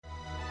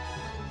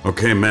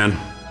Okay, men,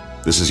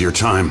 this is your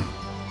time.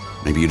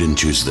 Maybe you didn't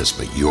choose this,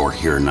 but you're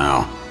here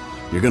now.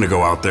 You're gonna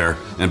go out there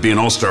and be an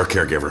all-star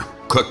caregiver.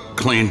 Cook,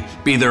 clean,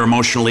 be there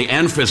emotionally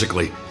and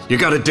physically. You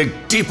gotta dig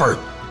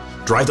deeper.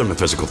 Drive them to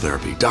physical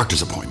therapy,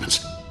 doctor's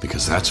appointments,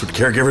 because that's what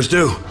caregivers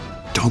do.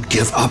 Don't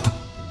give up.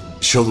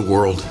 Show the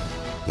world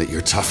that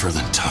you're tougher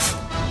than tough.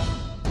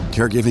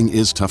 Caregiving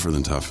is tougher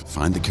than tough.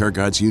 Find the care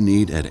guides you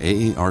need at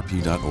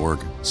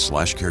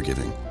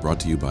aarp.org/caregiving.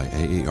 Brought to you by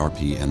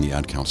AARP and the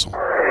Ad Council.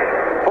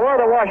 For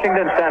the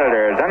Washington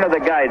Senators, under the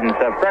guidance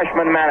of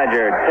freshman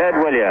manager Ted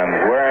Williams,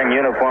 wearing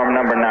uniform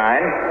number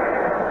 9,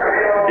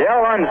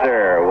 Dale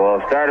Unser will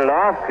start it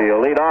off.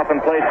 He'll lead off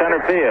and play center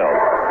field.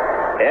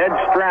 Ed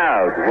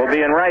Stroud will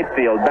be in right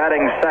field,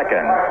 batting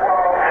second.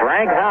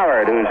 Frank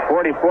Howard, whose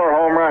 44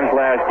 home runs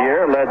last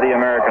year led the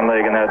American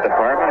League in that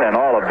department and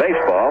all of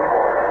baseball,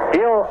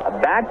 he'll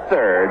bat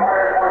third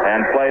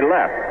and play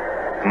left.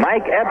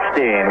 Mike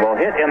Epstein will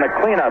hit in the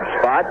cleanup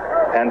spot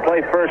and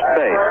play first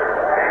base.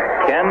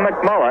 Ken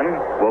McMullen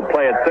will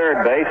play at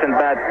third base and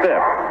bat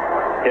fifth.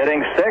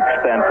 Hitting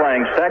sixth and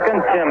playing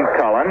second, Tim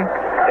Cullen.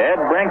 Ed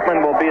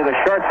Brinkman will be the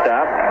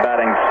shortstop,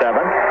 batting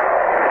seventh.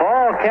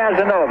 Paul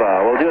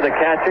Casanova will do the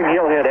catching.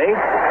 He'll hit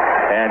eighth.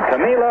 And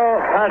Camilo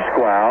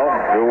Pascual,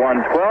 who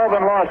won 12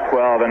 and lost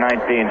 12 in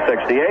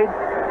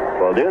 1968,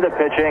 will do the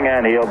pitching,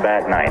 and he'll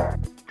bat ninth.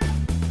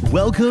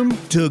 Welcome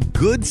to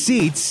Good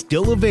Seats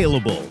Still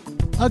Available,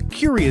 a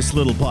curious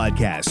little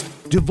podcast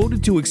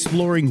devoted to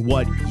exploring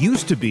what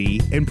used to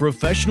be in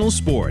professional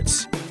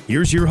sports.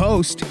 Here's your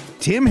host,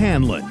 Tim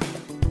Hanlon.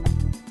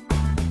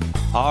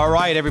 All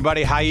right,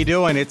 everybody, how you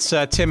doing? It's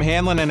Tim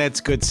Hanlon, and it's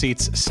Good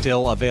Seats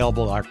Still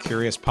Available, our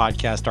curious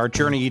podcast, our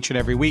journey each and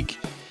every week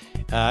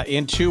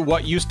into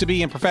what used to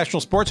be in professional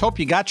sports. Hope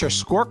you got your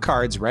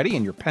scorecards ready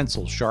and your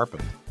pencils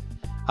sharpened.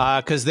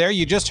 Because there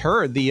you just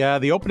heard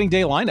the opening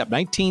day lineup,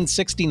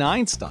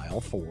 1969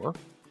 style, for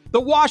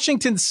the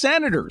Washington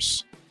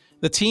Senators,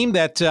 the team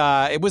that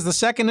it was the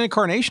second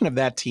incarnation of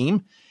that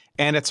team.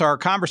 And it's our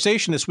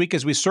conversation this week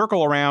as we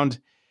circle around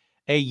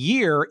a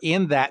year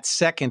in that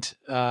second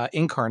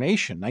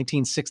incarnation,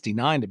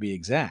 1969 to be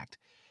exact,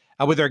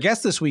 with our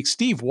guest this week,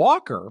 Steve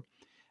Walker,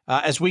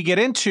 as we get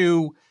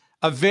into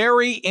a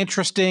very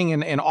interesting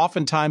and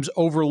oftentimes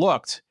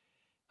overlooked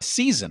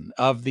season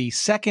of the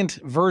second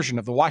version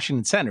of the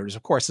Washington Senators.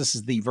 Of course, this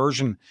is the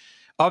version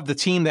of the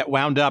team that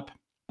wound up,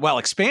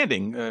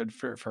 expanding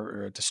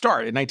to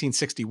start in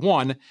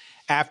 1961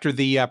 after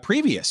the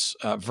previous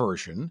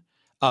version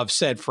of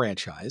said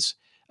franchise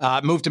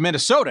moved to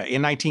Minnesota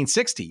in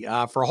 1960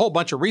 for a whole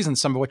bunch of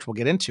reasons, some of which we'll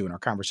get into in our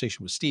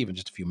conversation with Steve in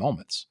just a few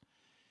moments.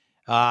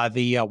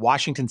 The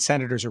Washington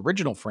Senators'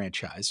 original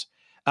franchise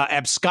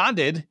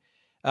absconded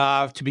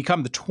to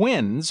become the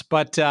Twins,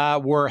 but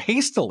were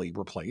hastily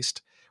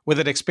replaced with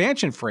an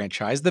expansion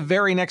franchise the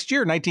very next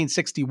year,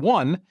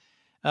 1961.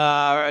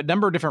 A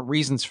number of different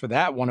reasons for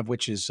that, one of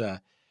which is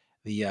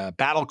the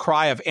battle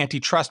cry of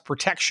antitrust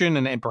protection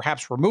and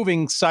perhaps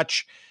removing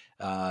such.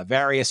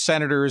 Various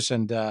senators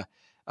and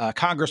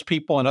Congress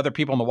people and other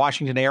people in the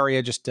Washington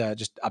area just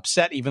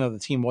upset, even though the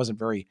team wasn't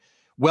very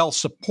well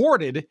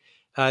supported,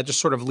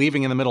 just sort of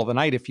leaving in the middle of the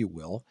night, if you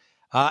will.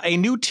 A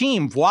new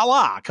team,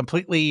 voila,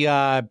 completely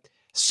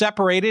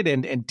separated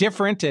and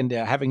different and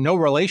having no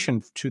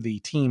relation to the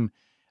team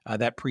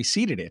that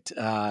preceded it,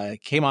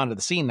 came onto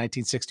the scene in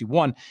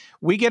 1961.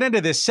 We get into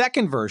this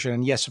second version,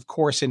 and yes, of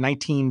course, in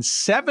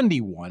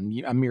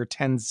 1971, a mere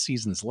 10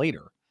 seasons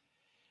later,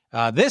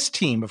 this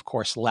team, of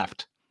course,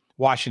 left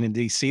Washington,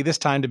 D.C., this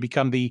time to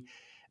become the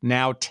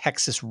now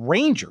Texas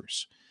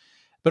Rangers.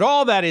 But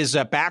all that is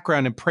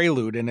background and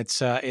prelude, and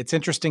it's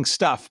interesting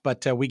stuff.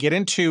 But we get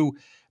into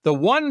the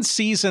one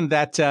season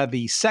that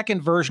the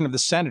second version of the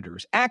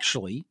Senators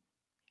actually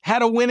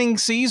had a winning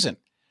season.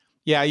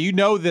 Yeah, you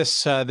know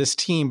this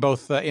team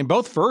both in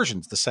both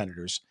versions, the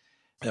Senators,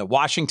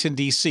 Washington,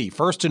 D.C.,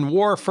 first in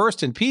war,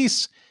 first in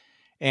peace,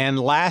 and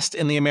last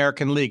in the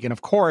American League. And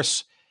of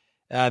course,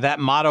 that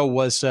motto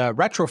was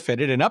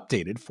retrofitted and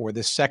updated for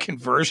this second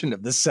version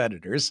of the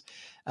Senators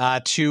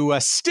to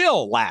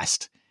still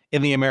last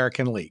in the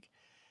American League.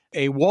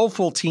 A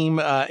woeful team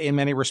in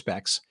many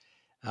respects,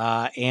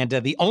 and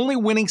the only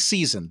winning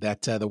season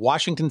that the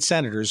Washington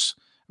Senators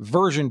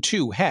version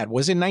 2 had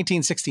was in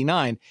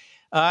 1969.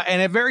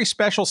 And a very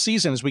special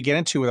season, as we get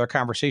into with our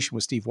conversation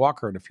with Steve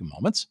Walker in a few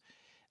moments.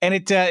 And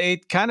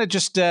it kind of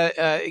just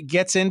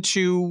gets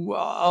into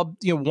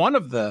one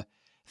of the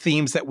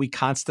themes that we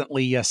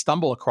constantly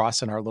stumble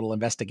across in our little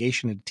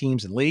investigation into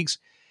teams and leagues,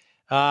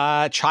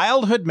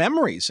 childhood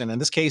memories. And in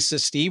this case,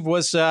 Steve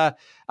was a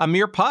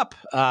mere pup,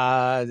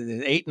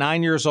 8,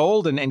 9 years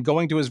old, and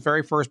going to his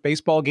very first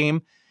baseball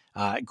game,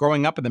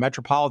 growing up in the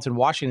metropolitan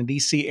Washington,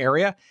 D.C.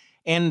 area,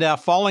 and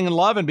falling in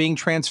love and being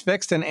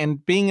transfixed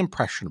and being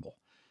impressionable.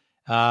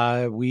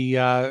 We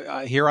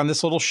here on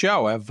this little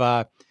show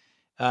have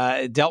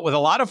dealt with a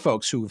lot of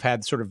folks who've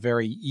had sort of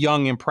very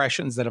young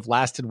impressions that have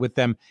lasted with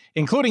them,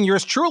 including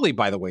yours truly,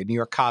 by the way, New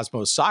York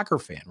Cosmos soccer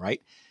fan, right?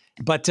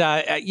 But,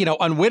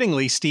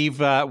 unwittingly,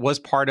 Steve was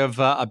part of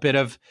a bit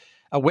of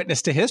a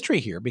witness to history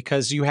here,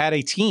 because you had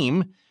a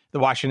team, the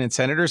Washington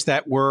Senators,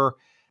 that were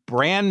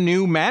brand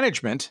new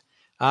management,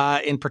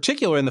 in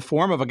particular in the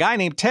form of a guy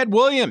named Ted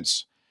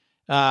Williams,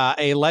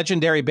 a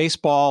legendary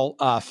baseball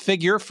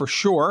figure for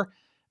sure,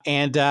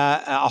 and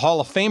a Hall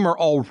of Famer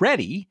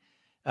already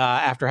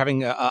after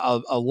having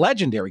a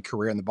legendary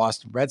career in the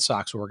Boston Red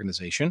Sox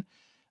organization.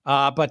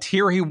 But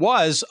here he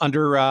was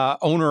under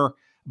owner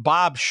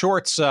Bob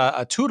Short's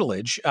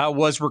tutelage,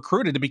 was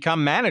recruited to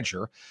become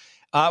manager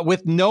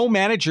with no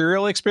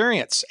managerial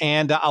experience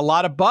and a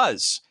lot of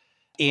buzz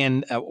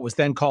in what was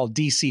then called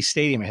DC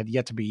Stadium. It had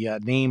yet to be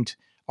named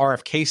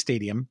RFK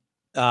Stadium,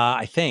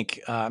 I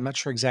think. I'm not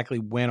sure exactly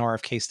when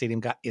RFK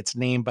Stadium got its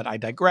name, but I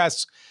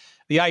digress.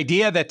 The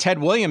idea that Ted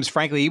Williams,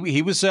 frankly,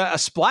 he was a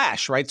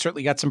splash, right?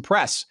 Certainly got some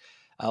press.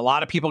 A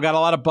lot of people got a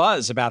lot of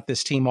buzz about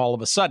this team all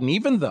of a sudden,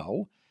 even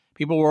though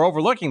people were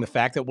overlooking the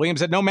fact that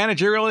Williams had no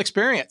managerial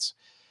experience.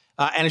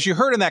 And as you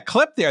heard in that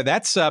clip there,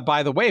 that's,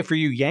 by the way, for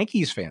you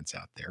Yankees fans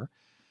out there,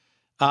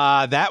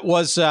 that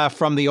was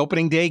from the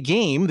opening day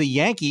game. The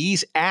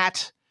Yankees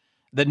at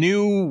the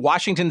new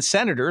Washington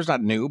Senators,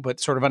 not new, but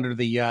sort of under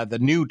the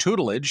new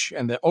tutelage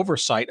and the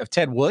oversight of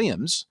Ted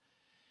Williams.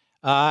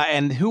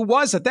 And who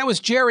was it? That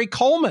was Jerry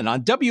Coleman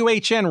on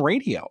WHN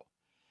radio,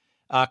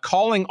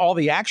 calling all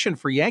the action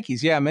for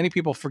Yankees. Yeah, many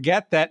people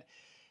forget that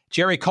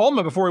Jerry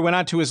Coleman, before he went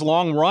on to his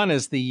long run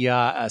as the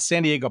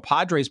San Diego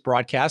Padres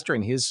broadcaster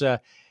in his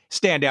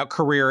standout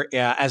career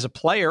as a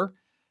player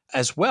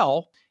as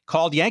well,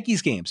 called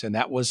Yankees games. And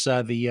that was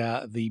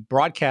the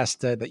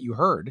broadcast that you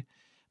heard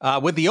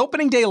with the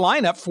opening day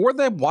lineup for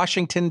the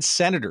Washington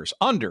Senators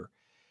under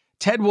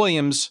Ted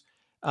Williams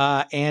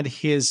and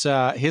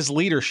his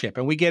leadership.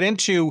 And we get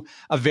into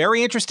a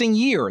very interesting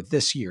year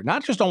this year,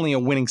 not just only a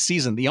winning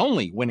season, the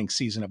only winning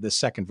season of this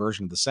second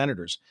version of the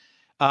Senators,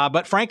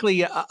 but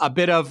frankly, a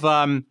bit of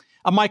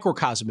a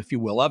microcosm, if you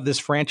will, of this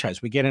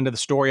franchise. We get into the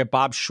story of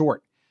Bob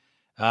Short,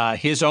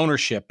 his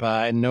ownership,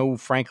 and no,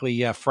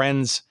 frankly,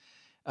 friends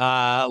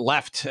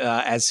left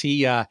as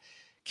he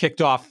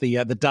kicked off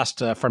the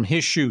dust from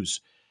his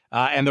shoes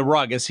and the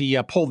rug as he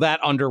pulled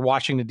that under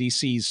Washington,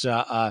 D.C.'s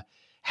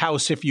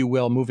house, if you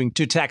will, moving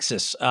to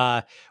Texas.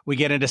 We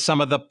get into some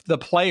of the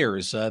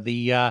players,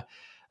 the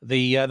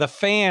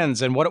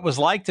fans, and what it was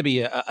like to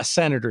be a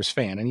Senators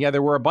fan. And yeah,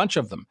 there were a bunch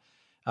of them.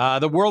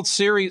 The World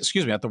Series,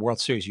 not the World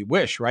Series, you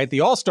wish, right?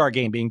 The All-Star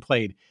game being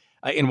played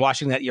in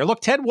Washington that year.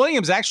 Look, Ted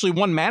Williams actually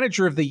won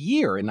Manager of the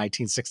Year in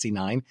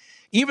 1969,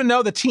 even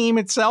though the team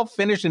itself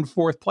finished in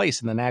fourth place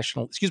in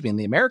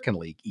the American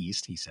League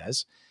East, he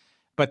says.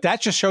 But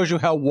that just shows you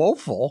how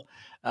woeful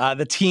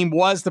the team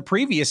was the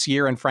previous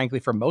year, and frankly,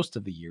 for most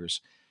of the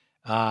years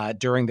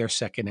during their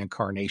second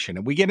incarnation.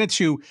 And we get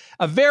into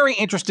a very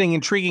interesting,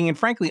 intriguing, and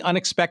frankly,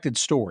 unexpected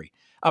story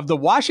of the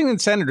Washington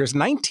Senators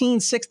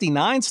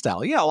 1969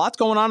 style. Yeah, lots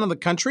going on in the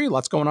country,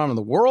 lots going on in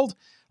the world,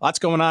 lots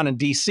going on in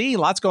D.C.,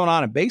 lots going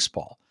on in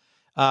baseball.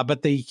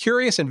 But the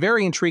curious and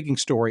very intriguing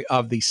story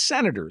of the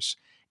Senators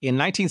in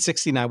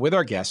 1969 with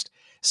our guest,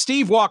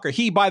 Steve Walker.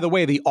 He, by the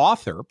way, the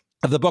author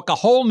of the book A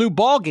Whole New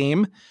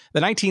Ballgame,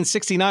 the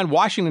 1969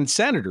 Washington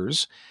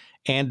Senators.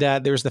 And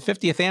there's the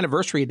 50th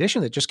anniversary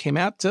edition that just came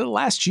out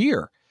last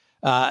year,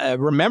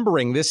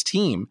 remembering this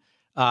team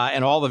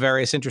and all the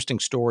various interesting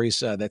stories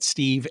that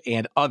Steve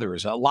and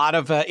others, a lot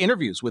of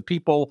interviews with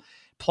people,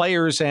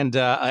 players and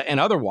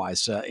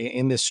otherwise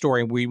in this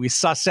story. We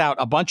suss out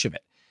a bunch of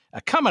it.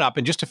 Coming up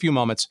in just a few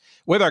moments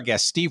with our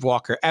guest, Steve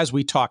Walker, as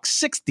we talk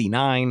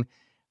 69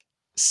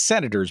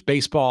 Senators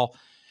baseball.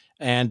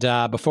 And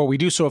before we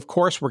do so, of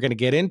course, we're going to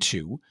get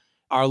into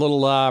our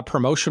little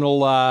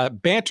promotional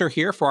banter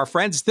here for our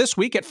friends this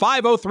week at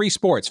 503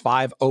 Sports,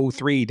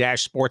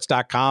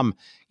 503-sports.com.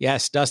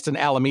 Yes, Dustin,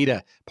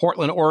 Alameda,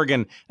 Portland,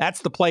 Oregon.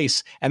 That's the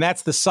place, and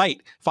that's the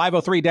site,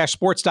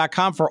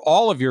 503-sports.com, for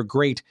all of your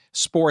great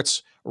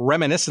sports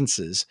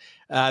reminiscences.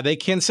 They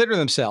consider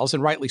themselves,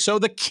 and rightly so,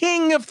 the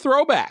king of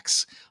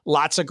throwbacks.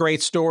 Lots of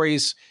great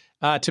stories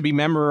to be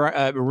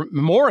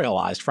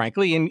memorialized,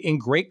 frankly, in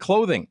great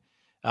clothing.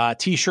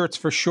 T-shirts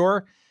for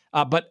sure,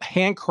 but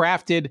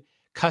handcrafted,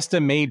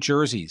 custom-made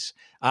jerseys.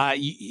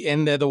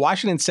 And the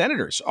Washington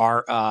Senators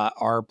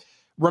are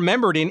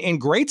remembered in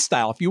great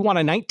style. If you want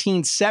a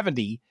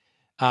 1970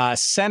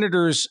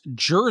 Senators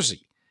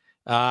jersey,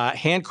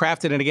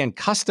 handcrafted and, again,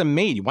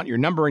 custom-made, you want your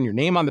number and your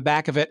name on the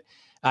back of it,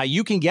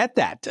 you can get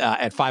that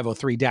at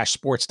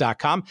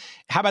 503-sports.com.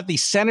 How about the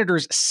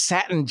Senators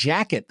satin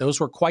jacket?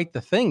 Those were quite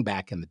the thing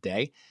back in the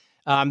day.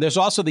 There's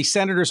also the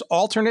Senators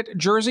alternate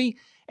jersey,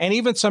 and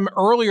even some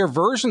earlier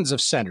versions of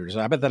Senators.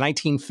 How about the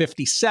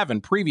 1957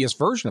 previous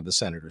version of the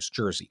Senators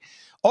jersey?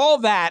 All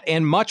that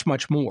and much,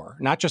 much more,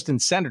 not just in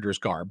Senators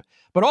garb,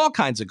 but all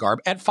kinds of garb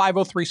at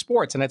 503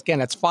 Sports. And again,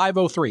 that's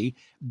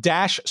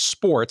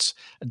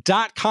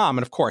 503-sports.com.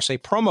 And of course, a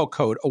promo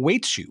code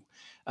awaits you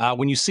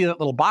when you see that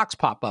little box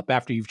pop up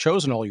after you've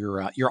chosen all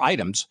your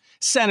items,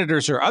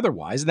 Senators or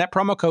otherwise. And that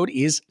promo code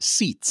is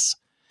SEATS,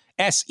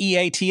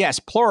 S-E-A-T-S,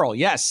 plural.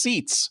 Yes,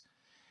 SEATS.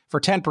 For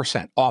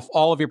 10% off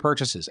all of your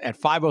purchases at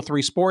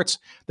 503 Sports,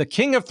 the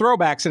king of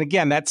throwbacks. And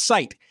again, that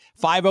site,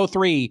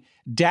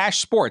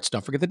 503-sports.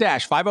 Don't forget the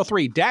dash,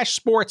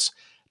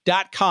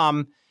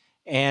 503-sports.com.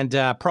 And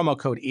promo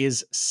code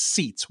is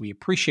SEATS. We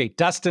appreciate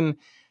Dustin,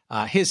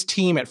 his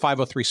team at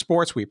 503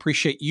 Sports. We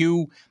appreciate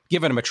you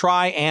giving them a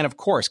try and, of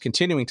course,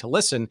 continuing to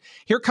listen.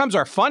 Here comes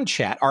our fun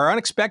chat, our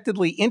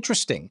unexpectedly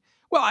interesting.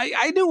 Well,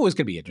 I knew it was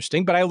going to be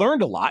interesting, but I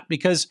learned a lot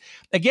because,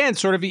 again,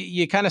 sort of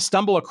you kind of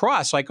stumble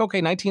across like, okay,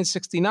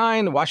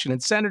 1969, the Washington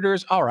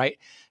Senators, all right,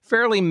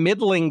 fairly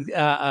middling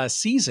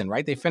season,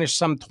 right? They finished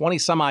some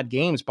 20-some-odd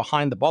games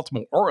behind the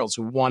Baltimore Orioles,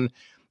 who won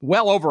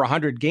well over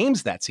 100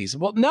 games that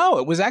season. Well, no,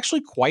 it was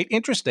actually quite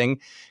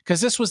interesting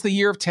because this was the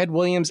year of Ted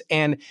Williams,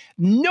 and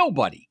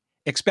nobody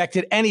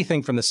expected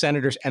anything from the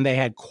Senators, and they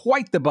had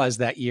quite the buzz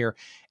that year.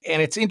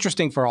 And it's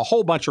interesting for a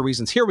whole bunch of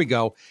reasons. Here we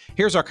go.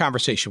 Here's our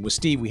conversation with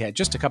Steve we had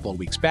just a couple of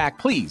weeks back.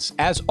 Please,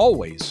 as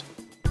always,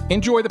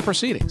 enjoy the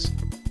proceedings.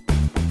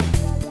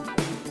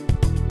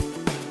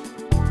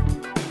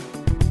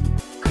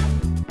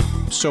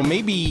 So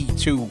maybe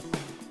to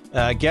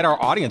get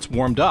our audience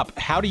warmed up,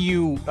 how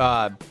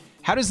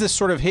does this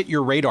sort of hit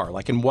your radar?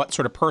 Like in what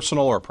sort of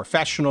personal or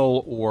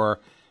professional or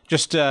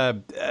just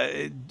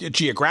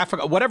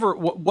geographical, whatever,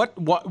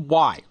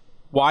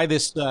 why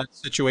this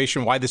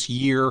situation, why this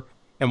year,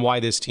 and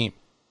why this team?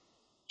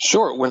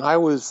 Sure. When I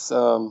was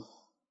 5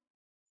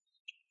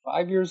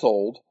 years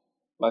old,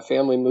 my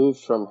family moved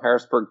from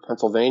Harrisburg,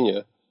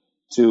 Pennsylvania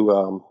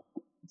to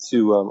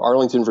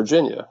Arlington,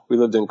 Virginia. We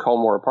lived in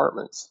Culmore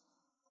Apartments.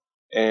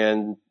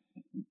 And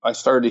I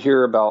started to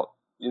hear about,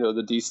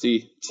 the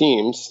DC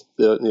teams,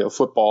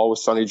 football with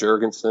Sonny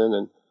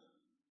Jurgensen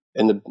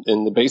and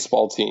the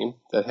baseball team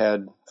that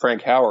had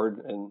Frank Howard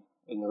and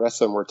the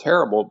rest of them were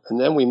terrible. And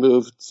then we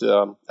moved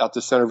out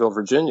to Centerville,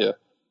 Virginia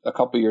a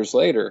couple of years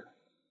later.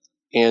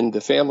 And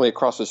the family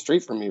across the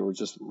street from me were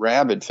just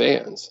rabid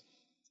fans.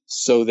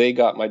 So they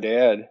got my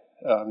dad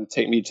to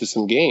take me to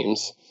some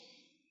games,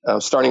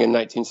 starting in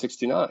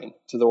 1969,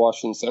 to the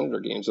Washington Senator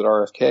games at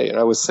RFK. And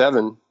I was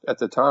 7 at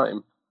the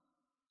time.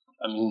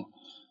 I mean,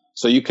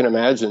 so you can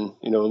imagine,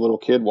 a little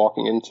kid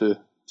walking into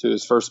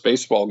his first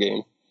baseball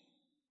game.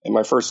 And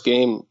my first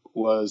game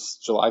was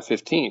July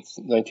 15th,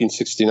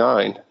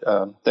 1969.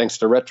 Thanks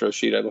to Retro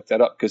Sheet, I looked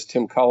that up because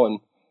Tim Cullen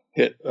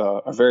hit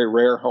a very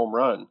rare home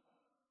run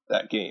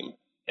that game.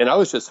 And I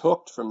was just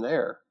hooked from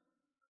there.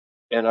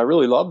 And I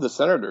really loved the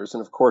Senators.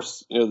 And of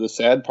course, the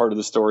sad part of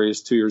the story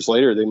is 2 years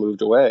later, they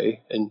moved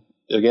away. And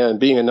again,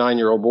 being a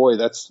 9-year-old boy,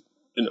 that's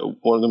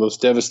one of the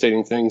most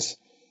devastating things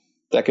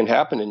that can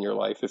happen in your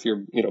life if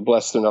you're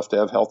blessed enough to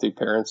have healthy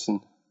parents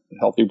and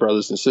healthy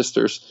brothers and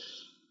sisters.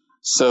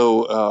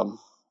 So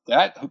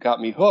that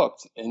got me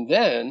hooked. And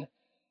then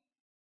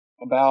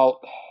about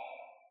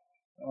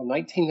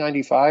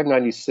 1995,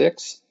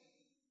 96,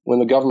 when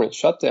the government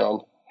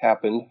shutdown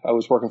happened, I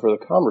was working for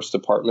the Commerce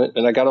Department,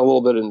 and I got a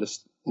little bit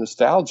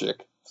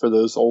nostalgic for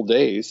those old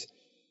days.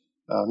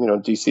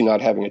 DC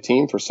not having a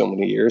team for so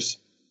many years.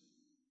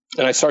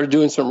 And I started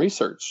doing some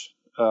research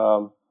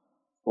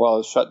while I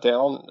was shut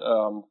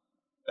down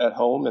at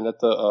home and at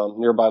the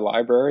nearby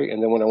library.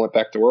 And then when I went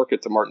back to work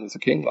at the Martin Luther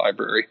King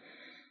Library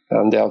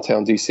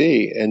downtown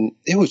DC, and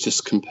it was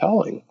just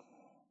compelling,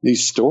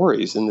 these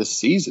stories in this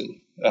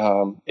season.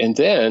 And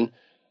then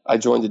I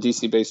joined the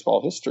DC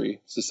Baseball History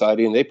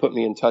Society, and they put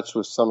me in touch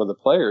with some of the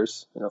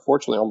players. And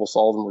unfortunately, almost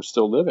all of them were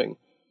still living,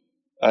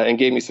 and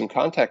gave me some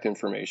contact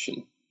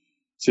information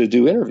to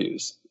do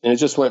interviews. And it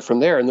just went from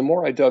there. And the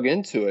more I dug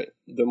into it,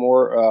 the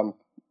more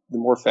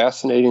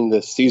fascinating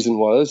the season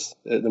was,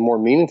 the more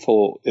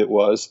meaningful it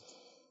was.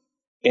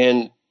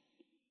 And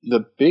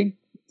the big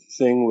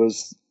thing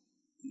was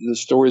the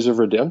stories of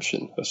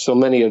redemption of so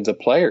many of the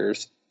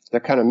players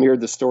that kind of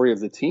mirrored the story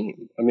of the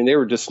team. I mean, they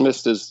were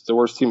dismissed as the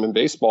worst team in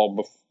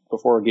baseball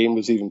before a game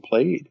was even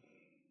played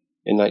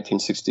in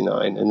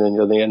 1969. And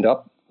then they end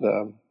up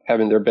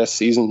having their best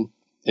season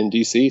in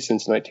DC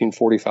since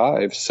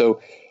 1945.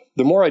 So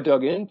the more I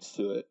dug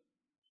into it,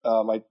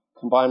 I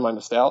combined my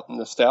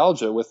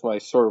nostalgia with my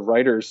sort of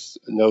writer's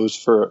nose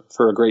for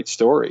a great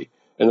story.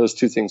 And those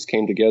two things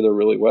came together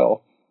really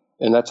well.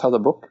 And that's how the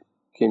book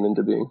came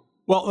into being.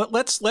 Well,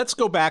 let's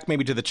go back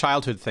maybe to the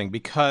childhood thing,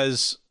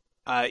 because,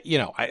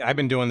 I've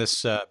been doing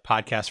this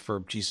podcast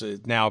for,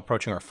 now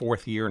approaching our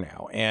 4th year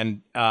now.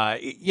 And,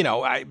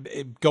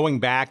 going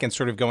back and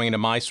sort of going into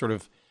my sort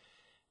of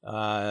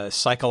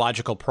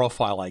psychological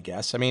profile, I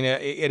guess. I mean,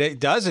 it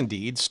does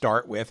indeed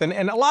start with, and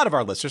a lot of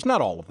our listeners,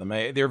 not all of them,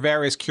 there are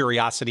various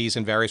curiosities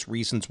and various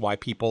reasons why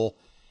people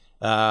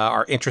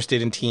are interested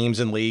in teams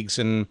and leagues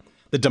and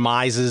the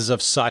demises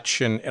of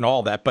such and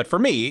all that. But for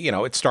me,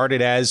 it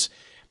started as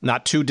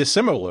not too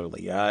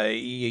dissimilarly,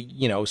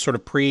 sort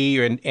of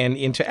pre and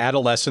into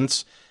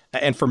adolescence.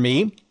 And for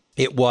me,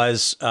 it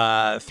was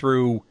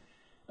through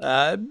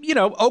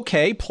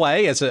okay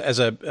play as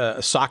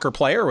a soccer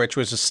player, which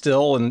was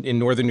still in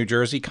northern New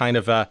Jersey kind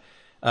of a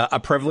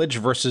privilege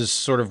versus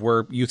sort of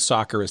where youth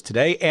soccer is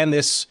today. And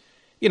this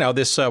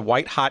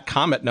white hot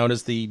comet known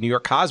as the New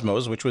York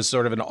Cosmos, which was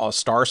sort of a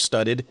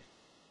star-studded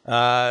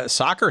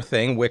soccer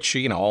thing, which,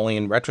 only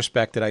in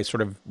retrospect did I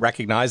sort of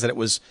recognize that it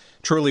was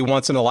truly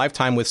once in a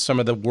lifetime with some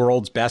of the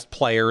world's best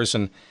players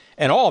and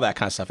all that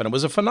kind of stuff. And it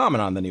was a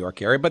phenomenon in the New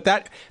York area. But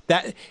that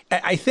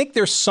I think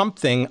there's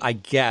something, I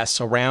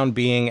guess, around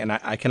being, and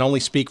I can only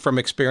speak from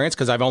experience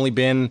because I've only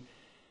been,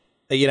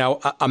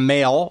 a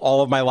male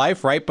all of my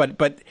life, right?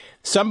 But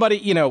somebody,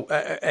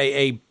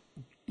 a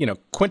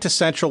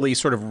quintessentially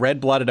sort of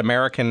red-blooded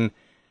American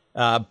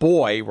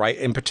boy, right,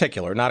 in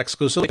particular, not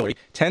exclusively,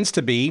 tends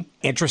to be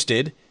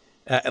interested,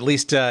 at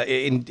least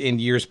in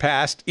years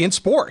past, in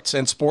sports.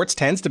 And sports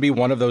tends to be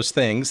one of those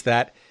things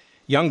that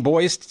young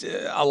boys,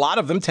 a lot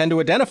of them tend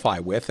to identify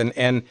with.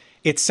 And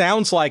it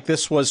sounds like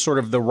this was sort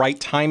of the right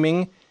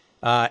timing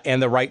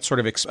and the right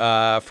sort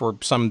of for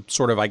some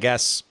sort of, I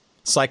guess,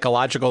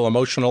 psychological,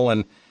 emotional,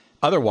 and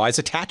otherwise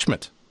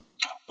attachment.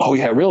 Oh,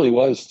 yeah, it really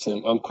was,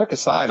 Tim. Quick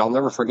aside, I'll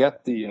never forget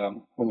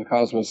when the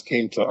Cosmos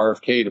came to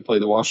RFK to play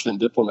the Washington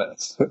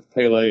Diplomats,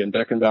 Pele and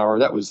Beckenbauer.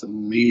 That was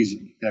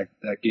amazing,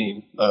 that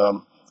game,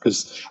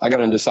 because I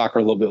got into soccer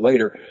a little bit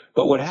later.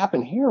 But what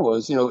happened here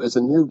was, as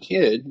a new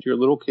kid, you're a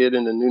little kid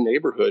in a new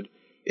neighborhood,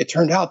 it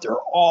turned out there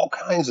are all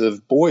kinds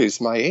of boys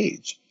my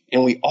age,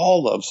 and we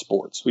all love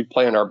sports. We'd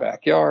play in our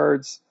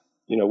backyards.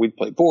 We'd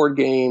play board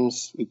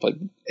games. We'd play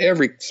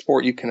every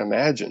sport you can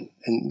imagine.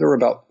 And there were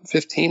about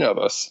 15 of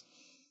us.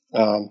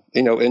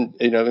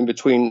 In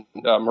between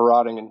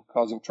marauding and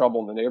causing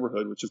trouble in the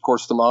neighborhood, which of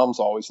course the moms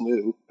always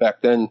knew.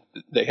 Back then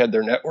they had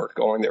their network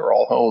going, they were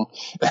all home.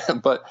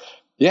 But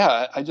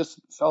yeah, I just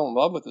fell in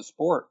love with the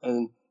sport.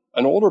 And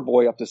an older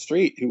boy up the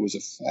street who was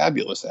a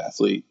fabulous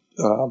athlete,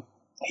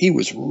 he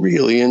was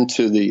really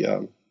into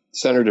the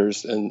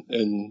Senators and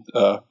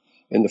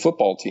the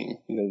football team,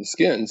 the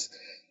Skins.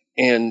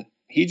 And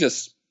he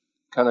just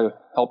kind of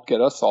helped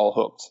get us all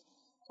hooked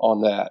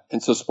on that.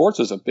 And so sports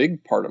was a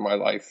big part of my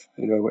life,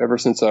 ever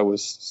since I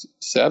was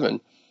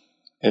 7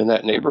 in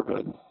that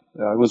neighborhood.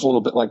 It was a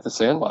little bit like the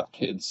Sandlot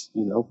kids,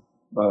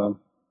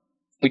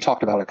 we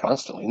talked about it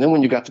constantly. And then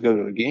when you got to go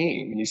to a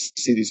game and you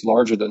see these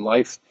larger than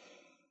life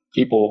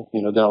people,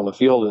 down on the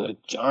field and a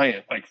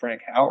giant like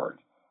Frank Howard,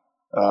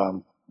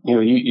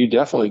 you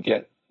definitely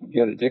get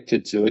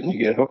addicted to it and you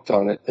get hooked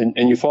on it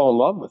and you fall in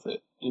love with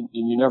it. And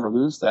you never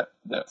lose that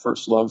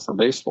first love for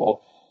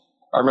baseball.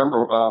 I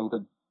remember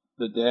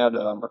the dad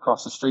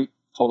across the street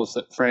told us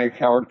that Frank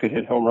Howard could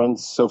hit home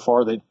runs so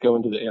far they'd go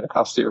into the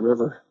Anacostia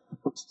River.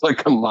 It's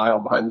like a mile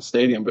behind the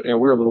stadium, but we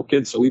were little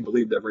kids, so we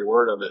believed every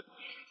word of it.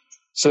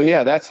 So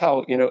yeah, that's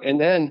how,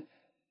 and then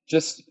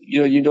just,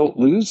 you don't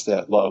lose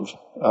that love,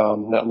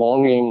 that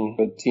longing,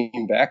 the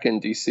team back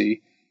in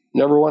DC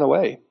never went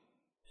away.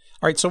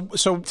 All right, so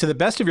to the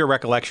best of your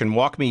recollection,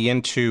 walk me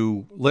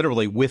into,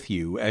 literally with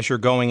you, as you're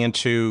going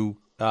into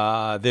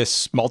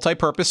this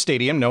multi-purpose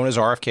stadium known as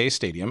RFK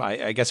Stadium.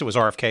 I guess it was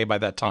RFK by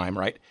that time,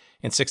 right?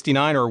 In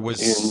 69 or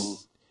was...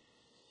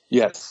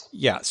 Yes.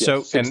 Yeah. Yes,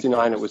 so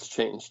 69 it was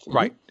changed.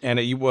 Right. And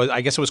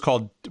I guess it was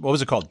called, what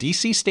was it called?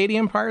 DC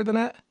Stadium prior than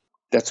that?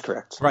 That's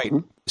correct. Right.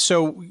 Mm-hmm.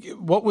 So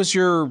what was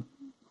you're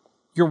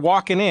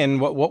walking in,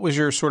 what was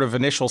your sort of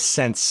initial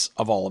sense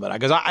of all of it?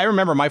 Because I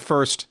remember my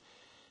first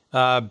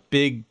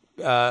big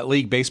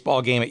league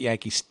baseball game at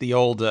Yankees, the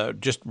old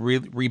just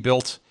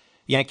rebuilt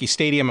Yankee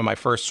Stadium, and my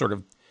first sort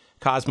of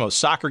Cosmos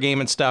soccer game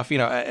and stuff,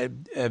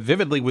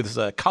 vividly with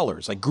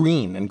colors, like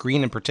green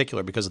in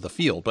particular because of the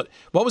field. But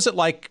what was it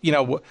like,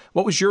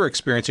 what was your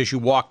experience as you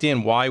walked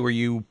in? Why were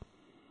you,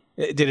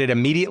 did it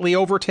immediately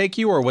overtake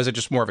you, or was it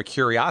just more of a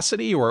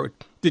curiosity, or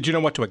did you know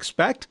what to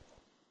expect?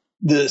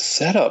 The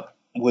setup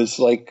was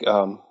like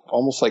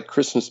almost like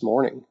Christmas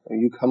morning.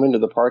 You come into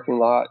the parking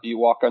lot, you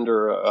walk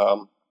under a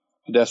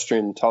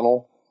pedestrian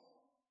tunnel,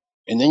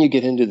 and then you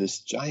get into this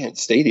giant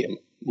stadium.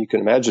 You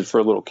can imagine for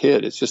a little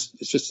kid, it's just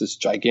this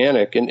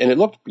gigantic, and it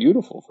looked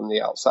beautiful from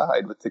the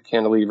outside with the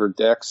cantilever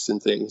decks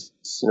and things.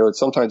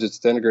 Sometimes it's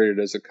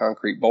denigrated as a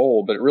concrete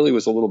bowl, but it really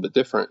was a little bit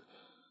different.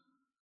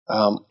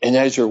 And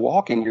as you're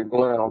walking, you're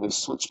going on all these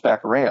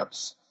switchback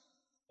ramps,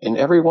 and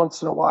every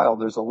once in a while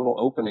there's a little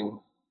opening.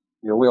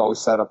 We always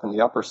sat up in the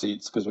upper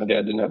seats because my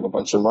dad didn't have a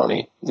bunch of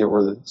money,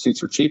 where the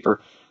seats were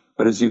cheaper.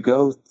 But as you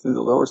go through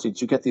the lower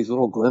seats, you get these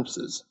little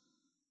glimpses.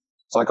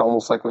 It's like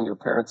almost like when your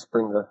parents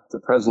bring the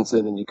presents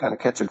in and you kind of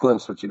catch a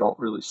glimpse, but you don't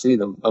really see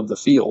them, of the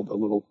field, a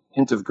little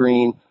hint of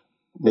green.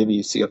 Maybe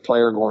you see a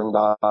player going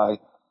by.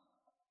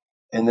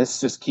 And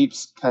this just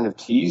keeps kind of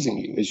teasing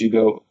you as you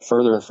go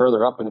further and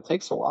further up. And it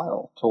takes a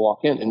while to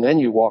walk in. And then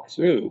you walk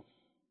through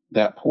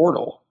that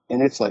portal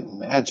and it's like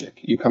magic.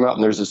 You come out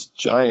and there's this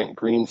giant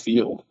green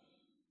field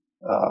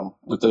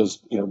with those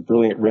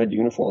brilliant red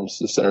uniforms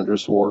the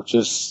Senators wore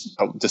just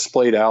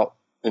displayed out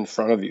in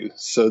front of you.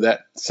 So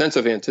that sense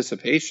of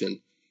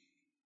anticipation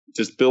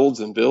just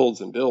builds and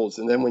builds and builds.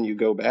 And then when you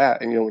go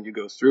back and, when you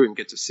go through and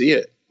get to see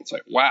it, it's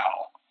like,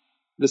 wow,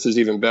 this is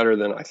even better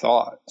than I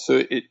thought.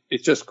 So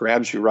it just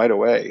grabs you right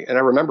away. And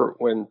I remember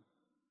when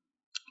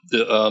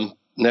the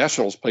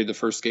Nationals played the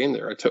first game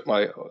there, I took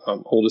my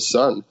oldest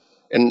son,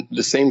 and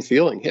the same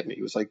feeling hit me.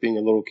 It was like being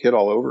a little kid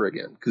all over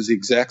again, because the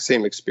exact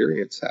same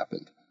experience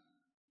happened.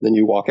 Then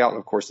you walk out, and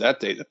of course that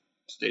day the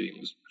stadium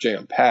was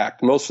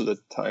jam-packed. Most of the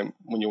time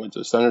when you went to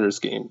a Senators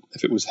game,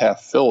 if it was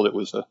half filled, it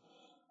was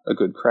a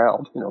good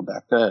crowd,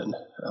 back then.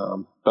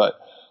 But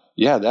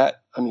yeah,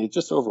 it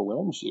just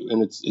overwhelms you,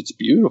 and it's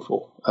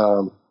beautiful.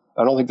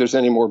 I don't think there's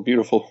any more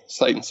beautiful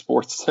sight in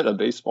sports than a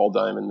baseball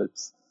diamond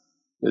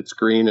that's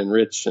green and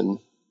rich, and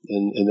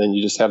then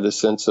you just have this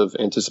sense of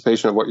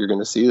anticipation of what you're going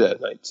to see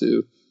that night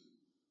too.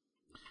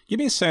 Give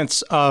me a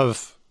sense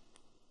of,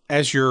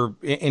 as you're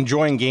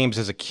enjoying games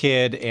as a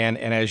kid and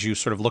as you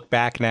sort of look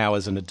back now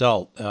as an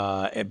adult,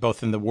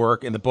 both in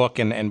the book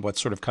and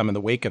what's sort of come in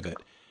the wake of it.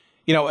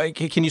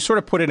 Can you sort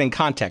of put it in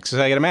context?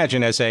 Because I can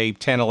imagine as a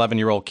 10,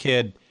 11-year-old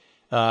kid,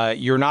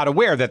 you're not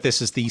aware that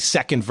this is the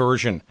second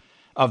version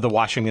of the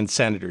Washington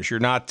Senators. You're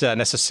not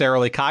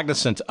necessarily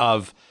cognizant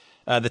of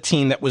the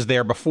team that was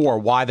there before,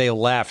 why they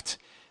left,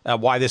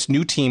 why this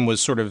new team was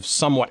sort of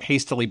somewhat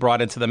hastily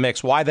brought into the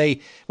mix, why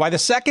the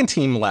second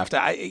team left,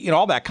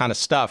 all that kind of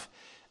stuff.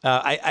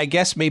 I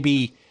guess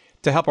maybe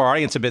to help our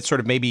audience a bit,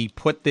 sort of maybe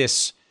put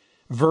this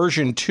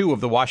version 2 of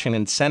the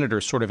Washington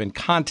Senators sort of in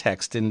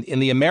context in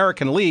the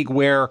American League,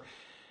 where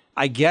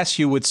I guess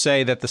you would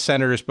say that the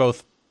Senators,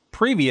 both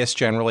previous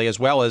generally as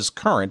well as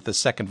current, the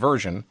second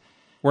version,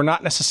 were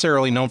not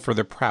necessarily known for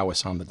their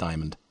prowess on the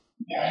diamond.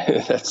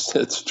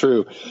 That's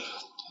true.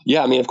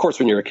 Yeah, of course,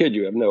 when you're a kid,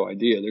 you have no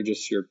idea. They're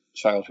just your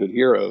childhood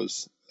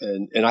heroes.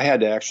 And I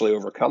had to actually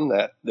overcome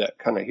that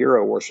kind of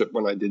hero worship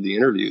when I did the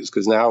interviews,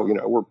 because now,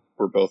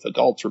 we're both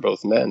adults, we're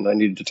both men. I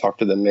needed to talk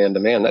to them man to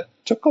man. That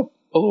took a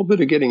little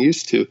bit of getting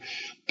used to.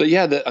 But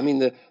yeah,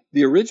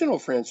 the original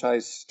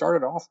franchise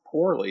started off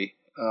poorly,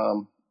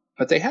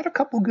 but they had a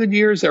couple good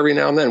years every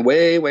now and then,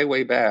 way, way,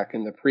 way back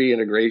in the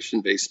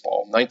pre-integration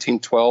baseball.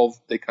 1912,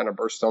 they kind of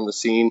burst on the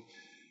scene.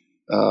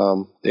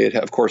 They had,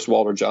 of course,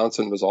 Walter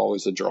Johnson was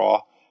always a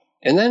draw.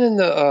 And then in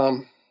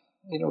the,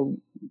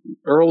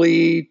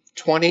 early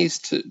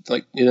 20s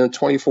to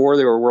 24,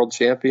 they were world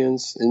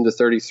champions. Into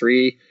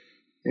 33,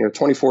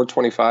 24,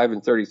 25,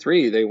 and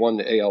 33, they won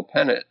the AL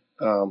pennant.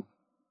 Won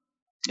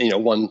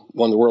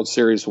the World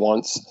Series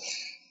once.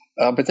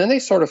 But then they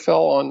sort of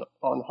fell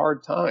on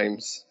hard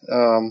times.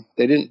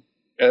 They didn't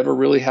ever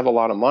really have a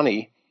lot of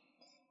money.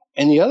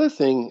 And the other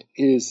thing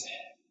is,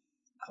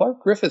 Clark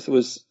Griffith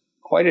was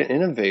quite an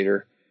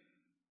innovator,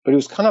 but it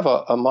was kind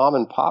of a mom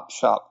and pop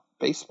shop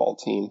baseball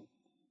team.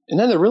 And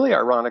then the really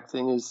ironic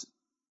thing is,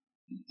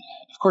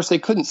 of course, they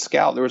couldn't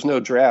scout. There was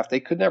no draft. They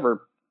could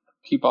never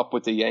keep up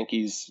with the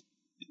Yankees.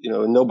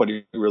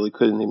 Nobody really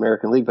could in the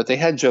American League. But they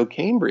had Joe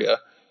Cambria,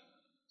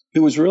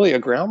 who was really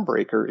a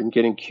groundbreaker in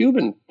getting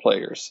Cuban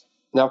players.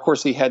 Now, of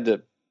course, he had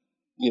to,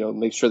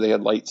 make sure they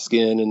had light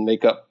skin and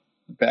make up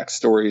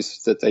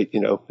backstories that they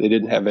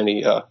didn't have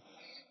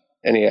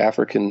any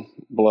African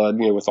blood,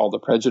 with all the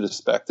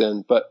prejudice back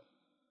then. But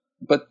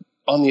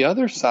on the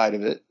other side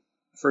of it,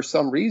 for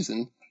some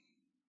reason,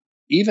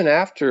 even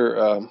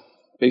after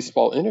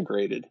baseball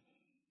integrated,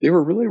 they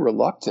were really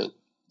reluctant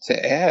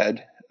to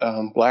add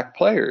black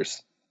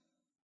players.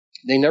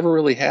 They never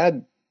really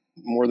had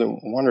more than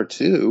one or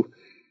two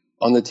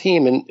on the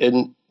team,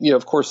 and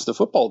of course, the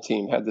football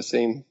team had the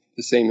same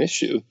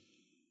issue.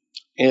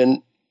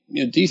 And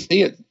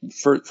DC,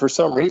 for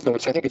some reason,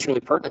 which I think is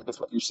really pertinent with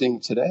what you're seeing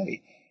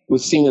today,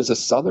 was seen as a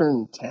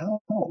Southern town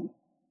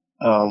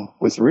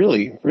with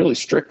really, really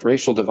strict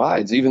racial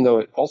divides, even though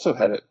it also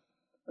had an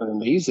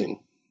amazing,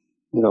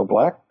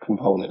 black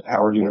component.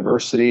 Howard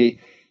University,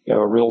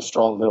 a real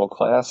strong middle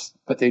class,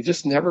 but they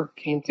just never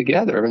came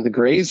together. The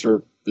Grays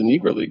were the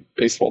Negro League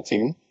baseball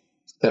team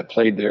that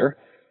played there.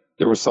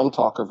 There was some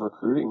talk of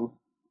recruiting,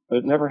 but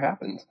it never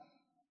happened.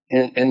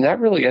 And that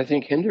really, I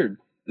think, hindered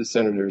the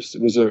Senators.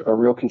 It was a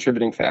real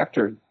contributing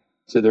factor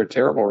to their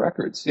terrible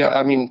records. Yeah,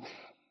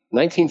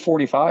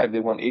 1945,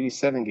 they won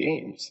 87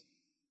 games,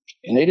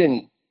 and they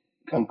didn't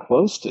come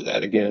close to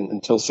that again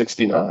until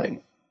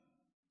 69.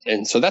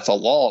 And so that's a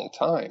long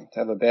time to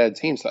have a bad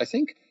team. So I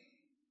think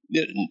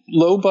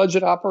low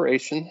budget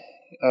operation,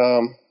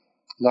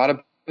 not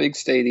a big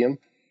stadium,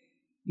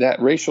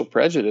 that racial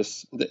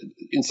prejudice,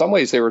 in some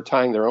ways they were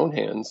tying their own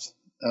hands,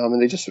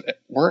 and they just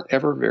weren't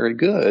ever very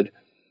good.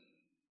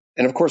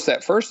 And of course,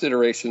 that first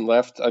iteration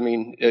left.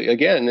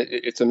 Again,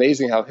 it's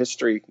amazing how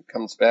history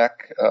comes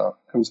back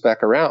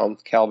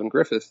around. Calvin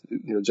Griffith,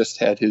 just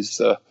had his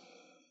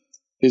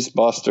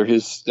bust or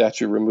his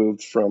statue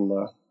removed from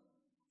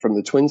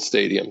the Twin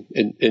Stadium,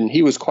 and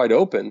he was quite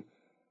open.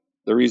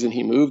 The reason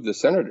he moved the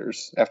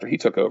Senators after he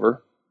took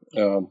over,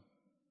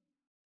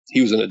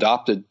 he was an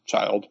adopted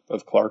child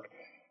of Clark,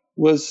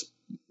 was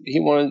he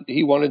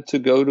wanted to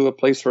go to a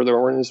place where there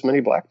weren't as many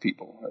black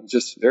people.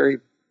 Just very,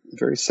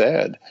 very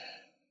sad.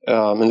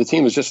 And the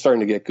team was just starting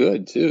to get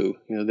good too.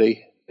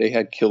 They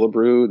had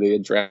Killebrew, they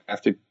had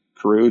drafted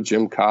Carew,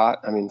 Jim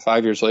Cott.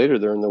 5 years later,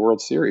 they're in the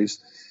World Series.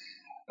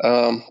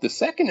 The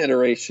second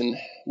iteration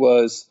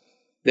was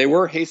they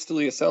were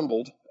hastily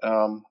assembled,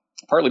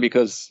 partly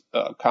because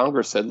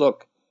Congress said,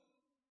 look,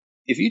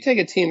 if you take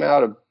a team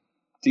out of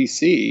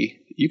D.C.,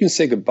 you can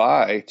say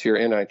goodbye to your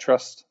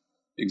antitrust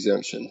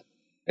exemption.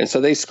 And so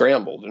they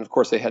scrambled. And of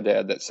course, they had to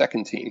add that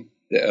second team.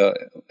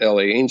 the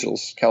LA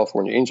Angels,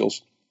 California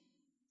Angels.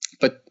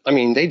 But I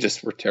mean, they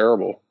just were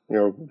terrible. You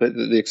know,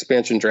 the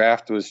expansion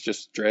draft was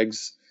just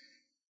dregs.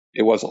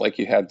 It wasn't like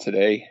you had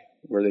today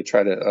where they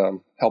try to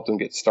help them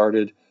get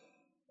started.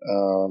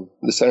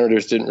 The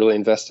Senators didn't really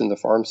invest in the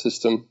farm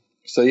system.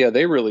 So, yeah,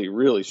 they really,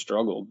 really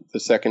struggled the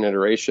second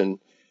iteration.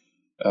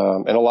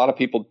 And a lot of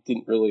people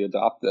didn't really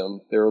adopt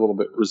them. They were a little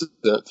bit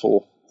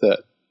resentful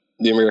that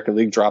the American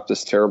League dropped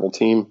this terrible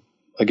team,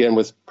 again,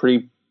 with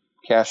pretty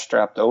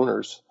cash-strapped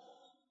owners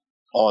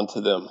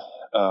onto them.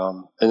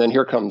 And then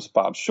here comes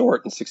Bob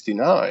Short in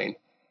 1969,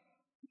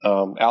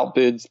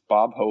 outbids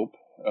Bob Hope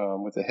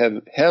with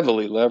a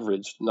heavily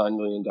leveraged $9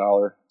 million.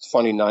 It's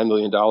funny, $9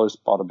 million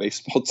bought a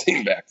baseball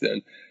team back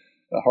then.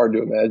 Hard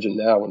to imagine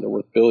now when they're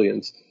worth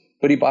billions.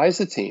 But he buys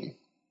the team.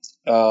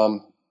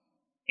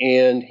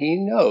 And he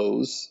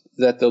knows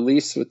that the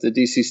lease with the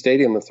D.C.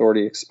 Stadium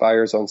Authority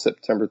expires on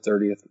September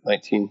 30th,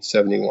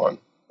 1971.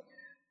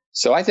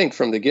 So I think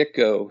from the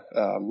get-go,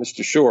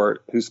 Mr.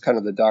 Short, who's kind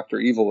of the Dr.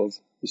 Evil of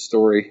the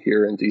story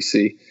here in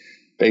D.C.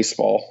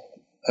 baseball,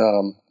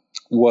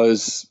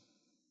 was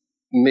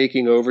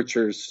making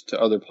overtures to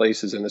other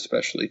places and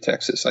especially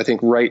Texas. I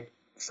think right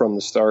from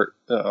the start.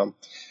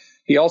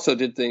 He also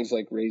did things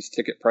like raise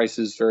ticket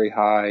prices very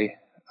high,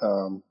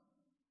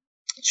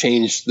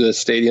 changed the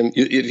stadium.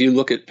 If you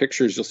look at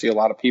pictures, you'll see a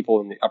lot of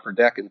people in the upper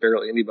deck and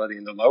barely anybody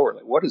in the lower.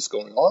 Like, what is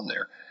going on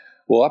there?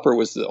 Well, upper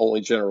was the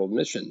only general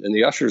admission, and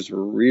the ushers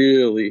were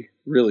really,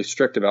 really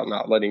strict about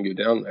not letting you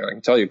down there. I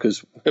can tell you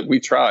because we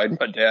tried.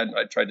 My dad and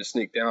I tried to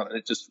sneak down, and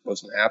it just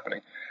wasn't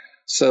happening.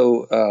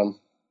 So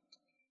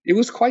it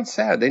was quite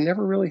sad. They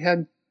never really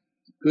had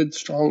good,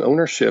 strong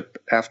ownership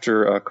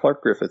after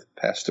Clark Griffith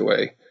passed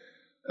away.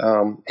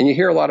 And you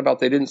hear a lot about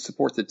they didn't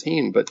support the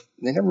team, but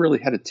they never really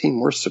had a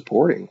team worth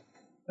supporting,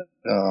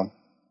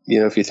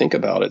 if you think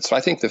about it. So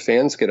I think the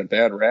fans get a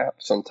bad rap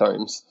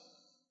sometimes.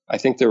 I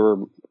think there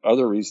were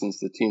other reasons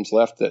the teams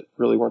left that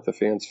really weren't the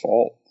fans'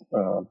 fault.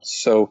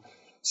 So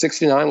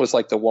 69 was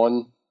like the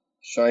one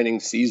shining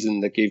season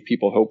that gave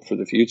people hope for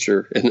the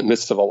future in the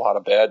midst of a lot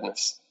of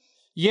badness.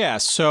 Yeah.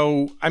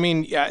 So, I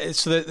mean,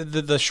 so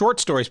the short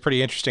story is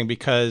pretty interesting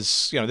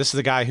because, this is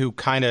the guy who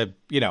kind of,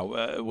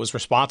 was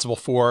responsible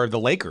for the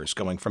Lakers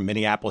going from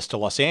Minneapolis to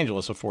Los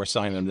Angeles before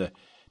signing them to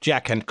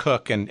Jack Kent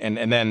Cooke and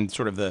then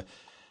sort of the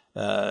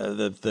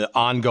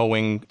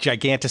ongoing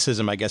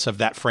giganticism, I guess, of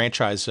that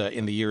franchise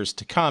in the years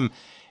to come.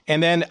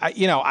 And then,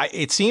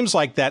 it seems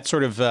like that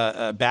sort of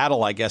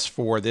battle, I guess,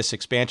 for this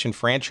expansion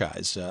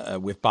franchise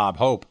with Bob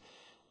Hope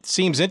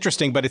seems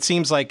interesting, but it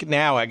seems like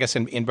now, I guess,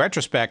 in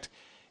retrospect,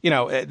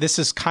 this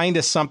is kind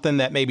of something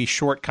that maybe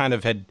Short kind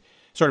of had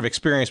sort of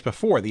experienced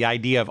before, the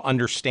idea of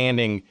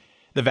understanding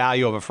the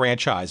value of a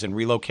franchise and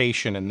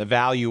relocation and the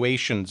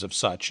valuations of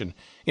such. And,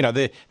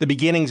 the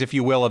beginnings, if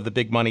you will, of the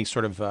big money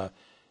sort of,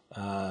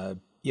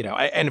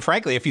 and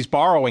frankly, if he's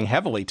borrowing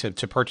heavily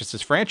to purchase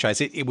this franchise,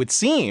 it would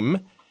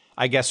seem,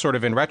 I guess, sort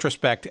of in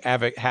retrospect,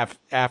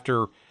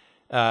 after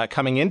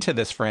coming into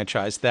this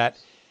franchise, that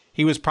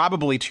he was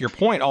probably, to your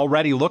point,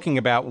 already looking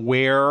about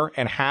where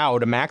and how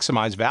to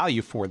maximize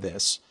value for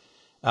this.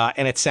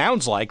 And it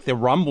sounds like the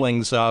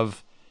rumblings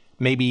of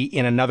maybe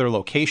in another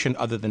location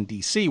other than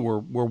D.C. were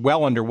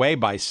well underway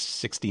by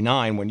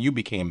 69 when you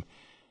became,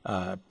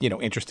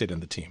 interested in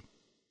the team.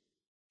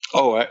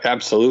 Oh,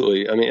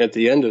 absolutely. I mean, at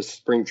the end of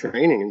spring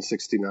training in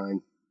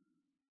 69,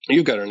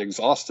 you've got an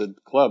exhausted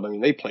club. I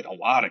mean, they played a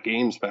lot of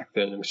games back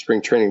then, and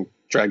spring training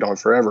dragged on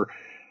forever.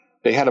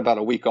 They had about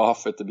a week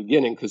off at the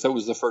beginning because that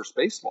was the first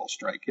baseball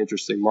strike.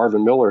 Interesting.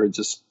 Marvin Miller had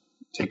just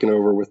taken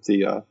over with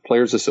the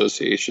Players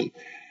Association.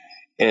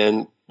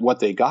 And what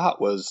they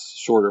got was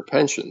shorter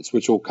pensions,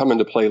 which will come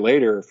into play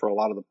later for a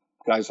lot of the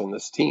guys on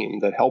this team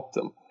that helped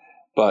them.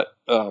 But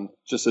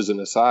just as an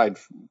aside,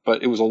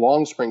 but it was a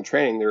long spring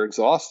training. They're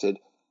exhausted.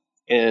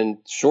 And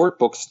Short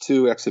books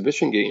 2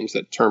 exhibition games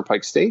at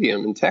Turnpike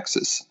Stadium in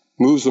Texas,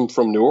 moves them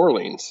from New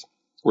Orleans,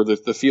 where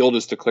the field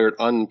is declared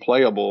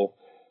unplayable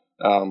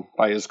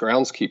by his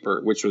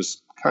groundskeeper, which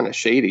was kind of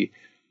shady.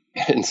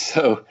 And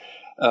so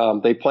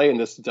they play in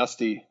this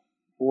dusty,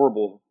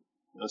 horrible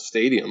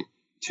stadium,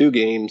 2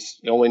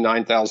 games, only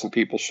 9,000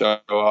 people show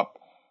up.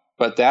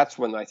 But that's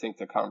when I think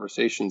the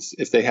conversations,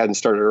 if they hadn't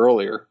started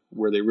earlier,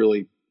 where they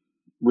really,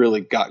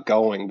 really got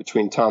going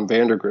between Tom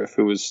Vandergriff,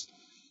 who was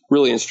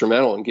really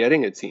instrumental in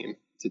getting a team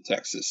to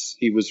Texas.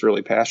 He was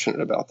really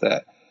passionate about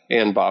that,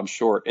 and Bob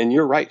Short. And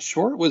you're right,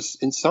 Short was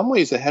in some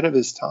ways ahead of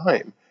his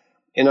time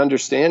in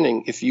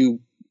understanding if you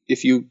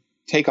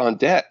take on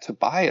debt to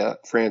buy a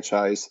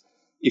franchise,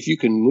 if you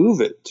can move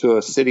it to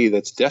a city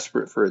that's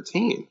desperate for a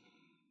team,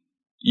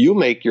 you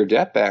make your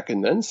debt back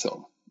and then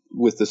some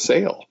with the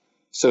sale.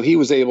 So he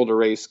was able to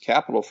raise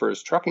capital for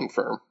his trucking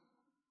firm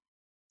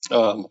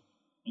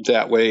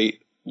that way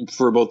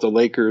for both the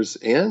Lakers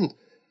and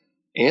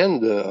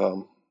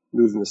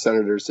moving the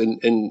Senators.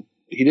 And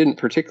he didn't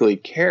particularly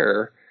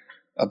care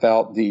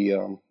about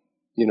the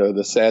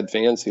sad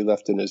fans he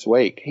left in his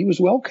wake. He was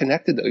well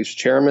connected, though. He was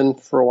chairman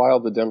for a while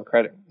of the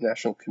Democratic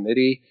National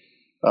Committee.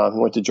 He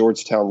went to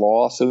Georgetown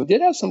Law. So he did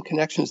have some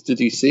connections to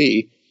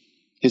D.C.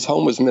 His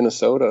home was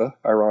Minnesota,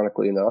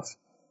 ironically enough.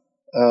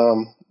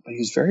 But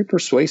he's very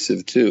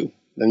persuasive too.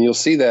 And you'll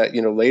see that,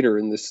 later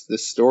in this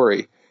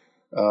story.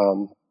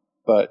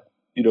 But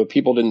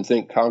people didn't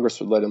think Congress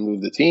would let him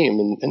move the team,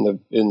 and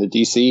the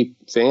DC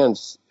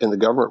fans and the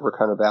government were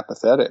kind of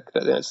apathetic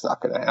that it's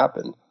not going to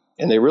happen.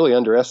 And they really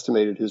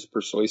underestimated his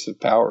persuasive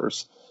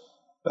powers.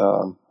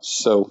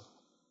 So,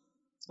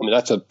 I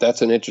mean,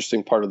 that's an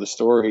interesting part of the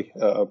story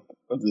of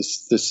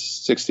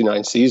this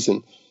 69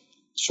 season.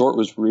 Short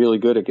was really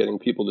good at getting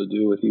people to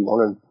do what he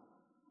wanted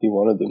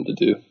them to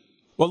do.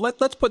 Well,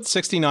 let's put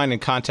 69 in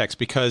context,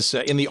 because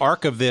in the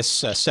arc of this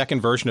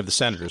second version of the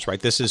Senators, right,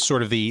 this is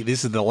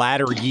the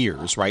latter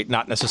years, right,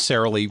 not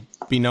necessarily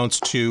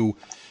beknownst to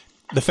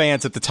the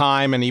fans at the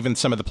time and even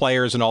some of the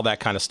players and all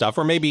that kind of stuff,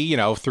 or maybe,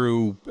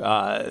 through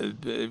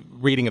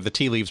reading of the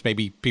tea leaves,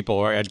 maybe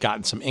people had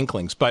gotten some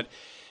inklings. But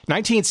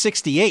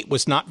 1968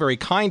 was not very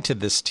kind to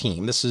this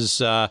team. This is,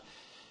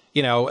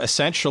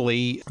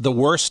 essentially the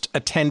worst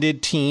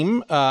attended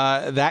team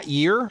that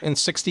year in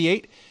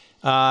 68.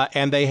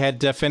 And they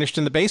had finished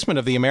in the basement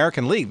of the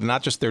American League,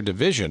 not just their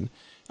division,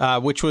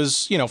 which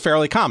was,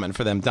 fairly common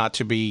for them not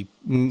to be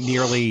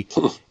nearly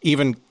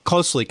even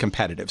closely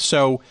competitive.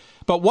 So,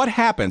 but what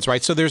happens,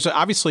 right? So there's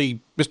obviously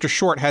Mr.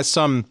 Short has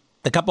a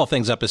couple of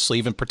things up his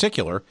sleeve, in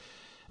particular,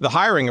 the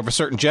hiring of a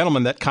certain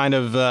gentleman that kind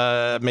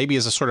of maybe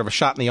is a sort of a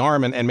shot in the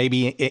arm and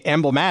maybe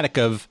emblematic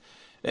of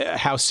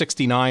how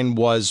 69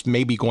 was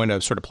maybe going to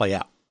sort of play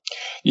out.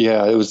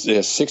 Yeah, it was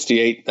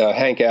 68.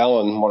 Hank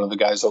Allen, one of the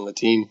guys on the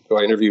team who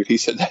I interviewed, he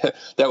said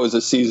that was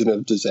a season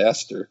of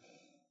disaster.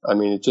 I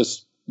mean, it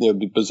just,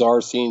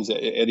 bizarre scenes.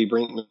 Eddie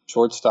Brinkman,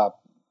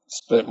 shortstop,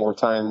 spent more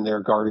time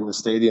there guarding the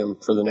stadium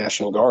for the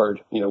National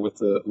Guard,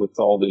 with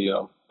all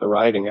the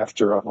rioting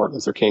after Martin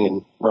Luther King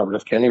and Robert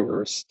F. Kennedy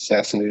were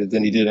assassinated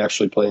than he did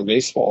actually playing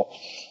baseball.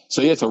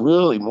 So, yeah, it's a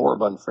really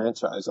moribund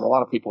franchise, and a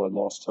lot of people had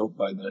lost hope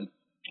by then.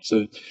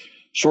 So,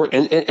 Short,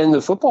 and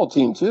the football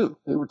team, too,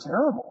 they were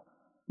terrible.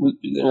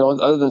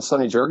 Other than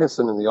Sonny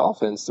Jurgensen in the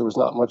offense, there was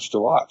not much to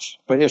watch.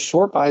 But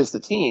Short buys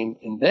the team,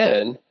 and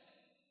then,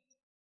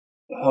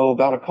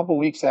 about a couple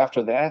weeks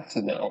after that's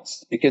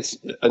announced, it gets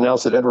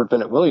announced that Edward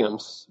Bennett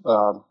Williams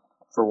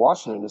for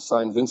Washington has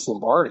signed Vince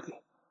Lombardi.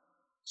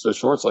 So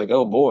Short's like,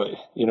 oh boy,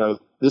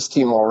 this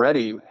team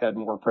already had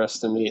more press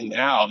than me, and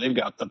now they've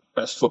got the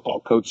best football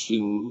coach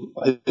in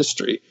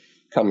history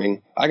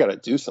coming. I got to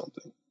do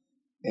something.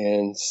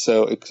 And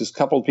so a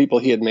couple of people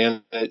he had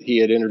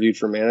interviewed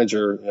for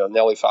manager,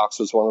 Nellie Fox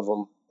was one of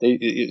them.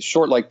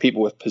 Short like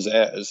people with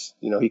pizzazz.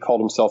 He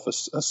called himself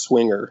a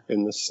swinger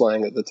in the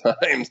slang at the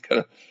time, kind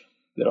of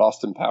that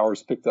Austin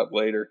Powers picked up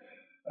later.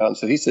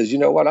 So he says, you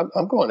know what,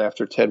 I'm going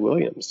after Ted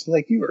Williams.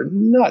 Like, you are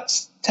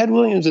nuts. Ted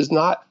Williams he's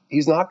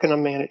not going to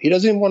manage. He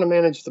doesn't even want to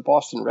manage the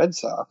Boston Red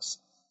Sox.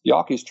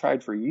 Yawkey's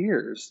tried for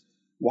years.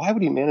 Why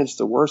would he manage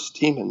the worst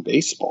team in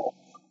baseball?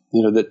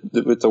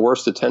 With the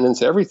worst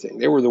attendance, everything.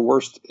 They were the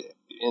worst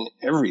in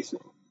everything.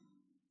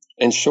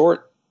 And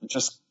Short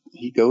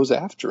he goes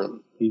after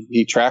him.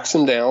 He tracks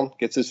him down,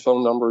 gets his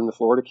phone number in the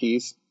Florida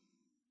Keys,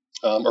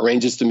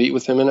 arranges to meet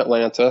with him in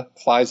Atlanta,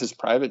 flies his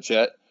private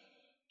jet,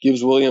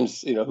 gives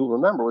Williams, who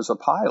remember was a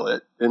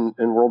pilot in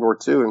World War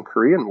II and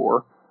Korean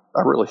War,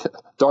 a really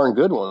darn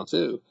good one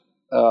too,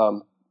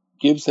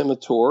 gives him a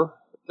tour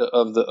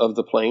of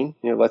the plane,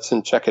 lets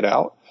him check it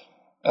out.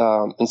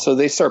 And so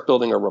they start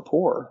building a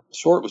rapport.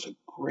 Short was a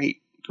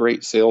great,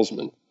 great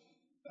salesman.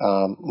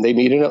 They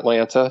meet in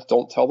Atlanta.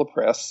 Don't tell the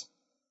press.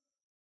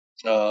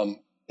 And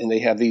they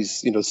have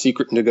these,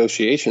 secret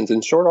negotiations.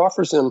 And Short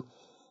offers him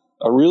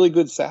a really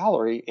good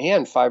salary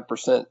and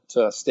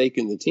 5% stake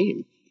in the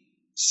team.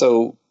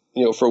 So,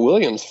 for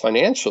Williams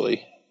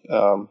financially,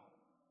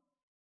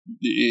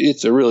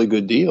 it's a really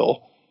good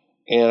deal.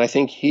 And I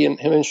think him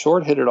and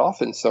Short hit it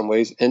off in some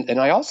ways. And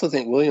I also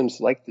think Williams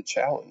liked the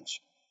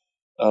challenge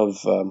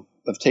of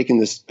taking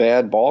this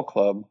bad ball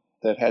club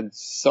that had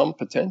some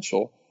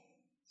potential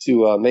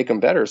to make them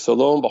better. So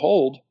lo and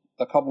behold,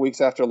 a couple weeks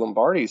after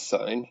Lombardi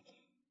signed,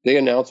 they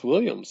announced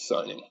Williams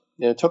signing.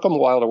 And it took them a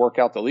while to work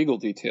out the legal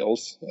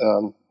details.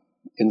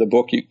 In the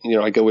book,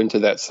 I go into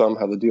that some,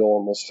 how the deal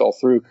almost fell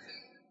through.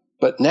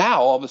 But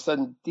now, all of a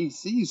sudden,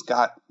 DC's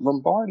got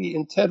Lombardi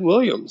and Ted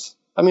Williams.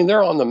 I mean,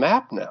 they're on the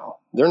map now.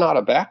 They're not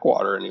a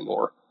backwater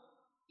anymore.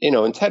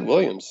 And Ted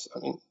Williams, I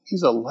mean,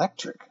 he's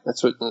electric.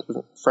 That's what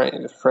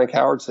Frank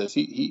Howard says.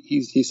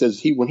 He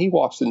says when he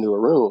walks into a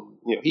room,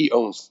 he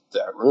owns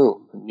that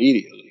room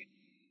immediately.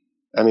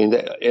 I mean,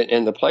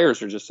 and the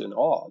players are just in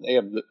awe. They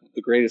have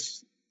the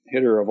greatest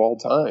hitter of all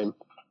time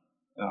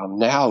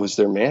now as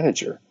their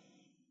manager.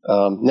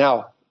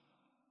 Now,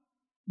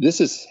 this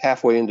is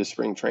halfway into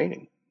spring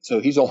training, so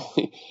he's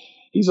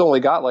only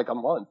got like a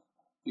month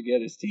to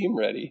get his team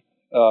ready.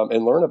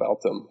 And learn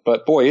about them.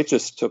 But boy, it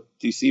just took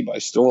DC by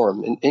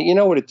storm. And you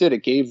know what it did?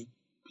 It gave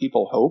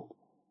people hope,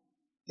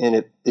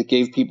 and it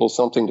gave people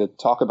something to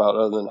talk about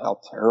other than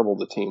how terrible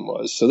the team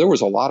was. So there was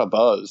a lot of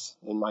buzz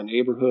in my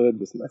neighborhood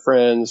with my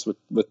friends, with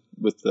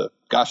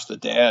the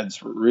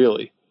dads were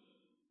really,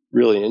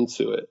 really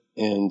into it.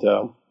 And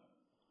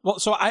Well,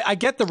 so I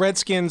get the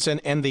Redskins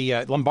and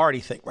the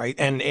Lombardi thing, right?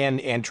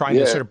 And trying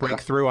to sort of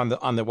break through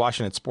on the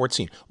Washington sports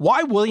scene.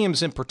 Why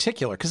Williams in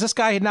particular? Because this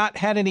guy had not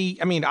had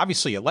any. I mean,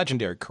 obviously a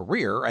legendary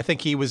career. I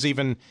think he was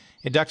even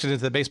inducted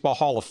into the Baseball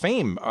Hall of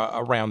Fame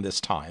around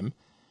this time,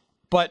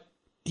 but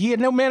he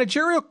had no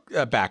managerial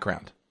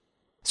background.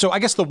 So I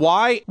guess the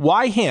why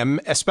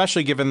him,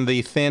 especially given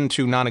the thin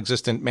to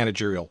non-existent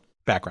managerial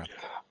background.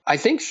 I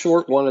think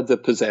Short wanted the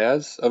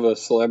pizzazz of a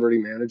celebrity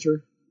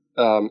manager.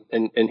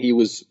 And he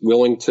was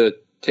willing to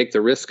take the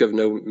risk of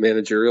no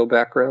managerial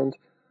background.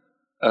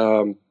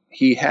 Williams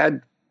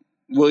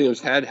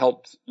had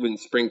helped in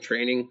spring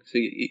training,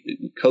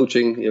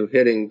 coaching,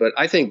 hitting, but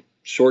I think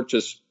Short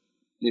just,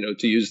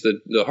 to use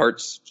the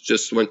hearts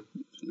just went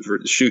for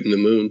shooting the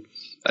moon.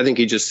 I think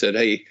he just said,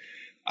 hey,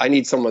 I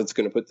need someone that's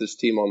going to put this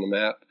team on the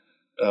map.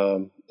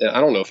 And I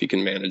don't know if he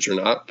can manage or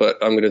not, but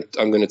I'm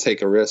going to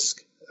take a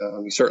risk.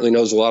 He certainly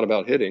knows a lot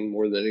about hitting,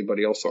 more than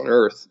anybody else on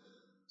earth.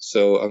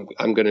 So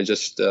I'm going to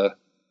just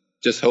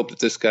hope that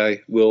this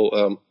guy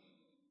will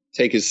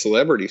take his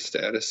celebrity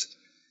status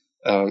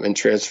and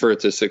transfer it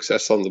to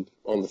success on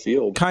the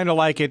field. Kind of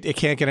like it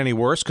can't get any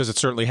worse, because it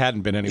certainly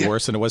hadn't been any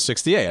worse than it was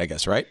 68, I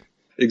guess, right?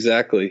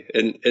 Exactly.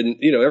 And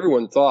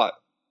everyone thought,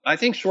 I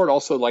think Short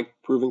also liked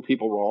proving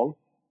people wrong.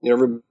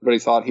 Everybody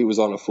thought he was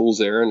on a fool's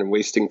errand and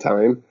wasting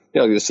time.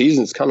 The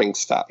season's coming.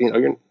 Stop.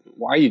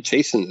 Why are you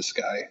chasing this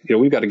guy?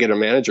 We've got to get a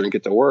manager and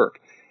get to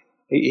work.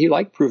 He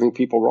liked proving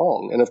people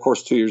wrong. And of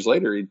course, 2 years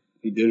later,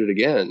 he did it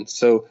again.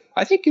 So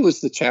I think it was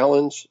the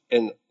challenge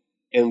and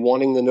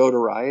wanting the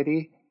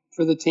notoriety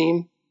for the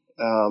team.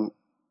 And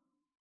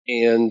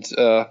he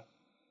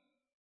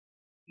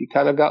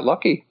kind of got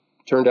lucky.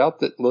 Turned out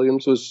that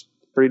Williams was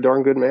a pretty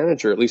darn good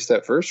manager, at least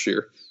that first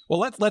year.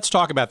 Well, let's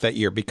talk about that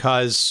year,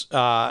 because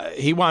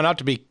he wound up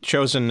to be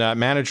chosen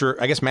manager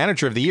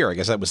of the year. I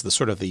guess that was the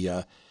sort of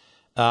the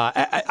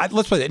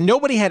let's put it.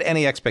 Nobody had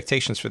any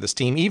expectations for this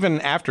team, even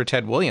after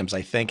Ted Williams,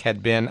 I think,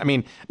 had been. I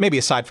mean, maybe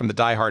aside from the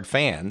diehard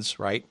fans,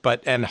 right?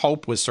 And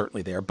hope was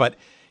certainly there. But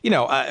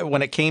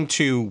when it came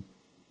to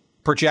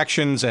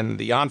projections and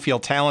the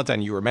on-field talent,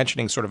 and you were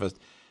mentioning sort of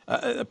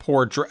a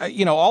poor,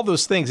 all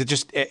those things. It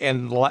just,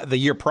 and the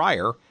year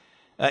prior,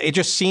 it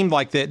just seemed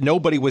like that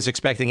nobody was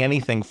expecting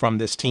anything from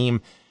this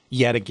team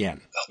yet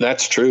again.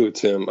 That's true,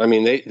 Tim. I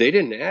mean, they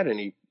didn't add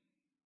any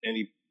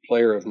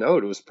player of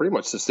note. It was pretty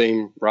much the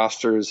same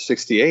roster as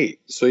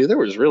 68. So there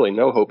was really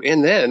no hope.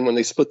 And then when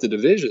they split the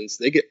divisions,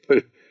 they get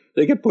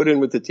put in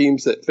with the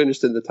teams that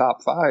finished in the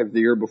top 5 the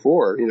year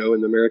before, in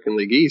the American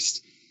League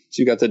East.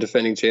 So you got the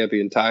defending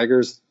champion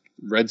Tigers,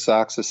 Red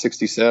Sox of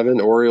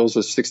 67, Orioles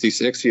of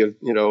 66. You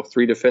have,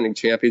 3 defending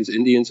champions,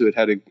 Indians who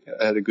had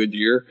a good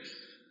year,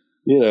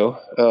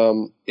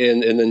 and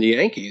then the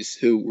Yankees,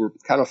 who were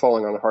kind of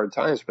falling on hard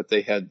times, but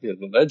they had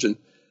the legend.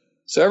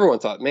 So everyone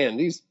thought, man,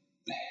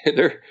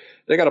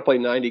 they got to play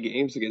 90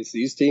 games against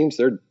these teams.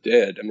 They're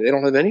dead. I mean, they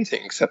don't have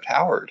anything except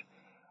Howard.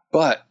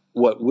 But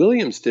what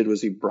Williams did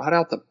was he brought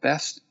out the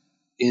best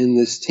in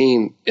this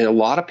team. And a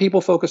lot of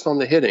people focused on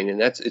the hitting,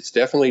 and it's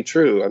definitely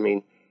true. I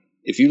mean,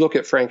 if you look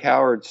at Frank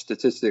Howard's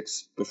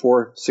statistics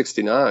before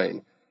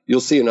 69,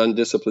 you'll see an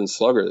undisciplined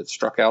slugger that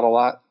struck out a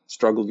lot,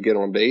 struggled to get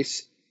on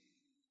base.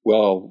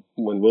 Well,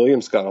 when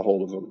Williams got a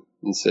hold of him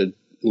and said,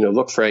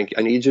 look, Frank,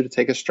 I need you to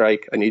take a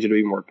strike. I need you to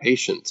be more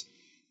patient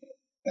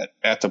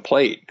at the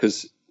plate,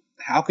 because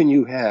how can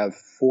you have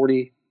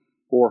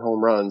 44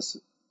 home runs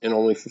and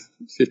only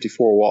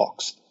 54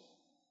 walks?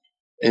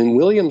 And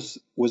Williams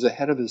was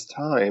ahead of his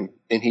time,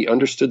 and he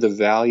understood the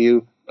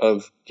value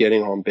of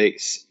getting on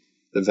base,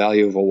 the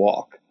value of a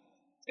walk.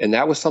 And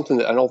that was something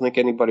that I don't think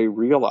anybody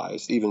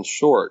realized, even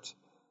Short.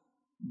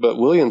 But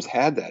Williams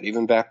had that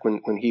even back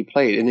when he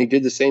played. And he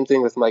did the same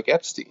thing with Mike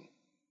Epstein.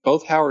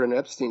 Both Howard and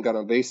Epstein got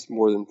on base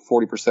more than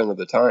 40% of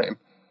the time.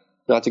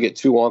 Not to get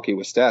too wonky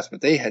with stats,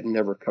 but they had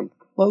never come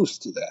close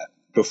to that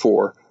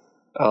before.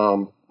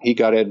 He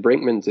got Ed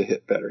Brinkman to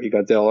hit better. He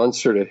got Dale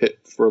Unser to hit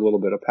for a little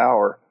bit of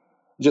power.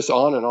 Just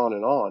on and on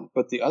and on.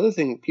 But the other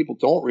thing people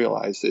don't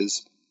realize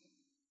is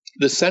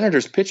the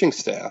Senators' pitching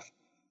staff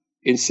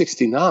in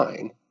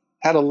 69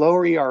 had a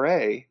lower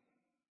ERA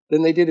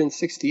than they did in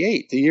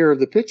 68, the year of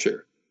the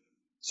pitcher.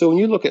 So when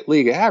you look at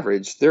league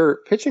average, their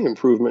pitching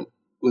improvement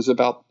was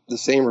about the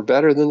same or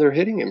better than their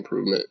hitting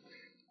improvement.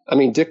 I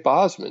mean, Dick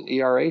Bosman,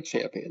 ERA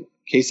champion.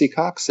 Casey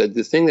Cox said,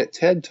 the thing that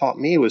Ted taught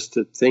me was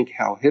to think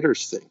how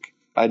hitters think.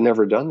 I'd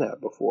never done that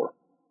before.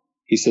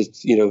 He said,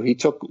 he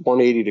took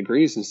 180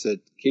 degrees and said,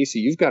 Casey,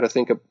 you've got to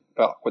think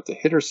about what the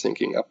hitter's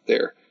thinking up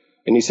there.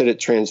 And he said it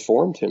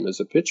transformed him as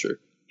a pitcher.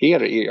 He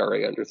had an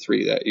ERA under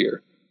 3 that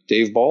year.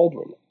 Dave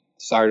Baldwin,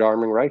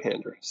 side-arming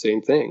right-hander,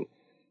 same thing.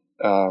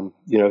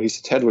 He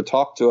said Ted would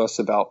talk to us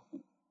about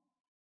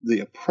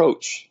the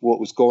approach, what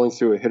was going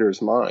through a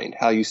hitter's mind,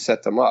 how you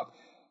set them up.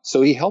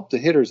 So he helped the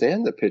hitters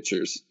and the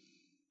pitchers.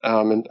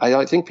 And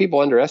I think people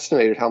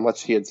underestimated how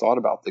much he had thought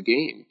about the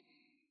game.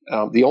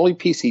 The only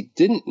piece he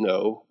didn't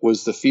know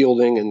was the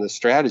fielding and the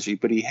strategy,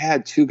 but he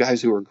had 2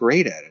 guys who were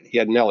great at it. He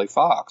had Nellie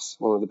Fox,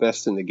 one of the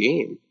best in the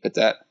game at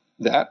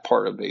that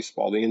part of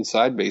baseball, the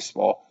inside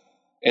baseball.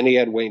 And he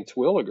had Wayne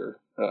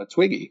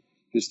Twiggy,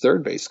 his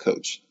third base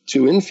coach,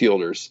 2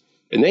 infielders,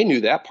 and they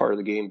knew that part of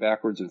the game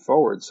backwards and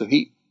forwards. So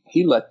he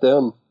let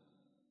them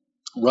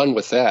run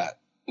with that,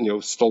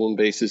 stolen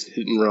bases,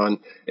 hit and run,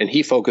 and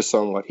he focused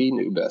on what he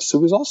knew best. So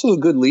he was also a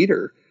good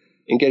leader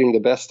in getting the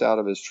best out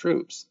of his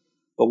troops.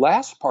 The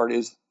last part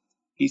is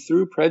he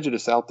threw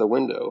prejudice out the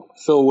window.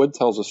 Phil Wood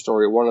tells a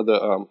story, one of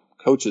the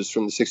coaches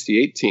from the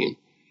 68 team.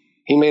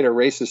 He made a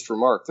racist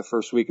remark the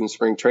first week in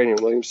spring training.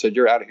 Williams said,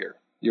 "You're out of here.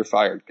 You're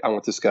fired. I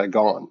want this guy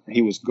gone."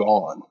 He was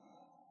gone.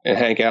 And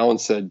Hank Allen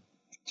said,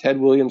 "Ted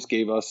Williams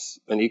gave us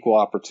an equal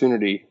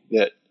opportunity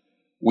that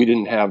we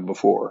didn't have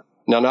before."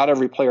 Now, not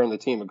every player on the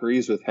team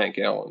agrees with Hank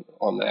Allen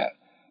on that,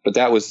 but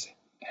that was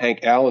Hank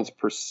Allen's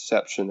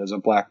perception as a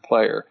black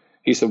player.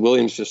 He said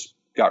Williams just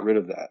got rid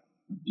of that.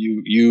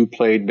 You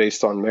played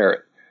based on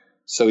merit.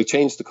 So he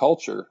changed the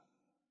culture,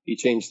 he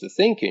changed the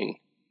thinking,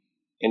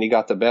 and he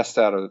got the best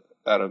out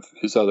of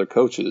his other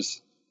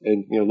coaches.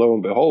 And lo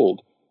and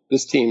behold,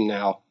 this team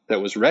now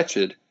that was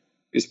wretched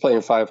is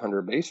playing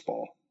 500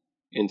 baseball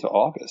into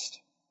August.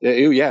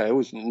 It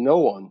was, no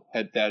one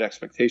had that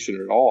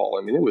expectation at all.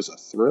 I mean, it was a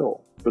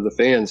thrill for the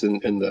fans,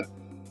 and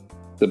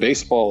the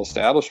baseball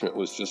establishment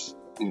was just,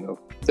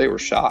 they were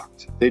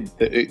shocked.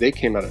 They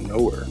came out of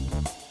nowhere.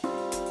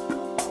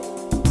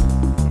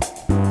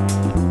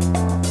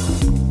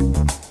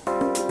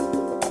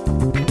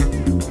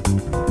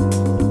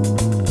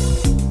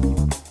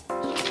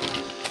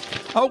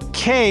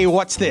 Okay,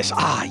 what's this?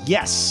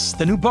 Yes,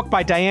 the new book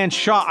by Diane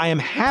Shaw. I am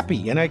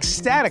happy and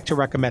ecstatic to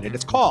recommend it.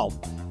 It's called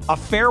A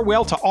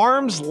Farewell to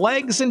Arms,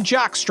 Legs, and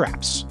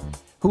Jockstraps.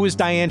 Who is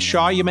Diane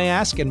Shaw, you may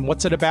ask, and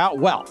what's it about?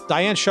 Well,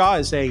 Diane Shaw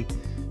is a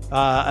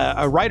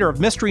writer of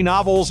mystery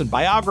novels and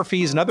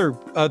biographies and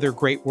other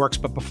great works.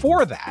 But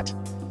before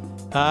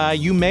that,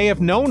 you may have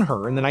known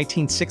her in the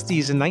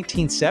 1960s and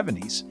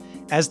 1970s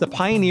as the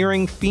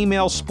pioneering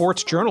female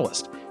sports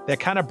journalist that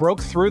kind of broke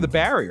through the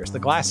barriers, the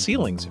glass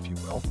ceilings, if you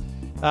will,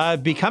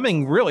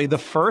 becoming really the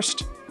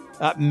first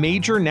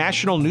major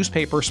national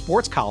newspaper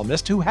sports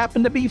columnist who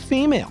happened to be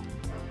female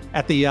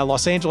at the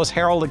Los Angeles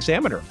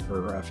Herald-Examiner,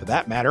 for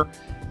that matter.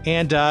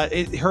 And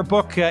her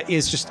book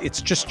is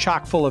just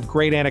chock full of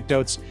great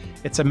anecdotes.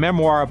 It's a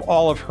memoir of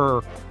all of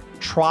her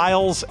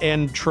trials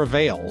and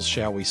travails,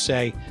 shall we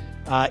say,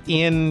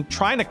 in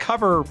trying to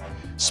cover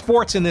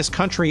sports in this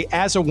country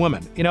as a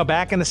woman.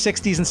 Back in the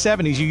 60s and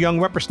 70s, you young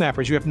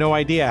whippersnappers, you have no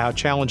idea how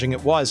challenging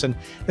it was. And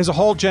there's a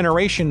whole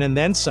generation and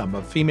then some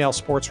of female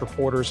sports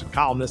reporters and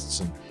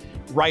columnists and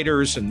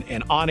writers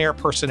and on-air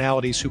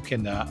personalities who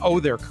can owe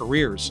their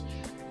careers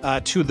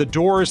to the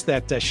doors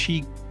that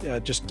she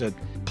just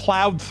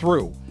plowed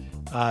through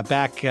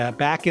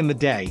back in the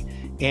day.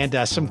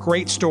 And some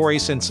great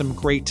stories and some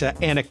great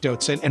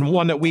anecdotes. And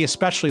one that we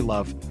especially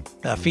love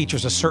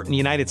features a certain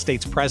United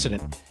States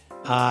president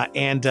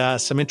and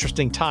some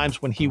interesting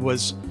times when he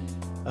was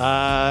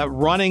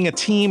running a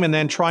team and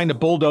then trying to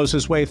bulldoze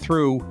his way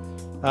through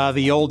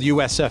the old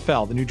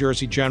USFL, the New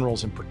Jersey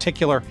Generals in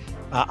particular.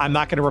 I'm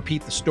not going to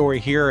repeat the story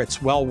here.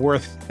 It's well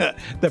worth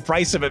the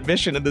price of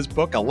admission in this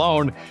book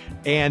alone.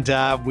 And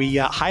we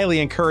highly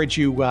encourage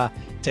you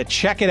to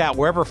check it out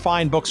wherever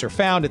fine books are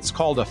found. It's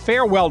called A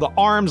Farewell to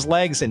Arms,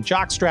 Legs, and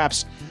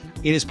Jockstraps.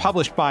 It is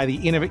published by the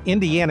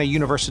Indiana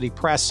University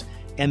Press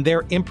and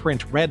their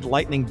imprint Red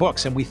Lightning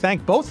Books. And we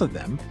thank both of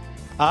them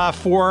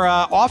for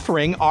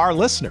offering our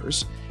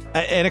listeners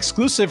an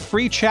exclusive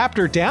free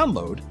chapter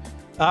download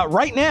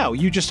right now.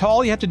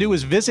 All you have to do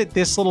is visit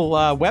this little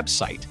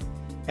website.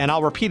 And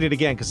I'll repeat it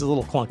again because it's a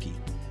little clunky.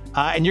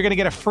 And you're going to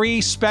get a free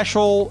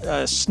special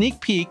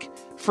sneak peek,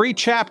 free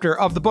chapter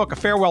of the book, A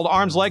Farewell to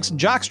Arms, Legs, and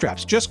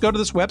Jockstraps. Just go to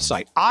this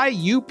website,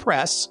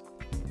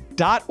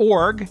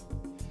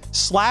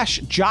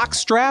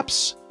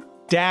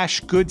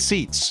 iupress.org/jockstraps-good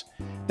seats.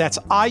 That's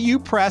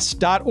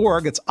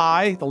iupress.org. It's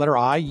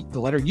the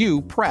letter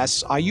U,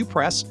 press,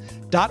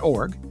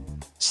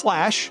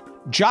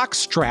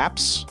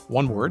 iupress.org/jockstraps,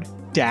 one word,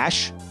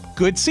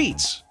 -good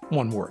seats,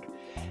 one word.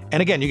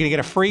 And again, you're going to get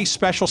a free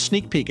special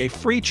sneak peek, a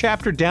free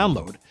chapter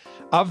download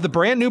of the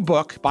brand new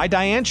book by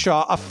Diane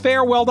Shaw, A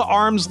Farewell to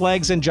Arms,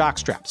 Legs, and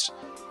Jockstraps.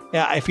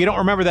 If you don't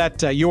remember that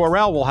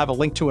URL, we'll have a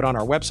link to it on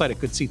our website at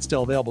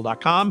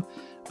goodseatsstillavailable.com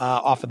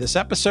off of this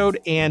episode.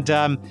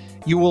 And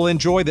you will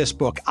enjoy this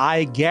book.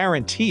 I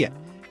guarantee it.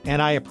 And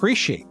I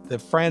appreciate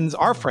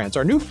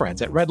our new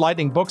friends at Red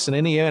Lightning Books and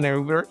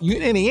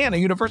Indiana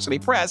University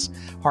Press,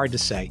 hard to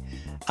say,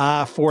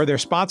 for their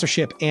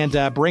sponsorship and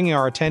bringing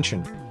our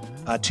attention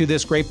to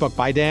this great book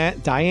by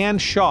Diane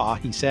Shaw.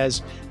 He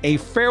says, A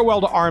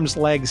Farewell to Arms,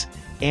 Legs,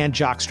 and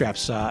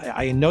Jockstraps.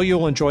 I know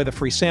you'll enjoy the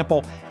free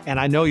sample, and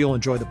I know you'll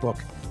enjoy the book.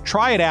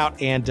 Try it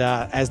out, and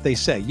as they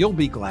say, you'll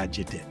be glad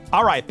you did.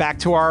 All right, back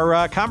to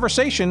our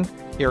conversation.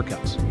 Here it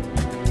comes.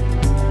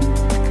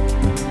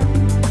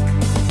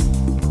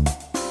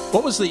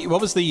 What was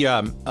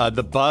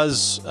the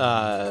buzz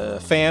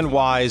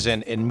fan-wise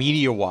and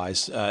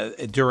media-wise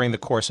during the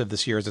course of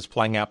this year as it's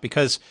playing out?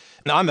 Because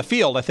on the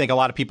field, I think a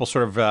lot of people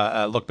sort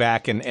of look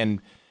back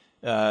and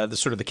the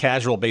sort of the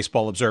casual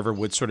baseball observer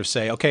would sort of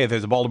say, okay,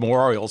 there's the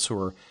Baltimore Orioles who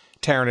are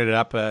tearing it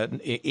up,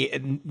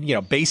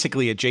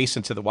 basically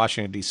adjacent to the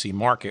Washington, D.C.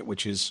 market,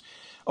 which is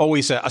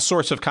always a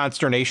source of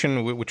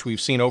consternation, which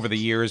we've seen over the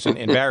years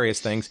in various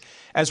things,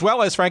 as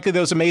well as, frankly,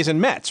 those amazing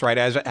Mets, right?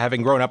 As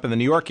having grown up in the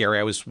New York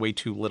area, I was way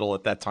too little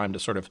at that time to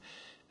sort of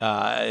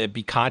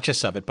be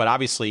conscious of it. But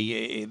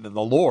obviously, the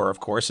lore, of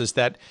course, is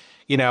that,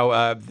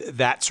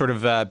 that sort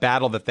of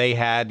battle that they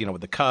had,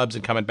 with the Cubs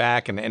and coming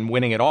back and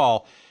winning it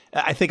all,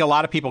 I think a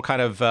lot of people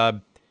kind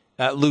of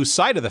lose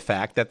sight of the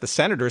fact that the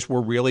Senators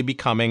were really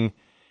becoming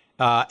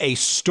a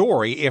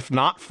story, if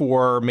not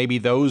for maybe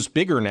those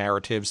bigger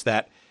narratives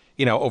that,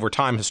 over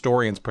time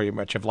historians pretty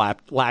much have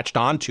latched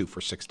onto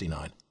for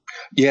 69.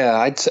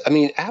 Yeah,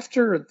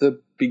 after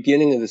the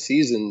beginning of the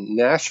season,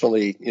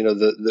 nationally,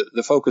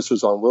 the focus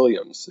was on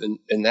Williams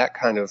and that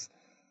kind of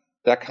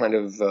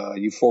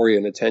euphoria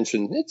and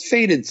attention. It's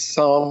faded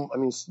some. I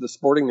mean, the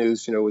Sporting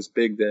News, was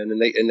big then,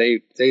 and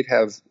they'd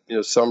have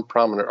some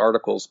prominent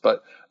articles,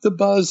 but the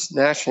buzz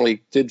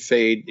nationally did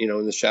fade.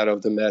 In the shadow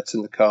of the Mets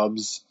and the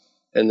Cubs,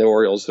 and the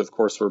Orioles, of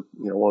course, were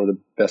one of the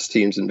best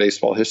teams in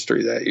baseball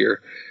history that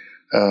year.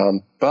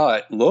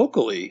 But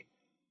locally,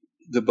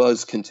 the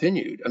buzz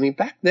continued. I mean,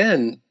 back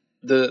then,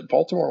 the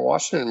Baltimore and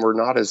Washington were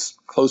not as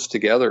close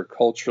together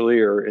culturally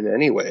or in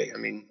any way. I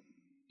mean,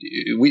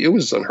 it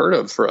was unheard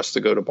of for us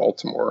to go to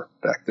Baltimore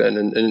back then,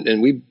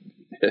 and we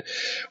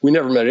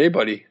never met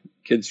anybody,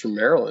 kids from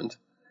Maryland.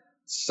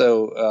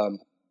 So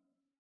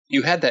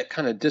you had that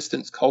kind of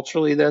distance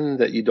culturally then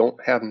that you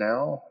don't have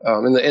now,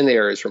 and the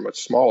areas were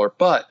much smaller.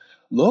 But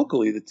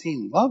locally, the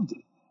team loved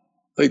it.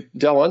 Like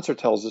Del Unser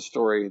tells the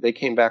story, they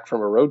came back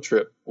from a road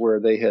trip where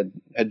they had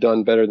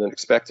done better than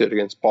expected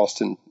against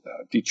Boston,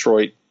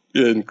 Detroit,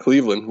 and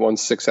Cleveland, won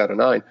 6 out of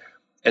 9.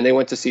 And they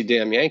went to see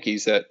Damn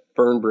Yankees at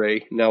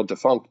Burnbrae, now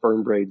defunct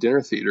Burnbrae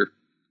Dinner Theater.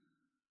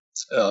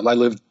 I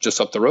lived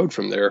just up the road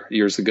from there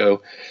years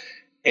ago,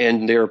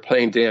 and they were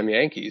playing Damn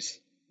Yankees,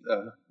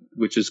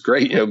 which is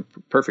great,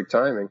 perfect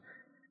timing.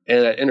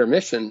 And at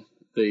intermission,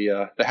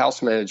 the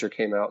house manager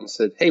came out and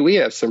said, "Hey, we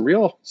have some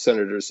real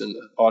Senators in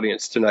the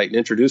audience tonight," and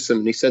introduced them.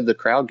 And he said the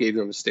crowd gave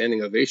them a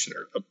standing ovation,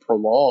 or a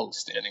prolonged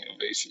standing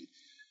ovation.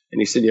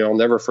 And he said, I'll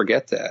never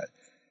forget that.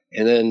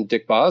 And then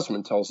Dick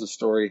Bosman tells the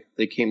story.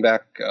 They came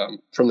back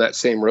from that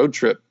same road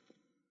trip,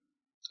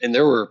 and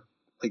there were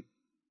like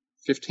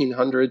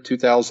 1,500,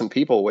 2,000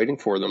 people waiting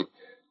for them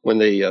when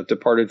they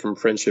departed from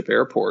Friendship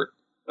Airport,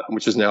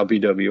 which is now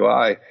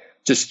BWI,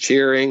 just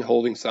cheering,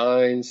 holding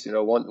signs.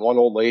 One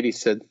old lady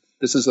said,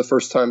 "This is the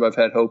first time I've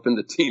had hope in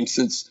the team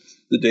since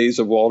the days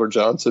of Walter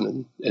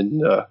Johnson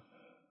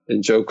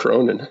and Joe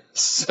Cronin."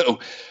 So,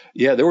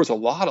 yeah, there was a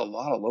lot of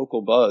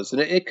local buzz,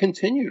 and it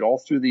continued all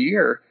through the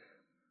year.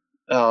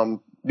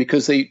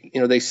 Because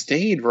they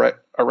stayed right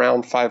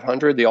around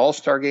 500. The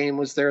All-Star game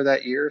was there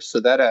that year, so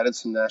that added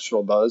some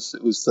national buzz.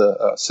 It was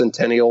the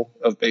centennial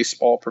of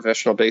baseball,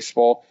 professional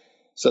baseball,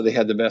 so they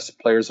had the best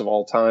players of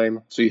all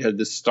time. So you had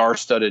this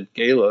star-studded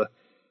gala,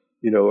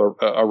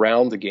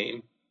 around the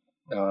game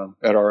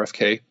at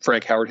RFK.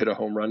 Frank Howard hit a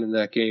home run in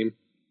that game,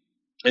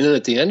 and then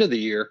at the end of the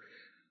year,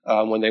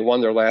 when they won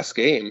their last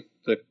game,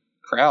 the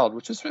crowd,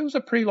 it was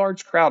a pretty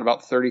large crowd,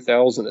 about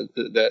 30,000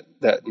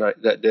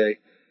 that day.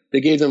 They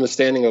gave them a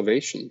standing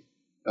ovation,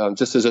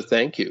 just as a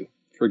thank you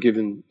for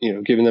giving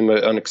them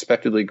an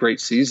unexpectedly great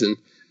season.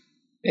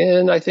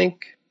 And I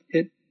think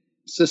it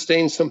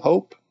sustained some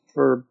hope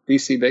for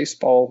BC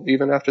baseball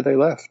even after they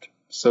left.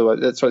 So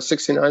that's why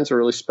 69 is a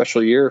really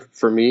special year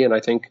for me, and I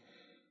think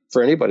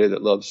for anybody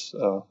that loves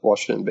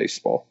Washington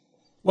baseball.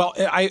 Well,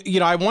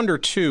 I wonder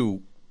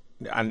too.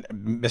 I'm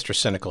Mr.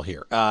 Cynical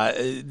here.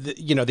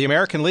 The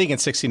American League in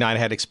 '69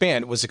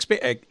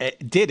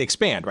 did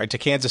expand, right, to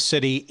Kansas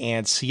City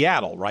and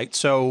Seattle, right?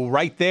 So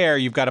right there,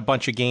 you've got a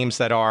bunch of games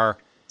that are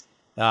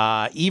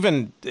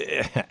even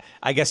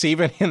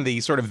in the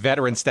sort of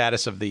veteran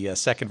status of the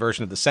second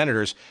version of the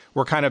Senators,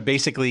 were kind of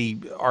basically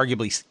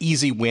arguably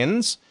easy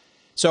wins.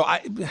 So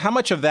how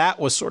much of that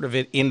was sort of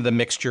in the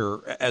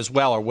mixture as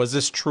well, or was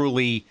this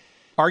truly?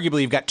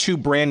 Arguably, you've got two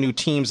brand new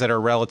teams that are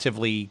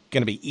relatively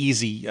going to be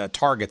easy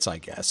targets, I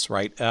guess,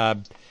 right?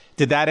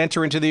 Did that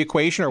enter into the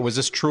equation, or was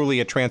this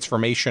truly a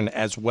transformation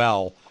as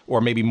well, or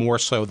maybe more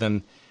so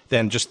than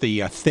just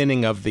the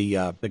thinning of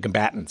the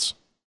combatants?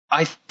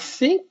 I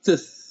think the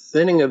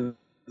thinning of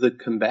the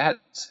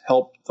combatants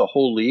helped the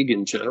whole league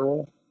in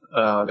general,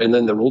 and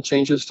then the rule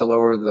changes to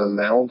lower the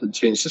mound and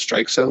change the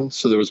strike zone,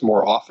 so there was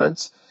more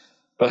offense.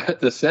 But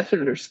the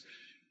Senators,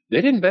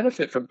 they didn't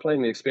benefit from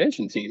playing the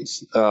expansion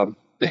teams.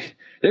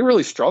 They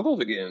really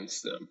struggled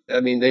against them.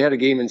 I mean, they had a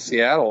game in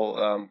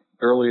Seattle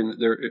early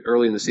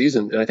in the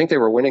season, and I think they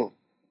were winning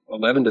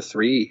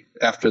 11-3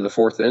 after the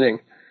fourth inning,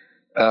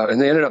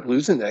 and they ended up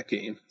losing that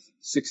game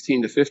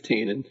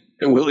 16-15.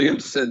 And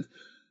Williams said,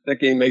 "That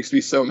game makes me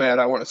so mad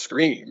I want to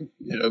scream,"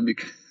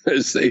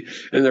 because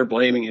they're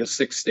blaming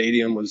Sick's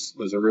Stadium was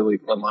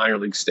a minor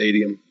league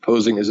stadium,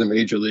 posing as a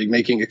major league,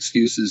 making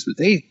excuses, but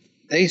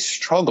they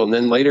struggled. And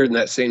then later in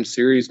that same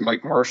series,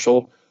 Mike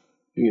Marshall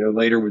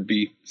later would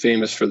be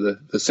famous for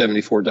the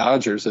 74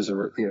 Dodgers as a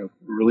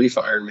relief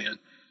Ironman.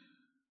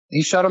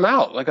 He shut them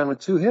out like on a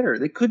 2-hitter.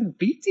 They couldn't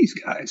beat these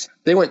guys.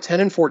 They went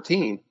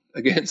 10-14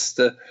 against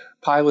the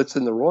Pilots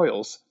and the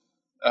Royals.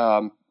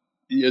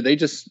 They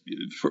just,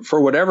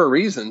 for whatever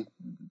reason,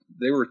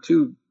 they were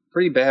two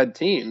pretty bad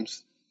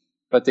teams,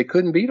 but they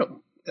couldn't beat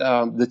them.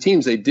 The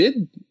teams they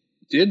did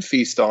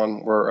feast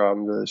on were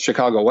the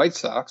Chicago White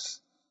Sox,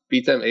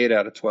 beat them 8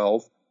 out of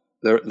 12.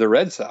 The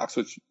Red Sox,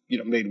 which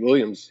made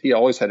Williams, he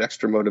always had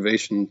extra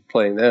motivation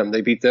playing them.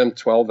 They beat them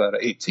 12 out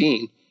of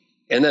 18.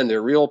 And then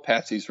their real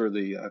patsies were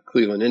the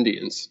Cleveland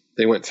Indians.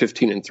 They went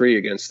 15-3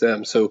 against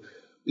them. So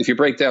if you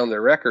break down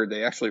their record,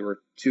 they actually were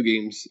 2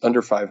 games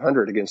under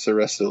 500 against the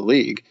rest of the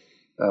league.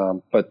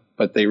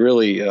 But they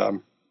really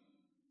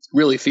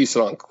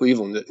feasted on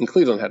Cleveland. And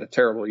Cleveland had a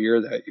terrible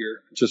year that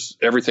year. Just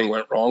everything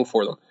went wrong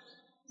for them.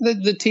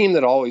 The team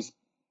that always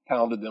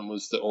pounded them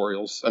was the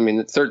Orioles. I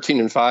mean,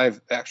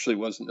 13-5 actually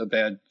wasn't a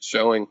bad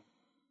showing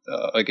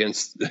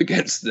against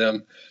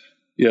them.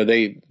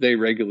 They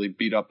regularly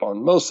beat up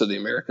on most of the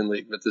American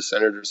League, but the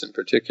Senators in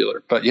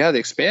particular. But yeah, the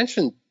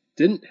expansion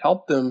didn't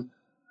help them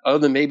other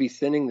than maybe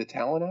thinning the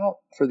talent out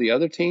for the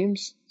other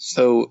teams.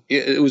 So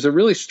it was a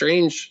really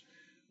strange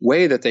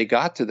way that they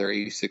got to their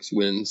 86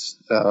 wins.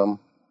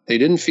 They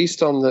didn't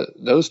feast on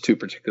those 2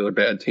 particular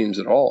bad teams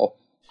at all.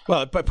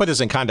 Well, but put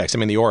this in context. I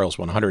mean, the Orioles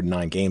won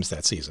 109 games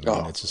that season. I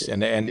mean, it's just,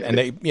 and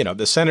they,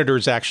 the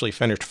Senators actually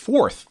finished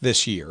 4th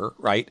this year,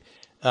 right?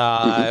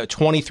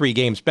 23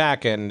 games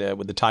back, and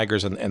with the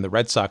Tigers and the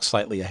Red Sox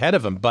slightly ahead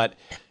of them. But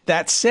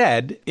that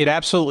said, it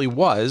absolutely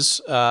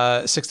was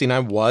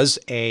 69 was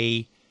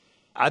a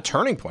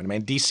turning point. I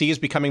mean, DC is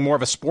becoming more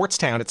of a sports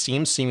town. It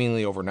seems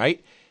seemingly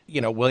overnight.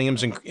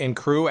 Williams and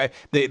crew.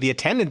 The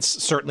attendance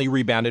certainly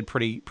rebounded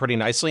pretty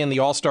nicely, and the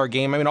All-Star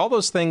game. I mean, all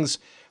those things.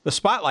 The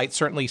spotlight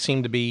certainly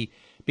seemed to be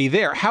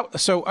there.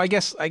 So I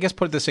guess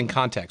put this in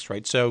context,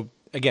 right? So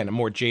again, a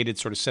more jaded,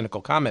 sort of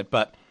cynical comment,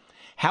 but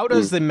how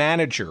does the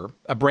manager,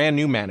 a brand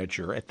new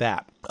manager at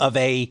that, of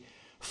a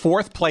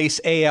 4th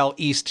place AL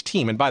East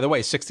team, and by the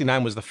way,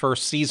 69 was the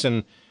first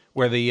season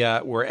where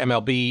where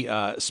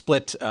MLB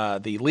split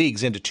the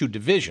leagues into 2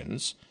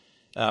 divisions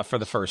for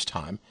the first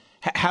time.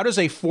 How does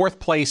a 4th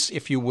place,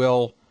 if you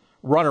will,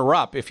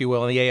 runner-up, if you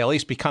will, in the AL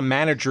East become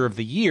manager of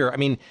the year? I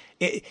mean,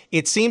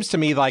 it seems to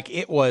me like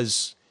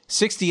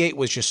 68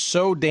 was just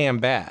so damn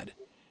bad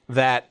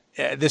that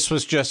this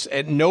was just,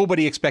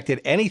 nobody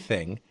expected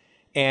anything.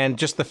 And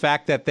just the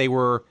fact that they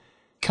were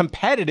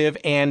competitive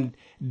and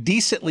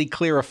decently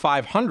clear of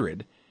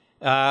 500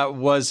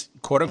 was,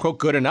 quote-unquote,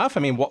 good enough. I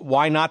mean,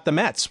 why not the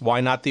Mets?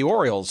 Why not the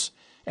Orioles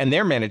and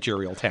their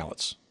managerial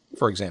talents,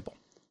 for example?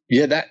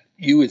 Yeah, that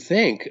you would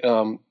think.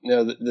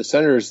 The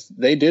Senators,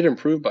 they did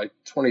improve by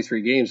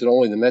 23 games, and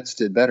only the Mets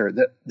did better.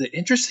 The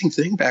interesting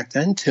thing back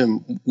then,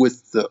 Tim,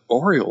 with the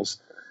Orioles,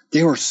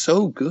 they were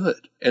so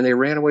good, and they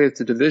ran away with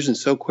the division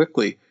so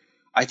quickly.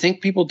 I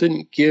think people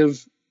didn't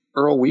give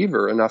Earl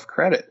Weaver enough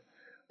credit.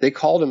 They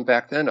called him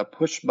back then a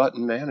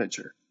push-button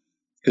manager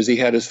because he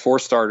had his 4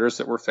 starters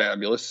that were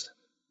fabulous,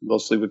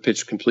 mostly would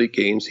pitch complete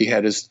games. He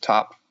had his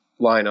top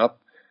lineup,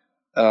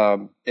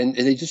 and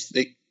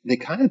they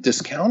kind of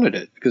discounted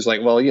it because,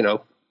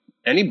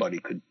 anybody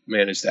could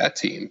manage that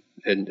team.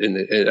 And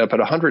up at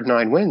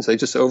 109 wins, they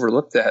just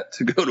overlooked that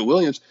to go to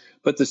Williams.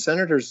 But the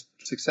Senators'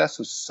 success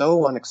was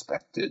so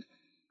unexpected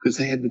because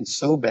they had been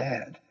so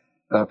bad,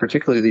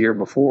 particularly the year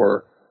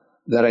before,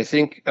 that I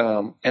think,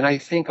 and I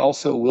think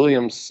also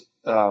Williams,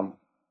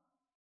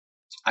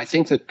 I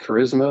think the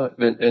charisma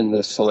and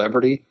the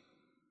celebrity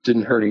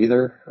didn't hurt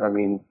either. I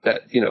mean,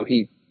 that,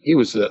 he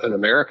was an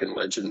American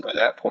legend by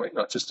that point,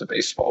 not just a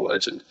baseball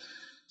legend.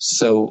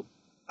 So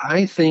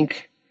I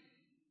think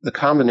the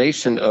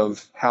combination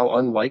of how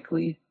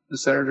unlikely the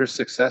Senators'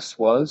 success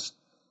was,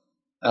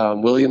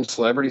 Williams'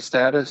 celebrity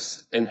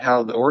status, and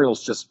how the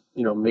Orioles just,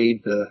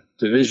 made the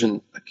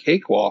division a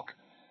cakewalk,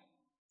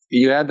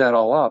 you add that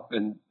all up,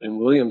 and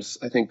Williams,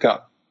 I think,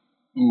 got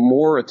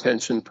more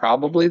attention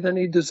probably than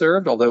he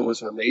deserved, although it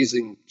was an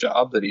amazing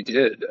job that he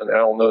did. I mean, I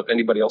don't know if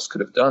anybody else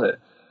could have done it.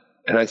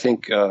 And I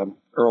think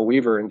Earl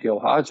Weaver and Gil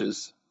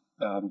Hodges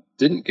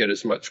didn't get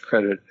as much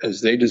credit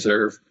as they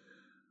deserve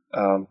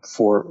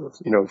for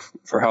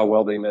how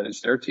well they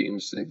managed their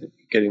teams,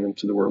 getting them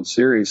to the World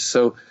Series.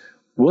 So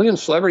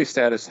Williams' celebrity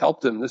status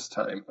helped him this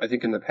time, I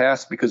think, in the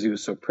past because he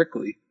was so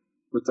prickly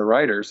with the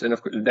writers. And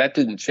of course, that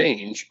didn't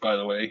change, by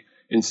the way,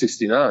 in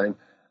 69.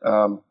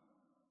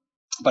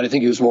 But I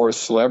think he was more a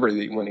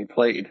celebrity when he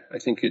played. I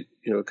think it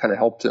kind of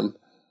helped him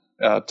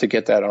to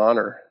get that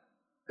honor.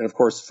 And of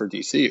course, for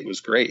DC, it was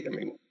great. I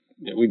mean,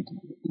 we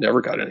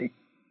never got any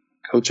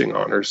coaching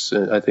honors.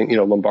 And I think,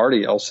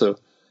 Lombardi also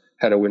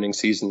had a winning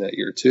season that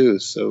year too.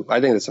 So I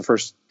think it's the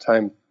first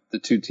time the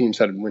 2 teams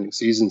had a winning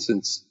season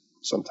since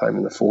sometime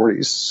in the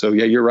 40s. So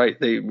yeah, you're right.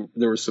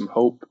 There was some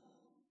hope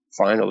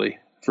finally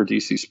for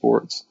DC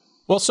sports.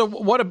 Well, so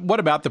what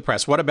about the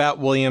press? What about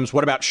Williams?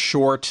 What about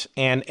Short?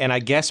 And I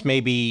guess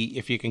maybe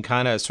if you can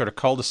kind of sort of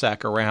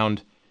cul-de-sac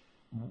around,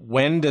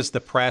 when does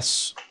the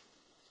press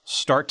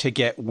start to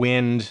get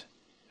wind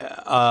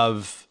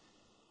of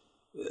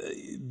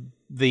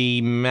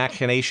the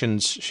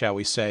machinations, shall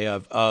we say,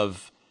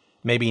 of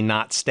maybe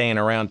not staying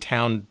around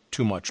town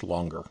too much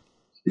longer?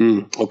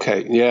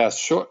 Okay. Yeah,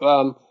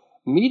 sure.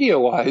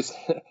 Media-wise,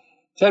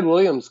 Ted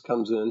Williams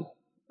comes in,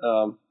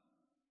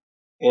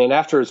 and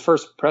after his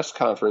first press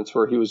conference,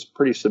 where he was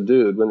pretty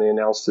subdued when they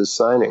announced his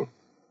signing,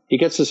 he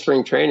gets to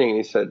spring training and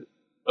he said,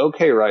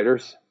 "Okay,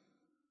 writers,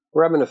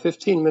 we're having a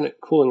 15-minute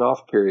cooling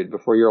off period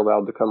before you're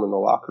allowed to come in the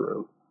locker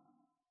room."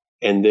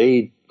 And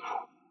they,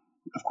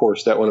 of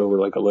course, that went over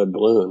like a lead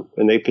balloon.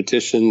 And they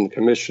petitioned the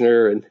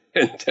commissioner, and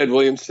Ted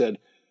Williams said,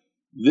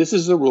 "This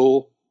is the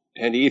rule."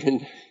 And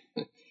even,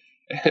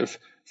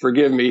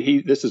 forgive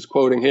me, this is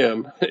quoting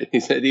him. He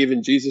said,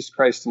 "Even Jesus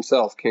Christ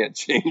himself can't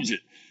change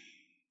it."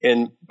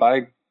 And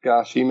by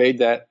gosh, he made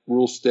that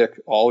rule stick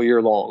all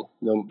year long.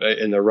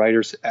 And the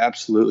writers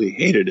absolutely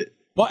hated it.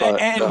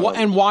 Well,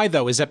 and why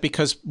though? Is that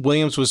because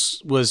Williams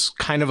was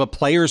kind of a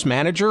player's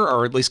manager,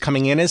 or at least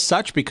coming in as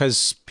such,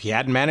 because he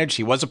hadn't managed,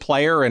 he was a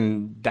player,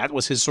 and that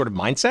was his sort of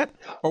mindset?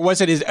 Or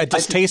was it a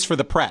distaste for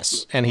the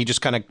press, and he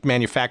just kind of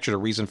manufactured a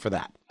reason for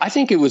that? I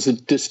think it was a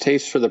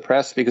distaste for the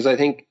press, because I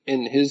think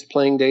in his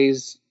playing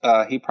days,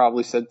 he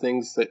probably said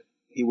things that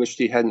he wished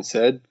he hadn't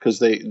said, because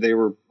they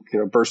were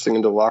bursting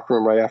into the locker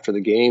room right after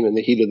the game in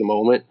the heat of the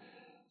moment.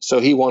 So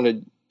he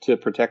wanted to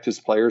protect his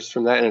players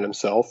from that and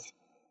himself.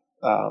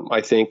 I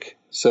think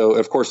so.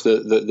 Of course,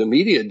 the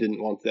media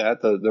didn't want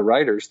that. The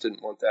writers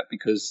didn't want that,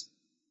 because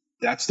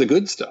that's the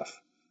good stuff.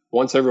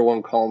 Once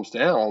everyone calms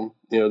down,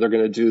 they're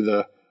going to do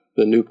the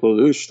Nuke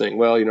LaLoosh thing.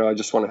 Well, I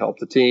just want to help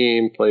the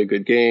team, play a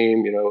good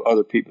game.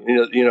 Other people,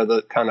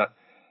 the kind of,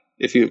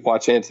 if you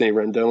watch Anthony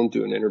Rendon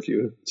do an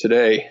interview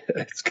today,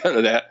 it's kind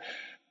of that,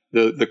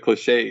 the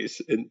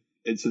cliches.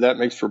 And so that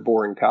makes for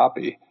boring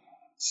copy.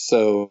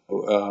 So,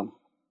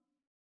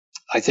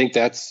 I think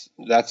that's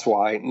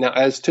why. Now,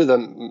 as to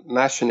the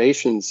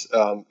machinations,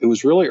 it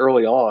was really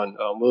early on.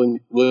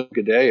 William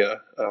Gadea,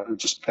 who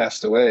just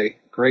passed away,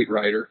 great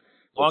writer,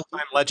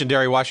 longtime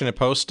legendary Washington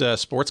Post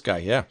sports guy.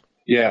 Yeah.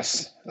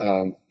 Yes,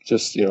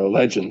 just a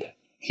legend.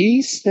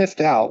 He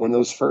sniffed out when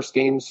those first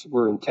games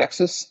were in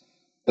Texas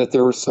that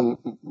there were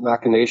some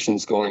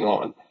machinations going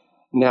on.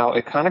 Now,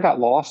 it kind of got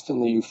lost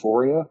in the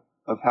euphoria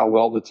of how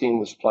well the team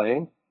was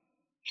playing.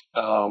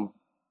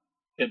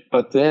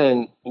 But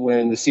then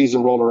when the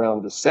season rolled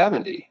around to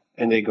 70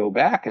 and they go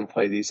back and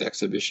play these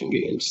exhibition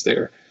games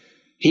there,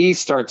 he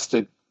starts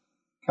to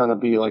kind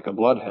of be like a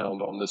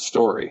bloodhound on this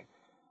story.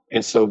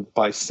 And so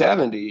by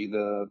 70,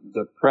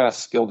 the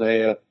press,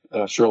 Gildea,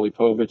 Shirley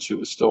Povich, who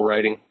was still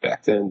writing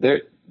back then,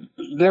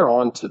 they're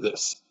on to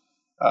this.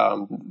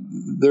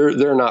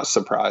 They're not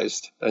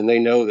surprised, and they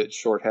know that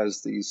Short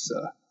has these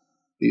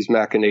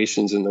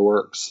machinations in the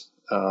works.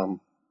 And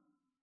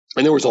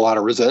there was a lot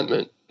of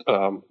resentment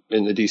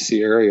in the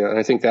DC area. And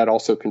I think that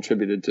also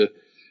contributed to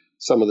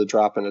some of the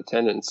drop in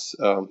attendance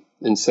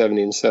in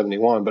 70 and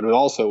 71. But it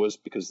also was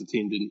because the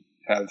team didn't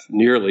have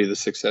nearly the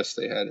success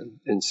they had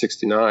in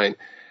 69.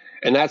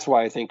 And that's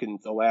why I think in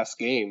the last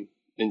game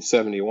in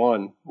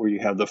 71, where you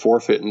have the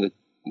forfeit and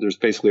there's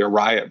basically a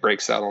riot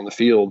breaks out on the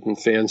field and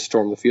fans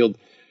storm the field,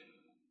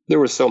 there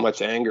was so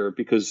much anger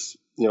because,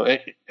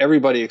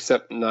 everybody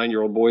except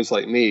 9-year-old boys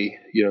like me,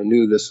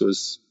 knew this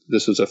was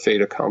a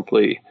fait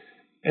accompli.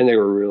 And they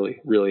were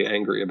really, really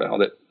angry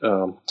about it,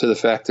 to the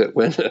fact that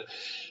when,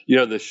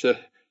 the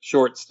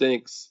Short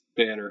Stinks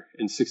banner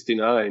in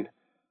 69,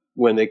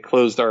 when they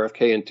closed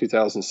RFK in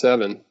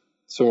 2007,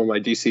 some of my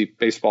DC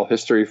baseball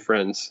history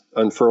friends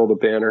unfurled a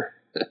banner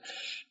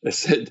that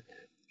said,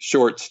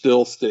 "Short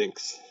still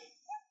stinks."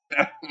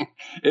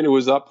 And it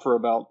was up for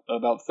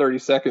about 30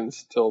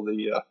 seconds till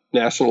the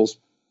Nationals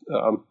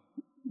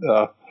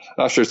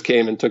ushers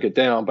came and took it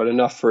down, but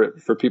enough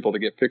for people to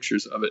get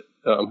pictures of it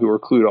who were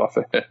clued off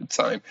ahead of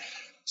time.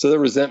 So the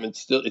resentment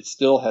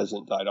still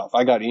hasn't died off.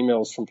 I got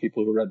emails from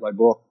people who read my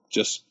book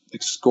just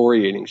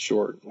excoriating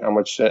Short. How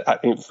much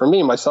for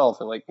me myself,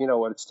 and like,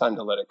 what, it's time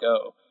to let it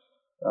go.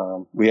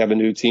 We have a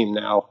new team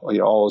now.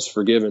 All is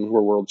forgiven.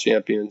 We're world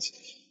champions,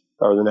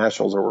 or the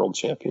Nationals are world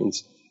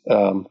champions.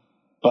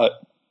 But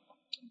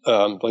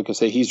like I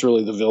say, he's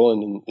really the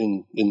villain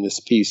in this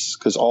piece,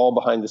 because all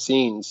behind the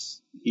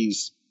scenes,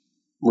 he's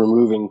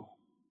removing,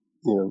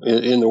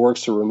 in the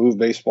works to remove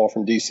baseball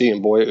from DC,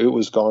 and boy, it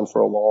was gone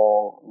for a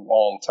long,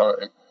 long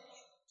time.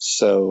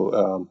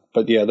 So,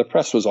 but yeah, the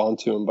press was on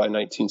to him by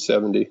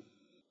 1970.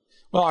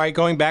 Well, all right,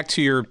 going back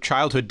to your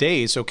childhood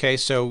days, okay,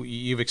 so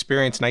you've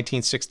experienced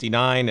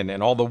 1969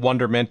 and all the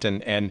wonderment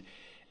and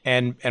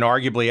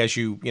arguably, as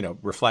you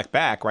reflect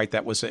back, right,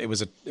 it was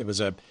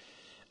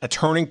a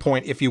turning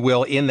point, if you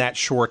will, in that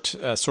short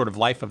sort of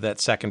life of that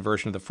second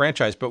version of the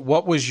franchise. But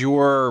what were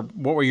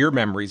your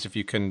memories, if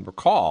you can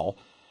recall,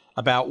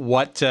 about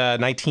what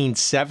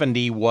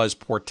 1970 was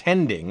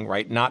portending,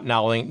 right? Not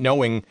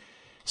knowing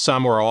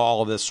some or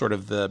all of this sort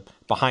of the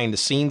behind the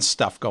scenes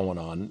stuff going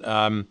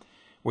on.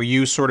 Were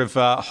you sort of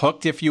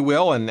hooked, if you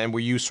will, and were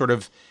you sort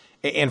of,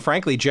 and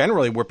frankly,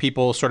 generally, were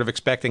people sort of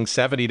expecting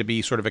 70 to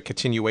be sort of a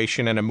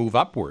continuation and a move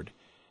upward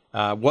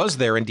Was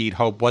there indeed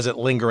hope? Was it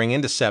lingering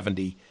into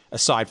 70,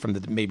 aside from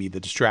maybe the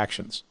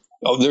distractions?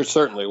 Oh, there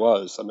certainly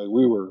was. I mean,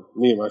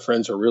 me and my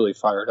friends were really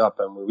fired up,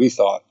 and we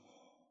thought,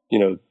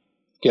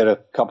 get a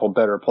couple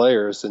better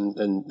players,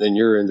 and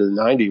you're into the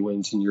 90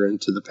 wins, and you're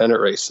into the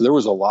pennant race. So there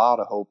was a lot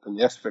of hope, and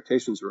the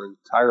expectations were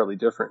entirely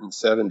different in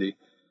 70.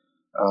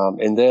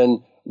 And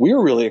then we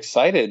were really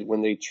excited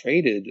when they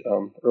traded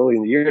early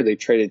in the year. They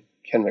traded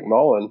Ken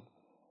McMullen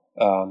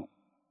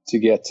to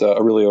get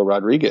Aurelio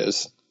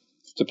Rodriguez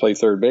to play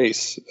third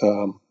base.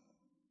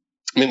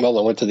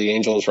 McMullen went to the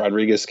Angels.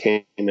 Rodriguez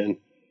came in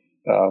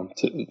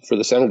for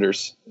the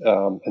Senators,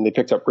 and they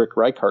picked up Rick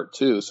Reichart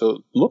too. So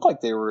it looked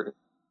like they were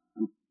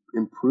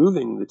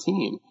improving the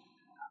team.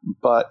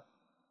 But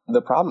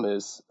the problem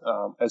is,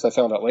 as I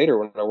found out later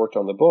when I worked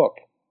on the book,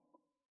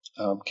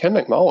 Ken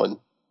McMullen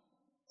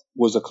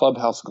was a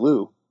clubhouse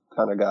glue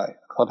kind of guy,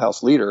 a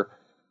clubhouse leader,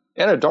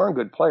 and a darn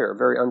good player, a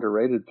very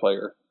underrated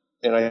player.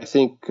 And I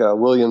think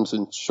Williams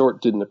and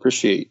Short didn't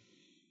appreciate,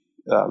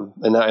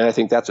 and I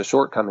think that's a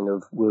shortcoming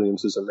of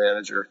Williams as a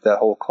manager, that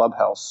whole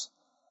clubhouse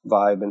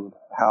vibe and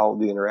how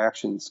the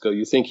interactions go.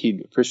 You think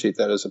he'd appreciate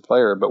that as a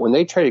player, but when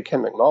they traded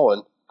Ken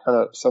McMullen, kind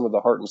of some of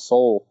the heart and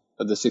soul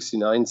of the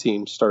 69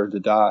 team started to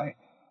die.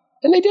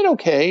 And they did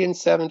okay in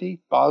 70.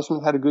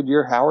 Bosman had a good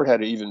year. Howard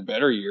had an even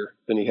better year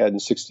than he had in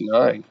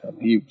 69.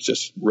 He was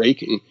just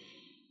raking.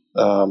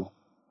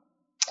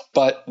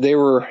 But they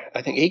were,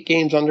 I think, 8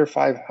 games under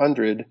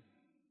 500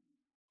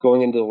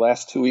 going into the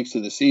last 2 weeks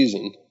of the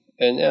season.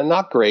 And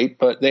not great,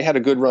 but they had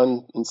a good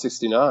run in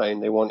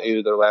 69. They won 8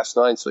 of their last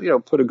 9. So,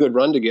 put a good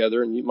run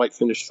together and you might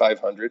finish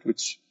 500,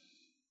 which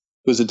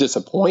was a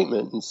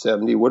disappointment in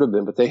 70, would have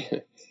been. But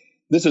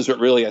this is what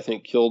really, I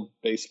think, killed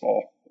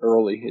baseball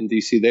early in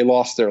DC. They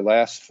lost their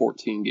last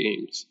 14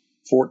 games,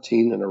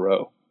 14 in a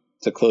row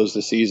to close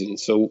the season.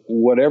 So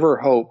whatever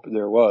hope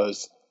there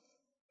was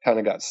kind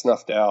of got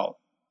snuffed out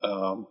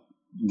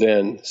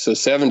then. So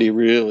 70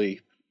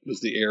 really was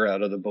the air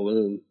out of the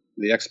balloon.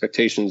 The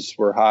expectations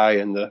were high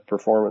and the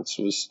performance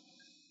was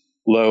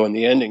low, and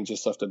the ending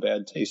just left a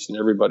bad taste in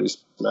everybody's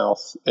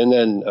mouth. And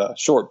then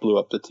Short blew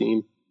up the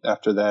team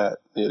after that.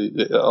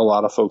 A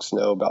lot of folks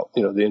know about,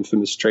 the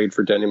infamous trade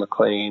for Denny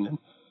McLain and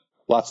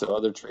lots of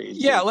other trades.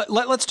 Yeah,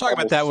 let's talk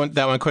about that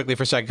one quickly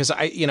for a second, because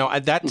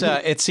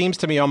it seems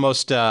to me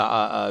almost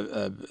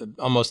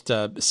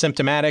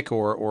symptomatic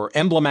or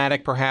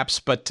emblematic, perhaps.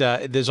 But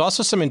there's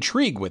also some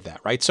intrigue with that,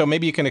 right? So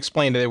maybe you can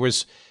explain that there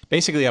was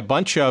basically a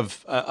bunch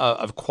of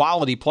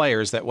quality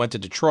players that went to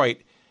Detroit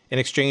in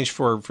exchange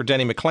for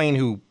Denny McLain,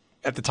 who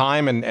at the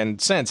time and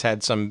since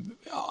had some,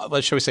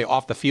 shall we say,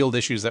 off the field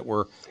issues that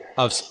were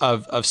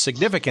of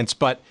significance.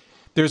 But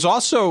there's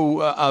also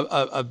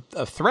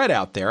a thread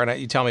out there, and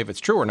you tell me if it's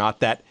true or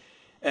not, that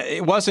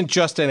it wasn't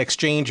just an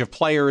exchange of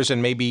players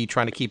and maybe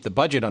trying to keep the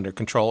budget under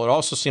control. It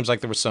also seems like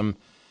there was some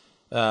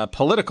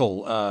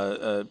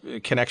political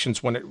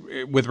connections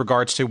with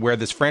regards to where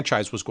this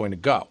franchise was going to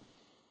go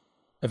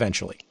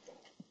eventually.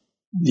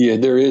 Yeah,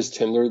 there is,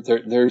 Tim.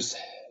 There's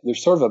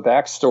sort of a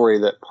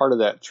backstory that part of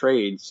that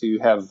trade. So you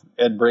have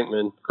Ed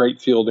Brinkman,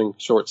 great fielding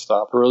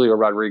shortstop, Aurelio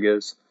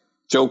Rodriguez,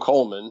 Joe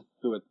Coleman,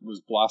 who was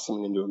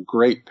blossoming into a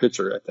great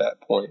pitcher at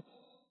that point,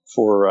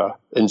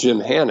 and Jim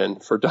Hannon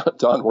for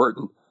Don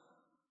Wharton,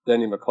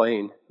 Denny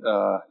McLain.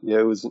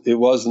 It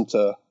wasn't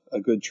a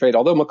good trade.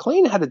 Although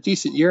McLain had a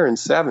decent year in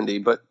 70,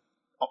 but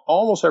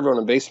almost everyone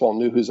in baseball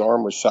knew his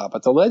arm was shot.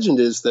 But the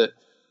legend is that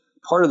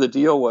part of the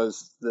deal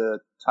was the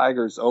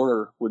Tigers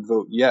owner would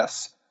vote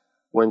yes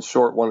when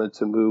Short wanted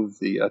to move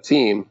the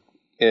team.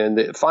 And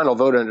the final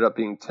vote ended up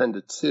being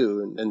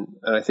 10-2, and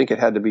I think it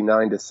had to be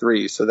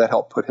 9-3. So that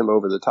helped put him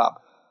over the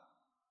top.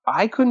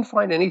 I couldn't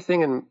find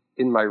anything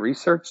in my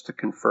research to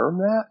confirm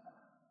that,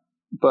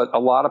 but a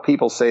lot of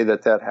people say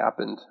that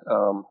happened.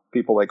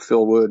 People like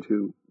Phil Wood,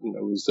 who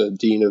was the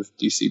dean of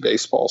DC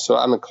baseball. So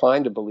I'm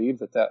inclined to believe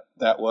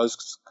that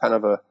was kind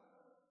of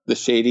the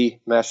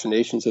shady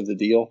machinations of the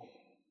deal.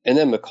 And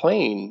then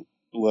McLain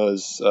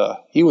was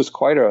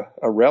quite a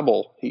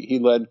rebel. He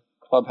led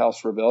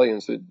clubhouse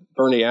rebellions.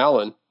 Bernie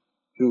Allen,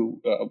 who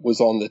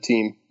was on the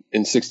team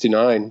in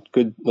 69,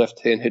 good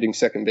left-hand hitting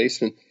second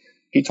baseman,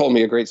 he told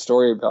me a great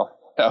story about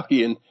how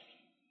he and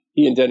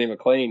Denny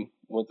McLain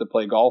went to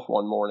play golf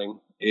one morning,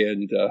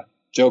 and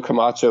Joe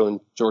Camacho and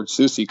George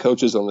Soucy,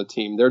 coaches on the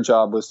team, their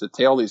job was to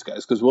tail these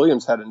guys because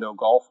Williams had a no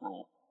golf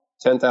rule,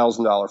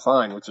 $10,000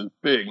 fine, which was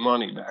big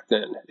money back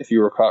then if you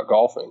were caught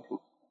golfing.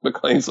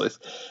 McLain's like,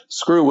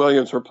 screw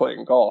Williams, we're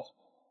playing golf.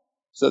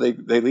 So they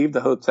leave the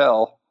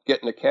hotel,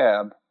 get in a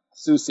cab.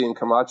 Soucy and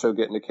Camacho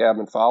get in a cab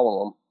and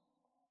follow them.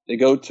 They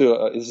go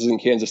to this is in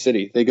Kansas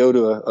City. They go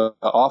to a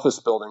office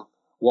building,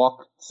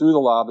 walk through the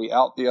lobby,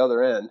 out the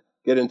other end,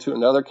 get into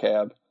another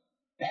cab,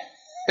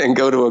 and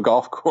go to a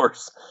golf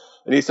course.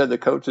 And he said the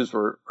coaches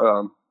were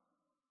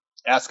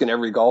asking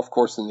every golf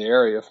course in the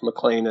area if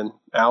McLain and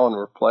Allen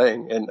were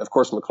playing. And, of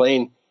course,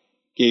 McLain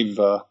gave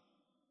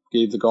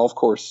the golf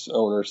course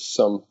owners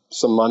some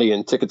money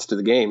and tickets to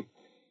the game,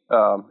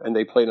 and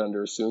they played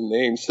under assumed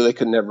names, so they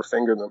could never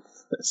finger them.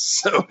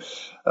 So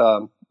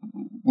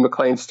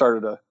McLain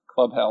started a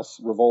clubhouse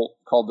revolt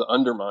called the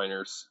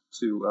Underminers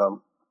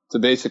to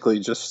basically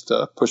just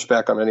push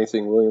back on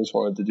anything Williams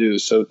wanted to do.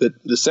 So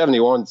the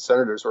 71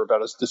 Senators were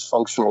about as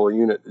dysfunctional a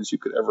unit as you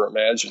could ever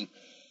imagine.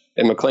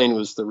 And McLean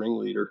was the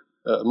ringleader,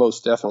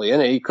 most definitely.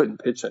 And he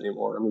couldn't pitch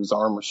anymore. I mean, his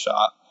arm was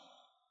shot.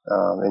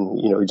 And,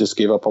 he just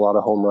gave up a lot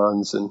of home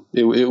runs, and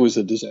it was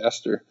a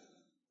disaster.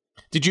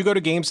 Did you go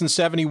to games in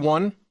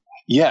 71?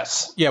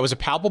 Yes. Yeah, was it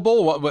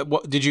palpable?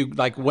 What did you,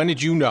 when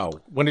did you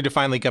know? When did it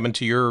finally come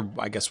into your,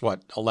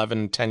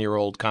 11,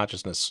 10-year-old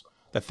consciousness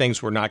that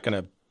things were not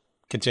going to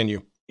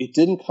continue? It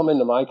didn't come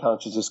into my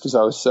consciousness because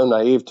I was so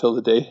naive till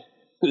the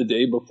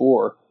day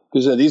before.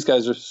 Because these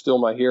guys are still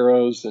my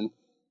heroes, and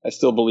I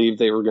still believed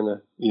they were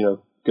going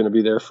to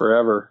be there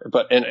forever.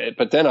 But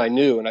then I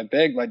knew, and I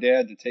begged my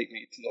dad to take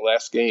me to the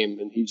last game,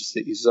 and he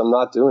says, I'm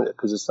not doing it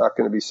because it's not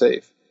going to be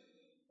safe.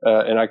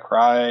 And I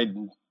cried,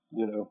 and,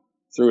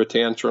 threw a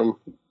tantrum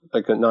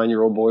like a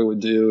 9-year-old boy would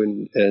do,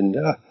 and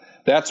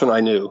that's when I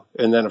knew.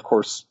 And then, of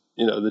course,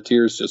 the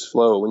tears just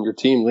flow when your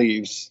team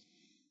leaves.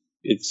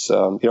 It's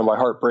my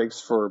heart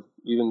breaks for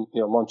even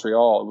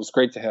Montreal. It was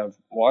great to have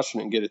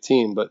Washington get a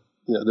team, but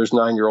there's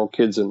 9-year-old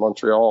kids in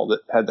Montreal that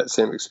had that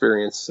same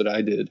experience that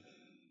I did.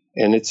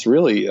 And it's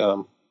really,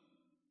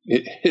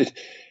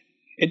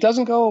 it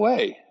doesn't go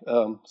away,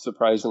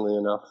 surprisingly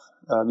enough.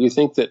 You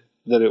think that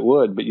it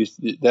would, but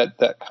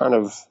that kind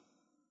of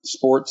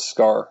sports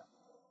scar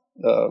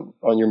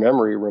on your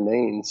memory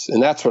remains.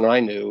 And that's when I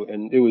knew.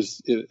 And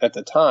at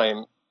the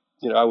time,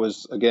 I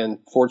was, again,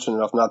 fortunate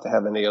enough not to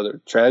have any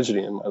other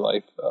tragedy in my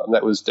life.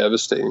 That was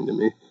devastating to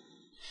me.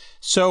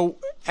 So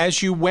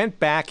as you went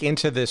back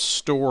into this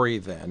story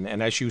then,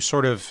 and as you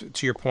sort of,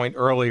 to your point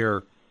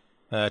earlier,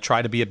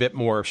 try to be a bit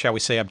more, shall we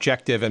say,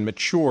 objective and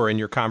mature in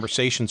your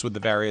conversations with the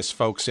various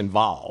folks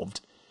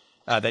involved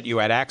that you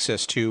had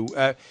access to,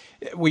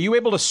 were you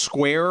able to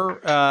square,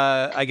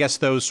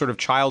 those sort of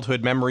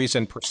childhood memories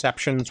and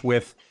perceptions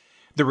with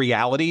the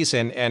realities?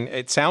 And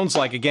it sounds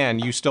like, again,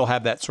 you still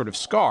have that sort of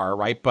scar,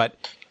 right?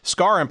 But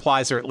scar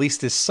implies there at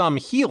least is some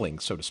healing,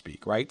 so to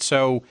speak, right?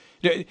 So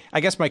I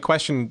guess my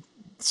question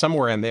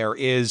somewhere in there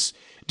is,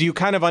 do you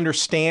kind of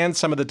understand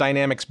some of the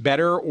dynamics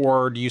better,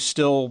 or do you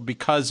still,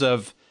 because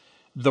of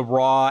the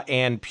rawness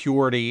and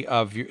purity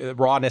of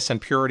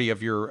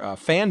your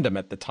fandom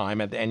at the time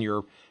and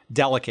your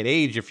delicate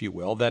age, if you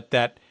will,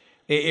 that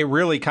it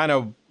really kind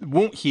of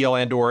won't heal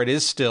or it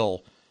is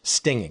still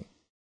stinging?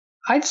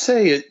 I'd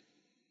say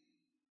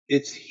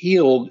it's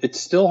healed. It's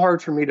still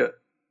hard for me to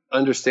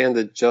understand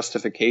the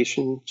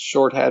justification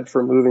Short had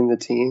for moving the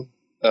team.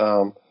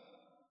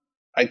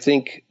 I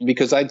think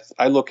because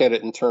I look at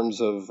it in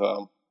terms of,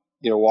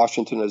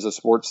 Washington as a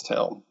sports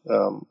town.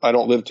 I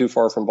don't live too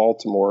far from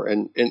Baltimore,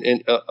 and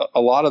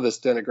a lot of this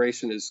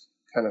denigration is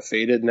kind of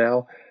faded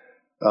now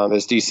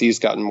as DC's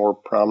gotten more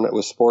prominent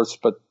with sports.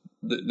 But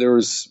there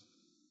was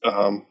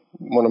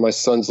one of my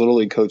son's Little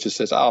League coaches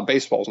says,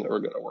 baseball's never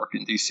going to work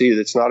in DC.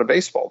 It's not a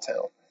baseball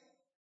town.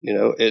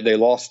 They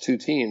lost 2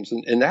 teams,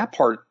 and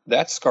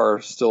that scar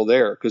is still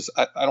there because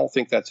I don't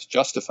think that's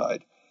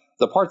justified.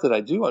 The part that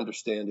I do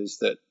understand is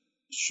that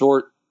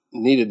Short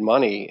needed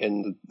money,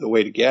 and the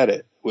way to get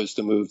it was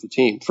to move the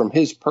team. From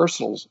his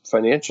personal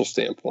financial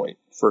standpoint,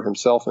 for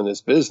himself and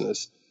his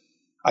business,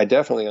 I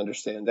definitely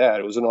understand that.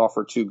 It was an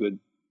offer too good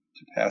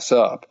to pass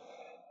up.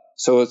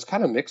 So it's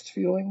kind of mixed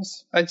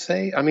feelings, I'd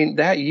say. I mean,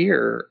 that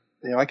year,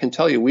 I can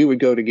tell you, we would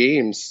go to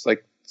games,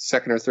 like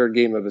second or third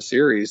game of a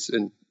series,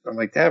 and I'm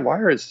like, Dad, why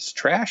is this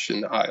trash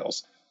in the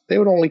aisles? They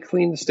would only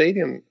clean the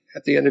stadium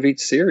at the end of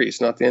each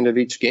series, not the end of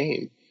each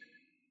game.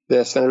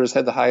 The Senators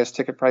had the highest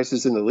ticket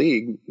prices in the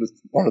league with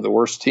one of the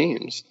worst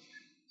teams.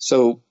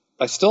 So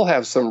I still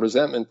have some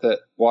resentment that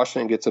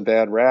Washington gets a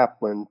bad rap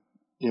when,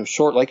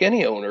 Short, like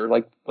any owner,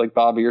 like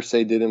Bobby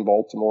Irsay did in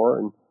Baltimore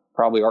and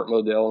probably Art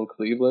Modell in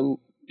Cleveland,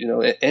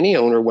 any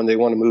owner, when they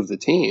want to move the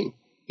team,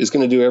 is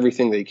going to do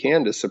everything they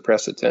can to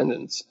suppress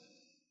attendance.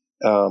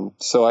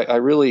 So I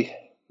really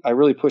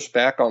push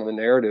back on the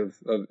narrative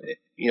of,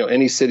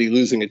 any city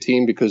losing a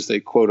team because they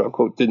quote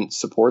unquote didn't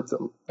support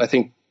them. I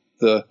think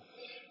the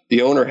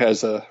owner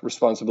has a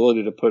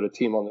responsibility to put a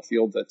team on the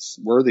field that's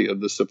worthy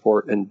of the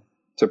support and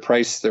to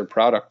price their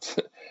product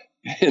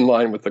in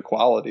line with the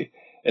quality.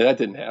 And that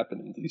didn't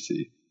happen in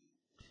DC.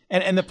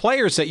 And the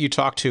players that you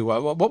talked to,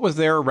 what was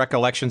their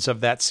recollections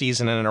of that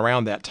season and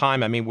around that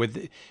time? I mean,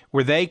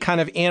 were they kind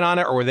of in on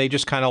it, or were they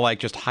just kind of like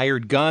just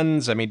hired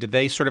guns? I mean, did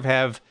they sort of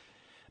have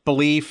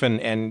belief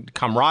and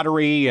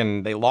camaraderie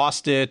and they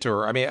lost it?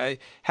 Or, I mean,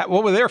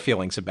 what were their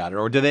feelings about it?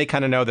 Or did they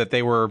kind of know that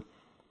they were,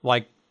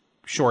 like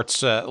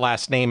Short's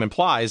last name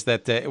implies,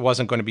 that it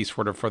wasn't going to be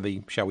sort of for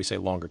the, shall we say,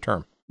 longer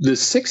term? The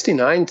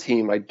 69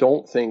 team, I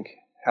don't think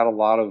had a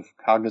lot of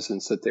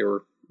cognizance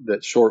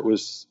that Short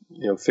was,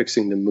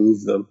 fixing to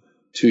move them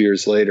 2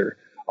 years later.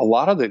 A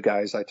lot of the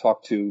guys I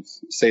talked to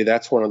say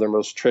that's one of their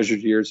most treasured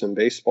years in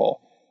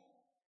baseball.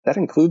 That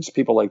includes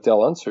people like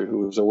Del Unser, who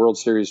was a World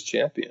Series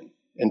champion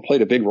and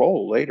played a big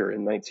role later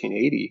in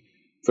 1980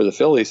 for the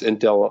Phillies, and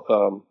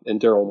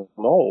Darryl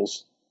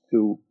Knowles,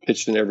 who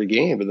pitched in every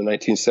game of the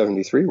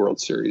 1973 World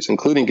Series,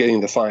 including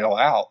getting the final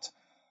out.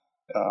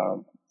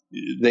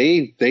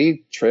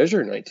 They treasure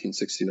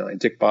 1969.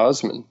 Dick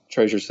Bosman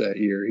treasures that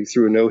year. He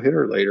threw a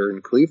no-hitter later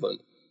in Cleveland.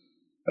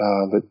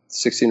 But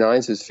 69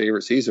 is his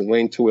favorite season.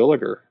 Wayne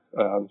Terwilliger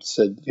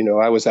said,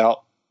 I was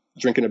out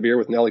drinking a beer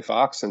with Nellie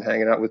Fox and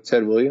hanging out with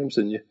Ted Williams,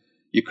 and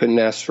you couldn't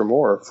ask for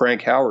more.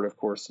 Frank Howard, of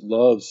course,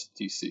 loves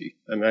D.C.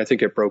 I mean, I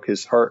think it broke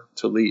his heart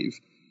to leave.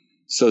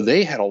 So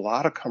they had a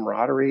lot of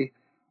camaraderie,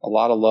 a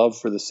lot of love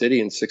for the city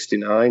in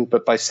 69.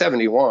 But by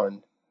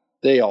 71,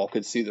 they all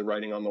could see the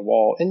writing on the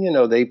wall. And,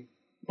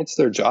 it's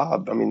their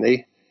job. I mean,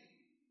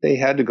 they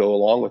had to go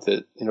along with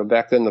it.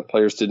 Back then the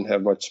players didn't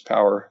have much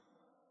power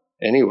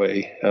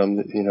anyway.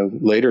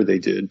 Later they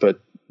did,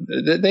 but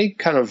they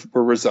kind of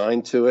were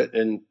resigned to it,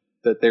 and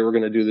that they were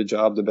going to do the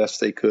job the best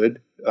they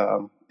could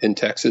in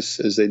Texas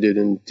as they did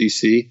in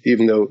DC,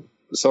 even though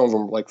some of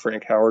them, like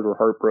Frank Howard, were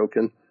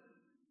heartbroken.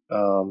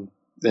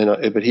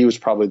 But he was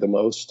probably the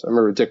most. I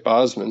remember Dick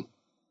Bosman.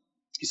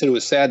 He said it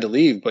was sad to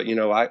leave, but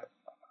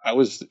I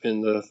was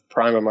in the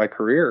prime of my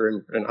career,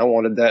 and I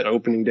wanted that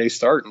opening day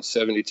start in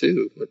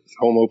 72 with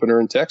home opener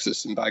in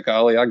Texas, and by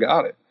golly, I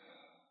got it.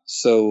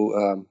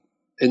 So,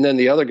 and then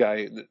the other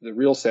guy, the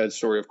real sad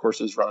story, of course,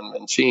 is Ron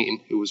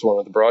Manchin, who was one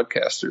of the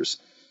broadcasters.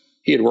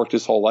 He had worked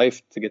his whole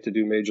life to get to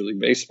do Major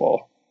League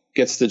Baseball.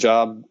 Gets the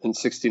job in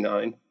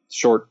 69.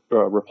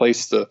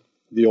 Replaced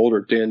the older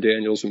Dan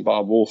Daniels and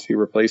Bob Wolf. He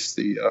replaced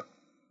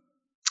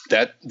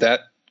that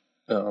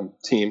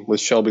team with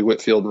Shelby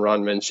Whitfield and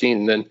Ron Manchin.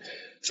 And then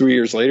 3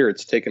 years later,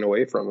 it's taken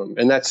away from him.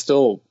 And that's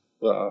still,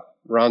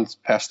 Ron's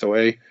passed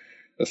away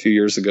a few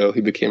years ago.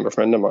 He became a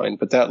friend of mine,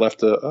 but that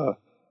left a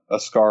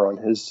scar on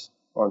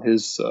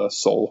his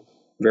soul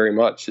very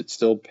much. It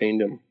still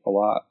pained him a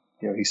lot.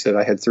 He said,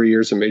 I had 3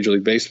 years in Major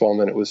League Baseball and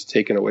then it was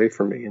taken away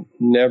from me, and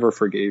never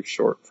forgave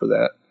Short for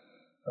that.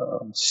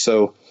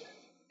 So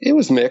it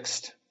was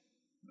mixed.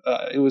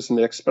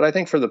 But I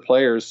think for the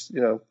players,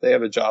 they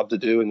have a job to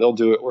do, and they'll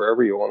do it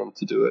wherever you want them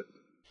to do it.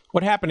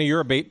 What happened to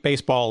your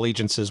baseball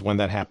allegiances when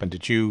that happened?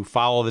 Did you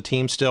follow the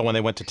team still when they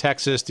went to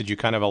Texas? Did you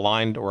kind of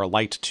aligned or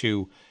alight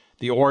to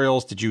the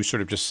Orioles? Did you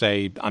sort of just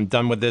say, I'm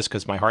done with this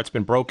because my heart's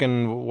been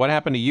broken? What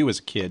happened to you as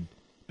a kid,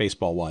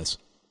 baseball-wise?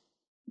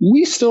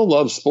 We still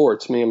love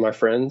sports, me and my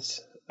friends.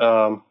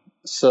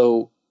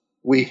 So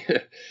we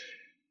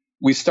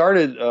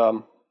started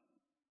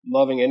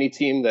loving any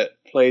team that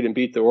played and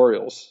beat the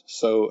Orioles.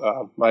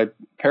 So my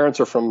parents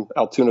are from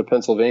Altoona,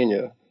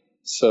 Pennsylvania.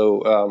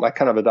 So I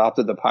kind of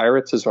adopted the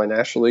Pirates as my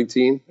National League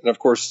team. And of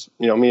course,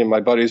 me and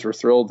my buddies were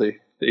thrilled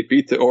they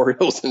beat the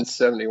Orioles in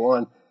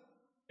 71.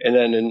 And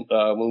then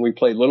when we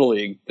played Little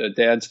League, the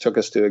dads took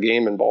us to a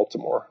game in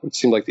Baltimore, which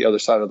seemed like the other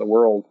side of the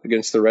world,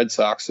 against the Red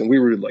Sox. And we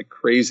rooted like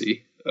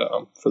crazy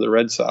for the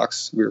Red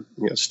Sox. We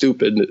were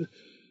stupid.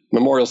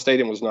 Memorial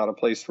Stadium was not a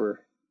place where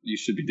you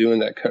should be doing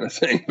that kind of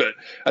thing. But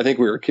I think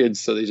we were kids,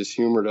 so they just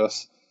humored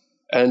us.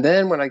 And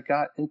then when I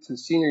got into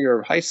senior year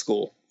of high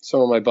school,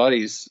 some of my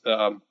buddies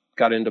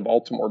got into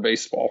Baltimore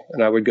baseball,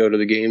 and I would go to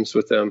the games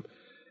with them.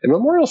 And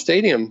Memorial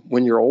Stadium,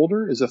 when you're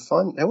older,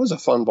 that was a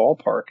fun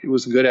ballpark. It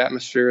was a good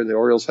atmosphere, and the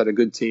Orioles had a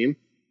good team.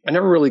 I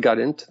never really got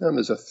into them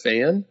as a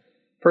fan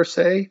per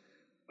se,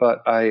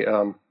 but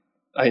I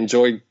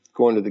enjoyed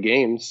going to the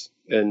games,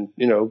 and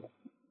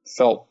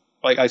felt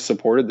like I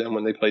supported them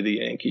when they played the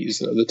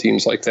Yankees and other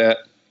teams like that.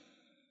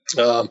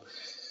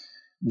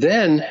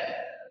 Then,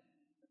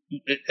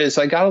 as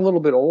I got a little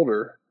bit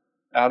older,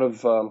 out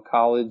of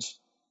college,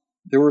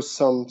 there was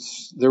some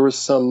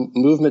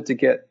movement to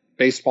get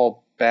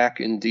baseball back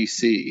in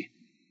DC.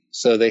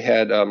 So they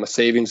had a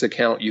savings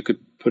account. You could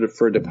put it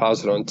for a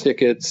deposit on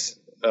tickets.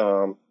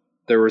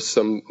 There was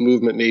some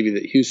movement maybe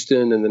that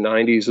Houston in the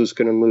 90s was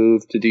going to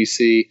move to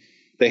DC.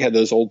 They had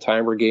those old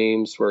timer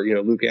games where,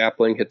 Luke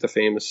Appling hit the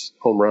famous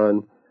home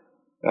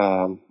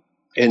run.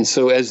 And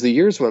so as the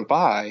years went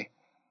by,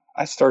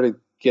 I started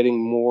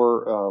getting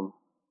more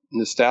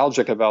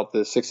nostalgic about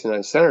the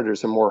 69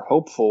 Senators and more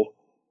hopeful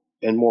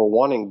and more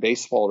wanting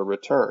baseball to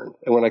return.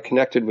 And when I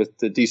connected with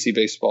the DC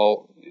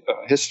Baseball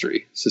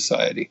History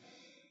Society,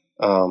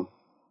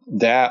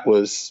 that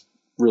was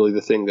really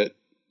the thing that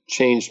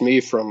changed me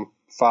from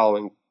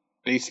following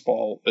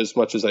baseball as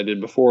much as I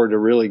did before to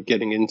really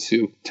getting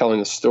into telling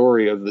the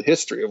story of the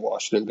history of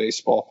Washington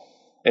baseball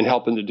and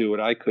helping to do what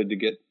I could to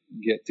get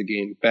the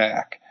game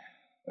back.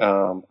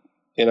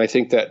 And I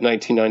think that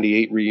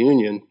 1998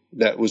 reunion,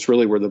 that was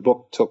really where the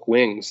book took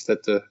wings,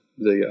 that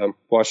the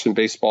Washington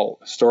Baseball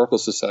Historical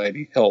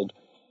Society held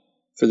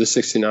for the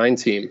 69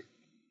 team.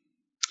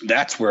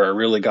 That's where I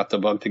really got the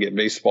bug to get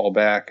baseball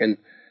back. And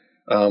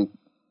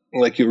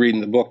like you read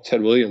in the book,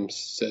 Ted Williams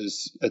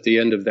says at the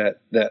end of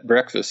that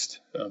breakfast,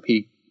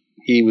 he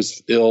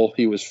was ill,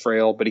 he was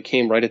frail, but he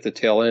came right at the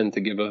tail end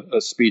to give a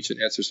speech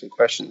and answer some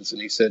questions.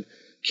 And he said,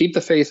 keep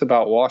the faith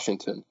about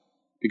Washington,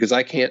 because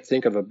I can't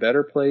think of a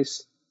better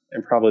place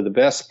and probably the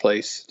best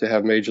place to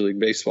have Major League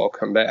Baseball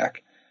come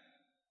back.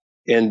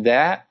 And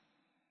that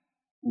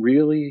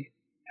really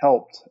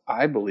helped,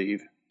 I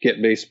believe,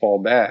 get baseball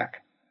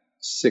back.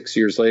 6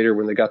 years later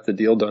when they got the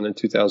deal done in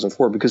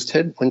 2004, because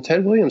when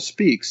Ted Williams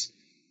speaks,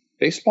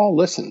 baseball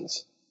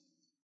listens.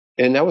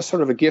 And that was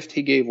sort of a gift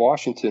he gave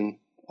Washington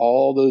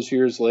all those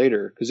years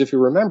later. Because if you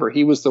remember,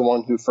 he was the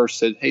one who first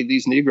said, hey,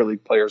 these Negro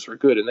League players are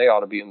good and they ought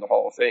to be in the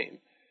Hall of Fame.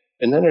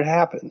 And then it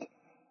happened.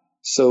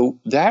 So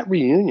that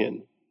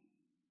reunion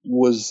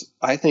was,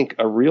 I think,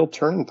 a real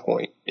turning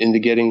point into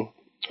getting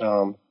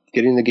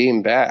the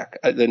game back.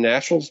 The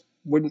Nationals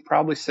wouldn't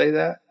probably say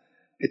that.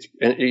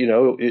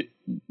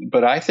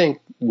 But I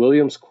think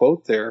Williams'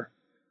 quote there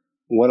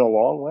went a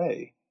long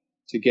way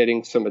to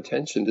getting some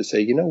attention to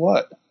say, you know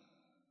what,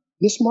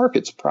 this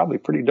market's probably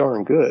pretty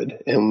darn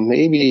good, and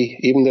maybe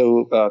even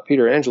though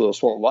Peter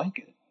Angelos won't like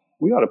it,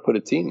 we ought to put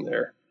a team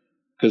there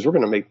because we're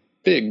going to make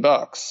big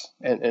bucks,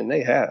 and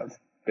they have.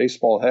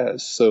 Baseball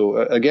has. So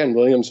again,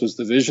 Williams was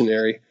the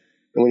visionary,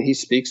 and when he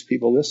speaks,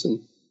 people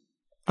listen.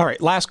 All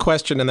right, last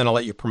question, and then I'll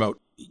let you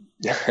promote.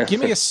 Give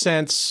me a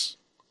sense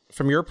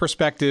from your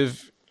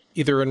perspective,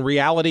 either in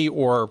reality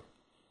or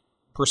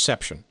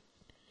perception.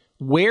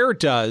 Where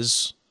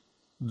does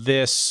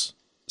this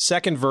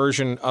second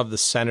version of the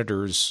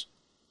Senators'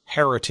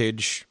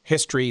 heritage,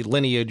 history,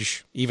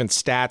 lineage, even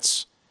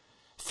stats,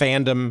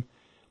 fandom,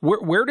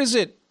 where does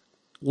it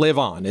live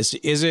on? Is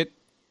it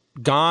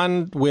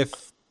gone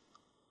with,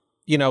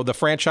 the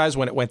franchise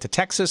when it went to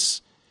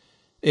Texas?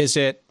 Is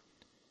it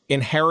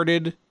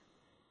inherited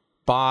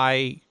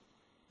by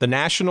the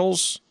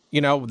Nationals,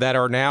 that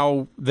are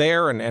now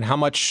there, and how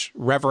much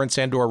reverence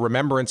and or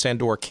remembrance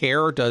and or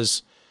care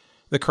does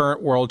the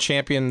current world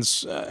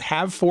champions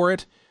have for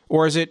it?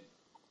 Or is it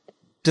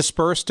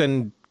dispersed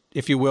and,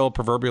 if you will,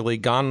 proverbially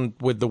gone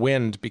with the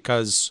wind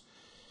because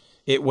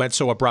it went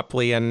so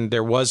abruptly and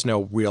there was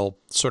no real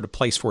sort of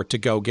place for it to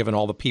go, given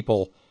all the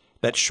people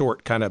that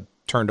Short kind of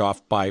turned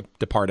off by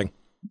departing?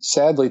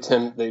 Sadly,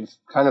 Tim, they've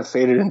kind of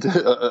faded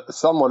into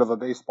somewhat of a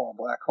baseball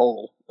black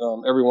hole.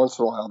 Every once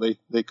in a while,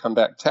 they come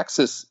back.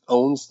 Texas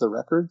owns the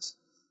records.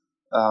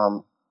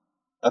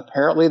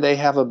 Apparently, they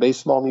have a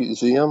baseball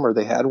museum, or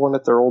they had one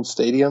at their old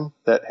stadium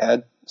that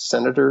had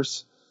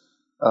Senators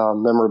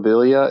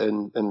memorabilia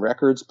and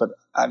records, but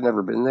I've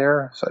never been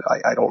there, so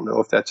I don't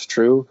know if that's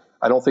true.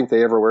 I don't think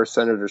they ever wear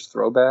Senators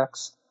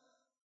throwbacks.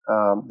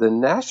 The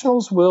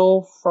Nationals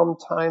will from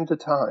time to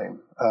time.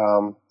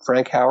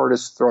 Frank Howard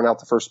has thrown out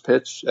the first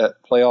pitch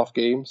at playoff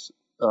games.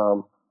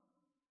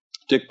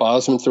 Dick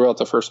Bosman threw out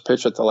the first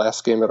pitch at the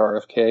last game at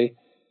RFK.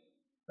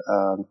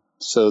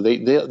 So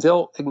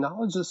they'll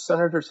acknowledge the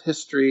Senators'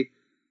 history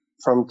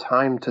from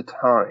time to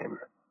time.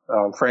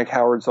 Frank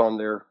Howard's on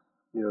their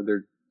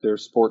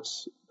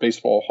sports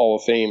baseball Hall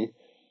of Fame.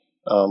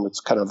 It's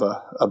kind of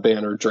a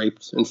banner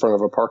draped in front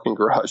of a parking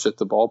garage at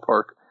the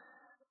ballpark.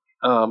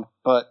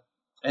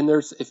 And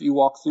if you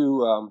walk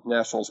through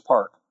Nationals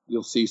Park,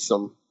 you'll see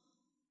some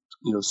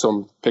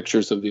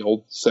pictures of the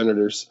old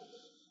Senators.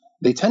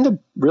 They tend to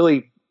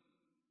really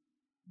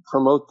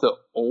promote the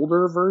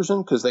older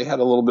version because they had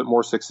a little bit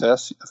more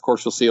success. Of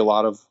course, you'll see a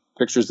lot of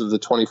pictures of the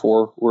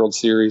 24 World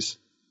Series.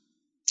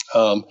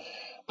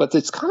 But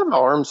it's kind of an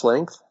arm's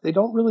length. They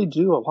don't really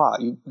do a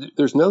lot.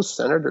 There's no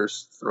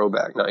Senators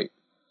throwback night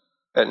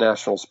at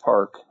Nationals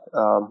Park.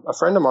 A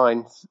friend of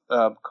mine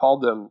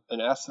called them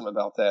and asked them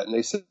about that, and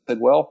they said,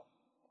 well,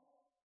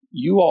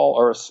 you all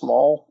are a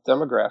small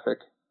demographic.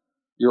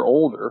 You're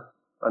older.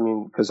 I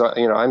mean, because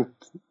I'm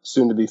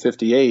soon to be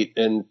 58,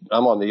 and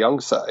I'm on the young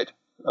side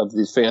of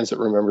these fans that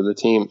remember the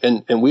team,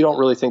 and we don't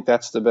really think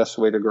that's the best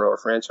way to grow a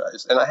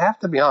franchise. And I have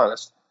to be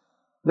honest,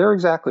 they're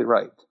exactly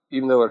right,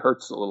 even though it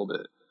hurts a little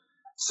bit.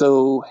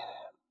 So,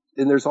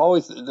 and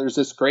there's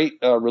this great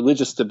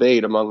religious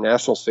debate among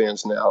Nationals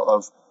fans now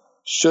of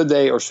should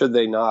they or should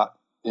they not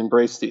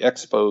embrace the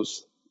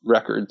Expos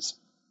records.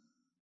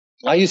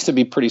 I used to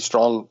be pretty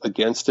strong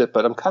against it,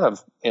 but I'm kind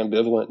of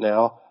ambivalent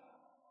now.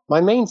 My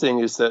main thing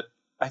is that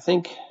I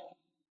think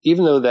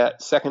even though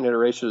that second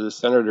iteration of the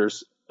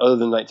Senators, other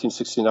than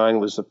 1969,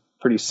 was a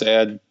pretty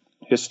sad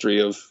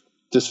history of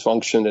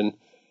dysfunction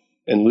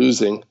and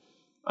losing,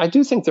 I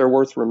do think they're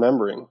worth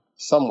remembering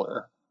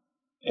somewhere.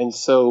 And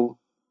so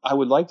I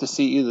would like to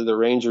see either the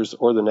Rangers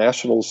or the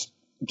Nationals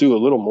do a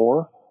little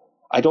more.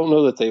 I don't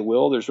know that they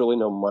will. There's really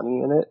no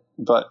money in it,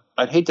 but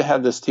I'd hate to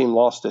have this team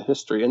lost to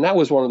history. And that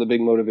was one of the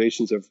big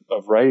motivations of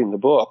writing the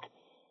book.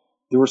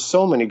 There were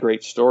so many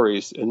great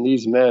stories, and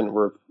these men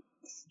were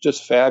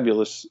just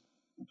fabulous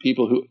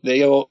people who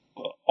they all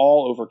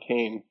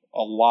overcame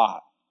a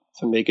lot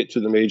to make it to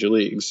the major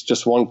leagues.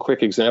 Just one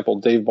quick example,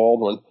 Dave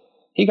Baldwin,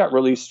 he got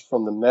released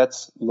from the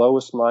Mets'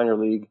 lowest minor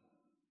league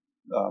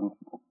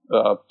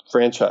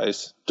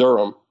franchise,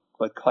 Durham,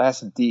 like Class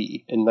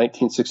D in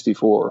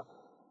 1964.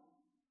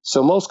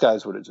 So most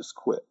guys would have just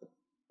quit,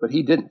 but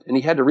he didn't. And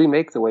he had to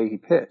remake the way he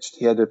pitched.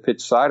 He had to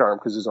pitch sidearm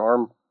because his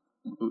arm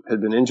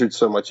had been injured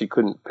so much he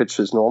couldn't pitch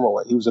his normal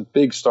way. He was a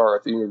big star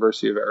at the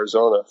University of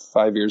Arizona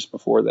 5 years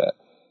before that.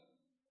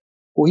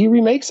 Well, he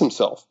remakes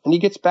himself, and he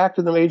gets back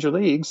to the major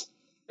leagues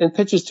and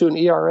pitches to an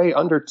ERA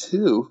under 2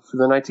 for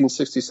the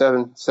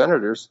 1967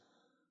 Senators,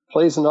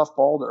 plays enough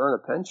ball to earn a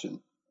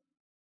pension.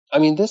 I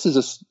mean, this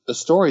is a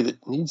story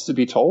that needs to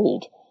be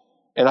told.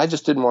 And I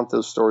just didn't want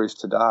those stories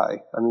to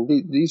die. I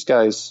mean, these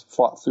guys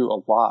fought through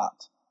a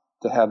lot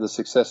to have the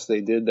success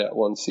they did that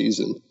one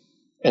season.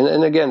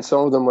 And again,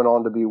 some of them went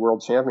on to be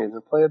world champions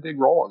and play a big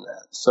role in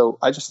that. So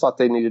I just thought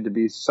they needed to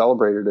be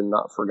celebrated and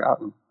not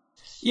forgotten.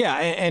 Yeah,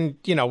 and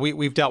you know,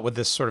 we've dealt with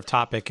this sort of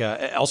topic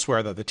elsewhere,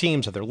 other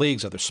teams, other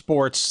leagues, other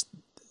sports.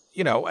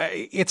 You know,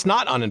 it's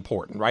not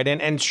unimportant, right?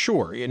 And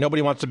sure,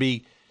 nobody wants to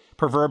be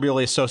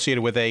proverbially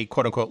associated with a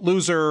quote unquote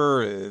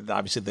loser,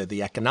 obviously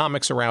the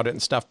economics around it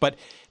and stuff. But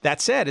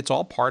that said, it's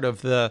all part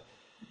of the,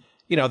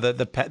 you know,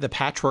 the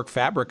patchwork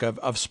fabric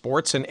of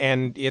sports,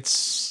 and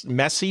it's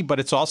messy, but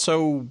it's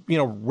also, you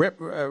know,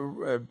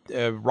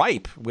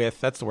 ripe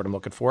with, that's the word I'm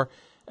looking for,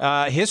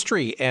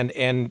 history and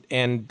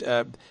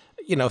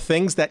you know,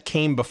 things that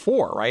came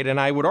before, right? And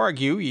I would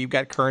argue you've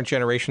got current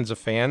generations of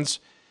fans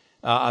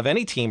of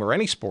any team or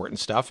any sport and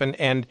stuff,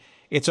 and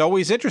it's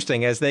always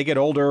interesting as they get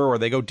older or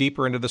they go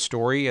deeper into the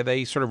story,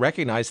 they sort of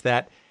recognize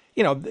that,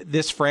 you know,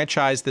 this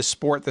franchise, this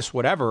sport, this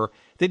whatever,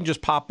 didn't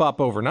just pop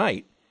up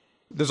overnight.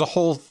 There's a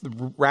whole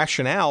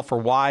rationale for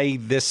why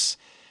this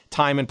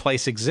time and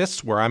place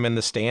exists where I'm in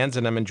the stands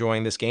and I'm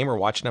enjoying this game or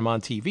watching them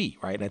on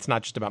TV, right? And it's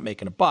not just about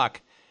making a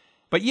buck.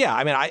 But yeah,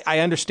 I mean, I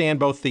understand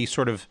both the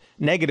sort of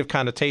negative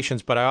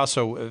connotations, but I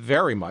also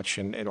very much,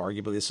 and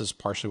arguably this is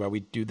partially why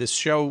we do this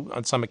show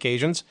on some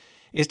occasions,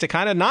 is to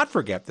kind of not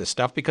forget this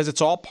stuff because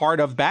it's all part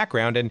of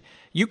background. And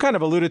you kind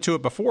of alluded to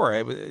it before.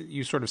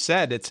 You sort of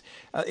said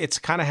it's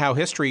kind of how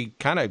history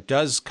kind of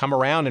does come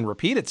around and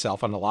repeat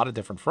itself on a lot of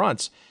different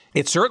fronts.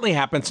 It certainly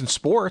happens in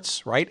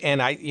sports, right?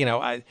 And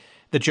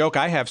the joke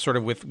I have sort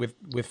of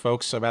with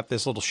folks about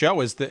this little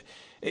show is that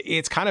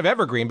it's kind of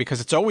evergreen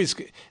because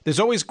there's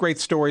always great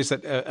stories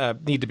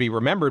that need to be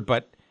remembered,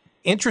 but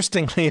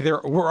interestingly,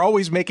 we're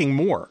always making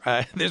more.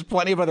 There's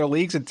plenty of other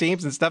leagues and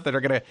teams and stuff that are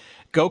going to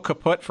go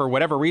kaput for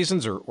whatever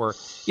reasons, or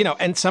you know,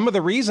 and some of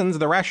the reasons,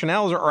 the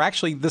rationales are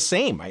actually the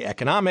same,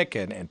 economic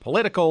and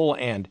political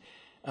and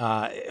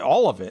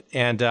all of it.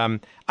 And I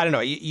don't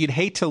know, you'd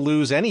hate to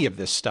lose any of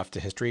this stuff to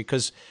history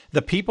because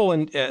the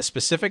people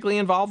specifically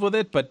involved with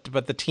it, but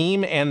the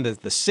team and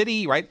the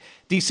city, right?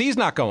 DC's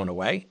not going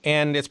away,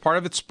 and it's part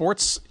of its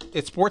sports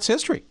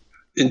history.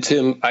 And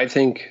Tim, I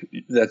think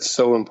that's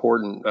so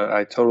important.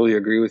 I totally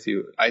agree with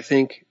you. I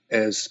think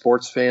as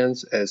sports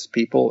fans, as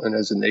people, and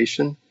as a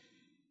nation,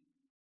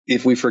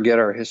 if we forget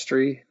our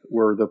history,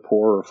 we're the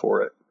poorer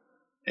for it.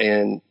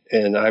 And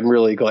I'm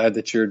really glad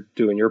that you're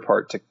doing your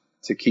part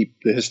to keep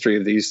the history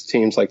of these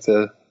teams like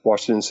the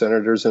Washington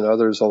Senators and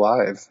others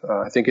alive.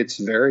 I think it's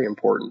very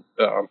important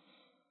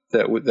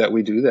that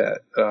we do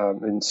that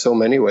in so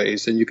many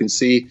ways. And you can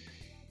see,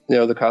 you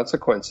know, the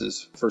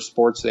consequences for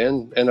sports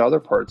and other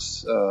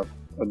parts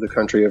of the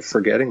country of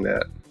forgetting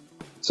that.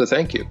 So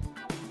thank you.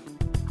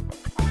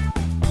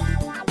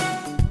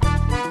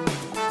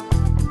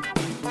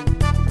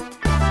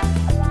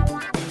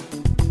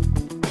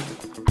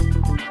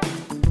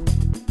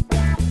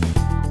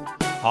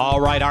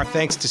 All right, our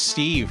thanks to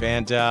Steve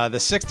and the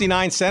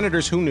 69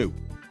 Senators. Who knew?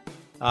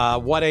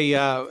 What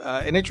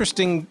an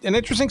interesting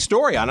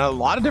story on a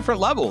lot of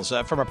different levels.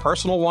 From a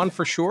personal one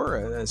for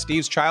sure,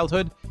 Steve's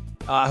childhood,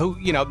 who,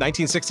 you know,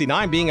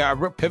 1969 being a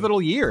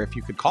pivotal year, if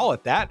you could call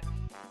it that,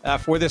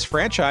 for this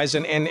franchise,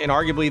 and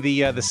arguably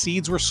the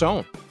seeds were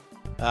sown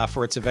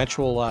for its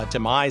eventual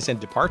demise and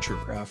departure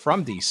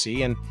from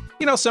DC. And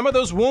you know, some of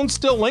those wounds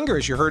still linger,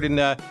 as you heard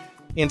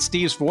in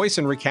Steve's voice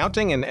and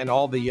recounting and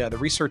all the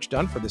research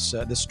done for this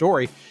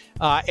story.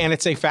 And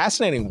it's a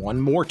fascinating one.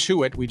 More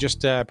to it. We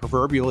just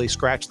proverbially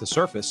scratched the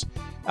surface.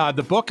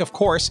 The book, of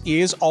course,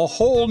 is A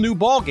Whole New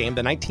Ballgame,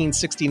 the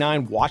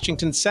 1969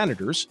 Washington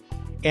Senators.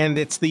 And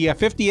it's the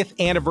 50th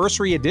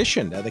anniversary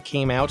edition that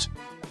came out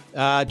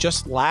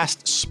just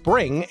last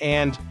spring.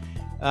 And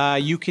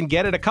you can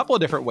get it a couple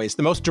of different ways.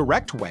 The most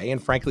direct way,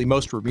 and frankly,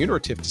 most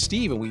remunerative to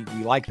Steve, and we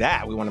like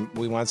that. We want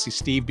to see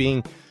Steve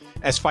being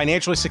as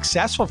financially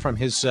successful from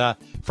his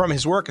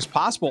work as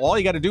possible. All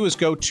you got to do is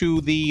go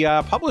to the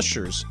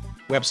publisher's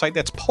website.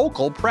 That's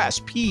Pocol Press,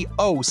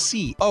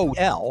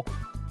 Pocol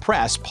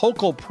Press,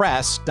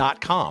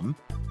 PocalPress.com.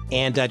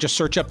 And just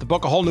search up the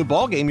book, A Whole New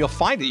Ballgame. You'll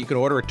find it. You can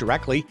order it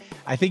directly.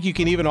 I think you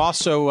can even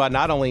also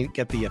not only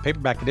get the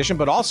paperback edition,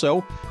 but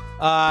also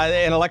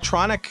an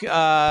electronic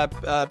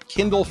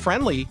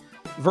Kindle-friendly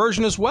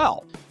version as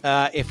well.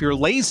 If you're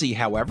lazy,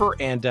 however,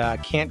 and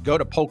can't go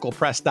to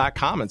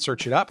PocalPress.com and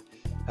search it up,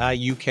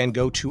 you can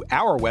go to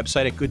our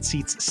website at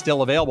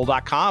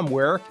GoodSeatsStillAvailable.com,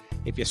 where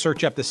if you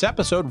search up this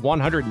episode,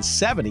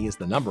 170 is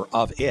the number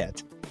of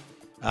it.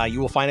 You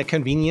will find a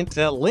convenient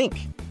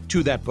link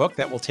to that book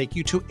that will take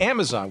you to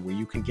Amazon, where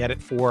you can get it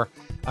for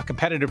a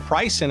competitive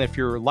price. And if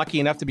you're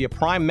lucky enough to be a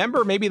Prime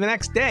member, maybe the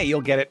next day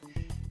you'll get it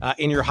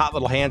in your hot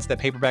little hands, that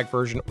paperback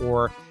version,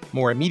 or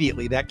more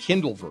immediately, that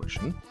Kindle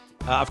version.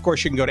 Of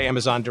course, you can go to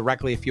Amazon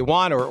directly if you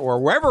want, or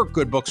wherever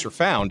good books are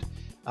found,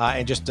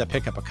 and just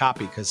pick up a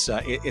copy, because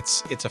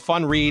it's a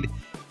fun read,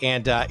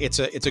 and it's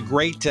a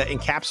great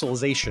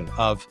encapsulation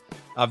of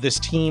of this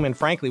team and,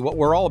 frankly, what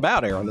we're all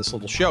about here on this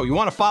little show. You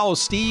want to follow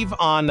Steve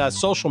on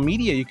social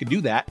media, you can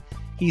do that.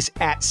 He's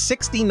at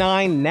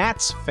 69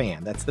 Nats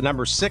fan. That's the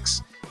number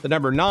 6, the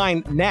number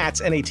 9,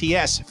 Nats,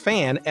 N-A-T-S,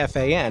 fan,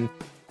 F-A-N,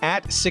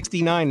 at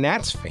 69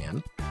 Nats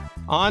fan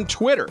on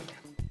Twitter.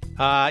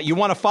 You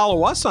want to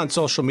follow us on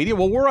social media?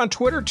 Well, we're on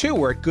Twitter, too.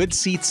 We're at Good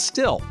Seats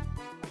Still.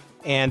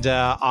 And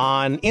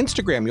on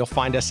Instagram, you'll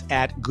find us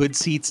at Good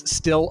Seats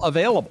Still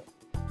Available.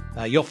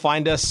 You'll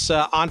find us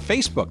on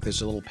Facebook.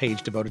 There's a little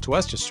page devoted to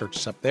us. Just search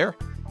us up there.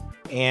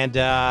 And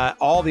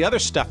all the other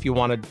stuff you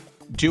want to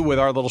do with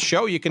our little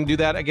show, you can do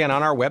that, again,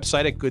 on our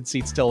website at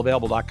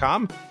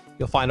goodseatsstillavailable.com.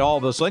 You'll find all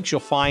of those links. You'll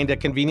find a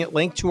convenient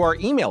link to our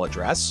email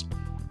address.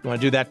 You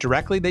want to do that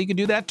directly, then you can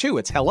do that, too.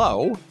 It's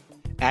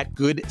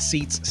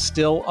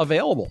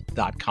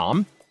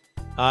hello@goodseatsstillavailable.com.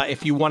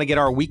 If you want to get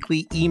our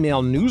weekly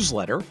email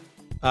newsletter,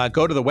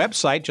 go to the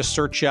website. Just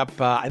search up,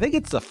 I think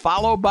it's the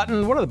follow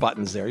button. One of the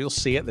buttons there. You'll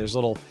see it. There's a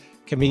little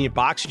convenient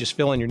box. You just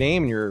fill in your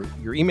name and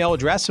your email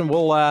address, and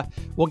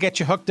we'll get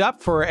you hooked up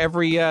for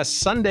every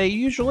Sunday.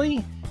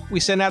 Usually, we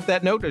send out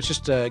that note. It's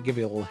just to give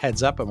you a little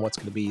heads up on what's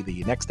going to be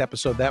the next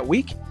episode that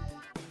week.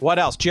 What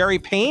else? Jerry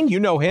Payne. You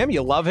know him.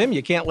 You love him.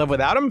 You can't live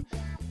without him.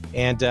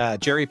 And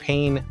Jerry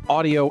Payne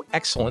Audio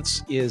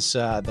Excellence is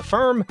the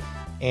firm,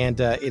 and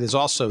it is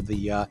also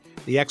the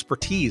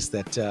expertise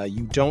that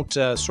you don't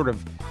sort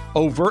of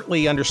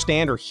overtly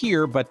understand or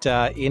hear, but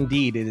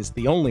indeed it is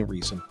the only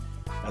reason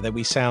that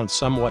we sound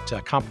somewhat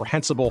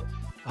comprehensible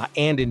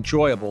and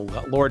enjoyable.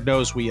 Lord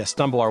knows we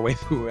stumble our way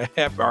through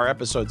our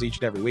episodes each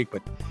and every week,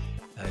 but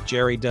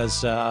Jerry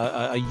does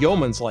a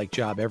yeoman's-like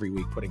job every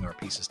week putting our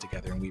pieces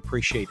together, and we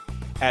appreciate,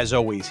 as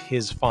always,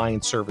 his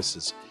fine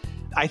services.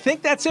 I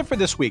think that's it for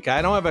this week.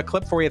 I don't have a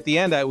clip for you at the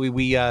end.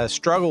 We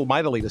struggled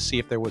mightily to see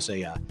if there was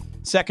a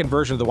second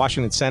version of the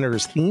Washington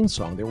Senators theme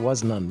song. There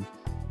was none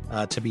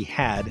to be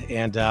had.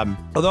 And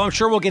although I'm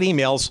sure we'll get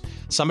emails,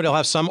 somebody will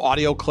have some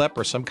audio clip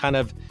or some kind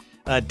of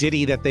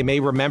ditty that they may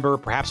remember,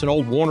 perhaps an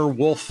old Warner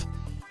Wolf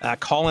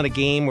calling a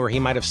game where he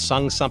might have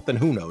sung something,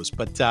 who knows,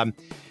 but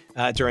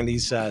during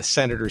these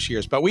Senators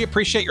years. But we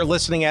appreciate your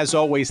listening, as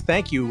always.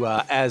 Thank you,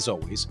 as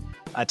always.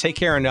 Take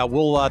care, and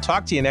we'll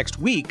talk to you next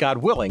week, God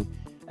willing.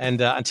 And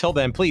until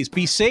then, please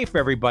be safe,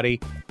 everybody,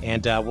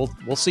 and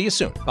we'll see you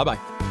soon.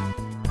 Bye-bye.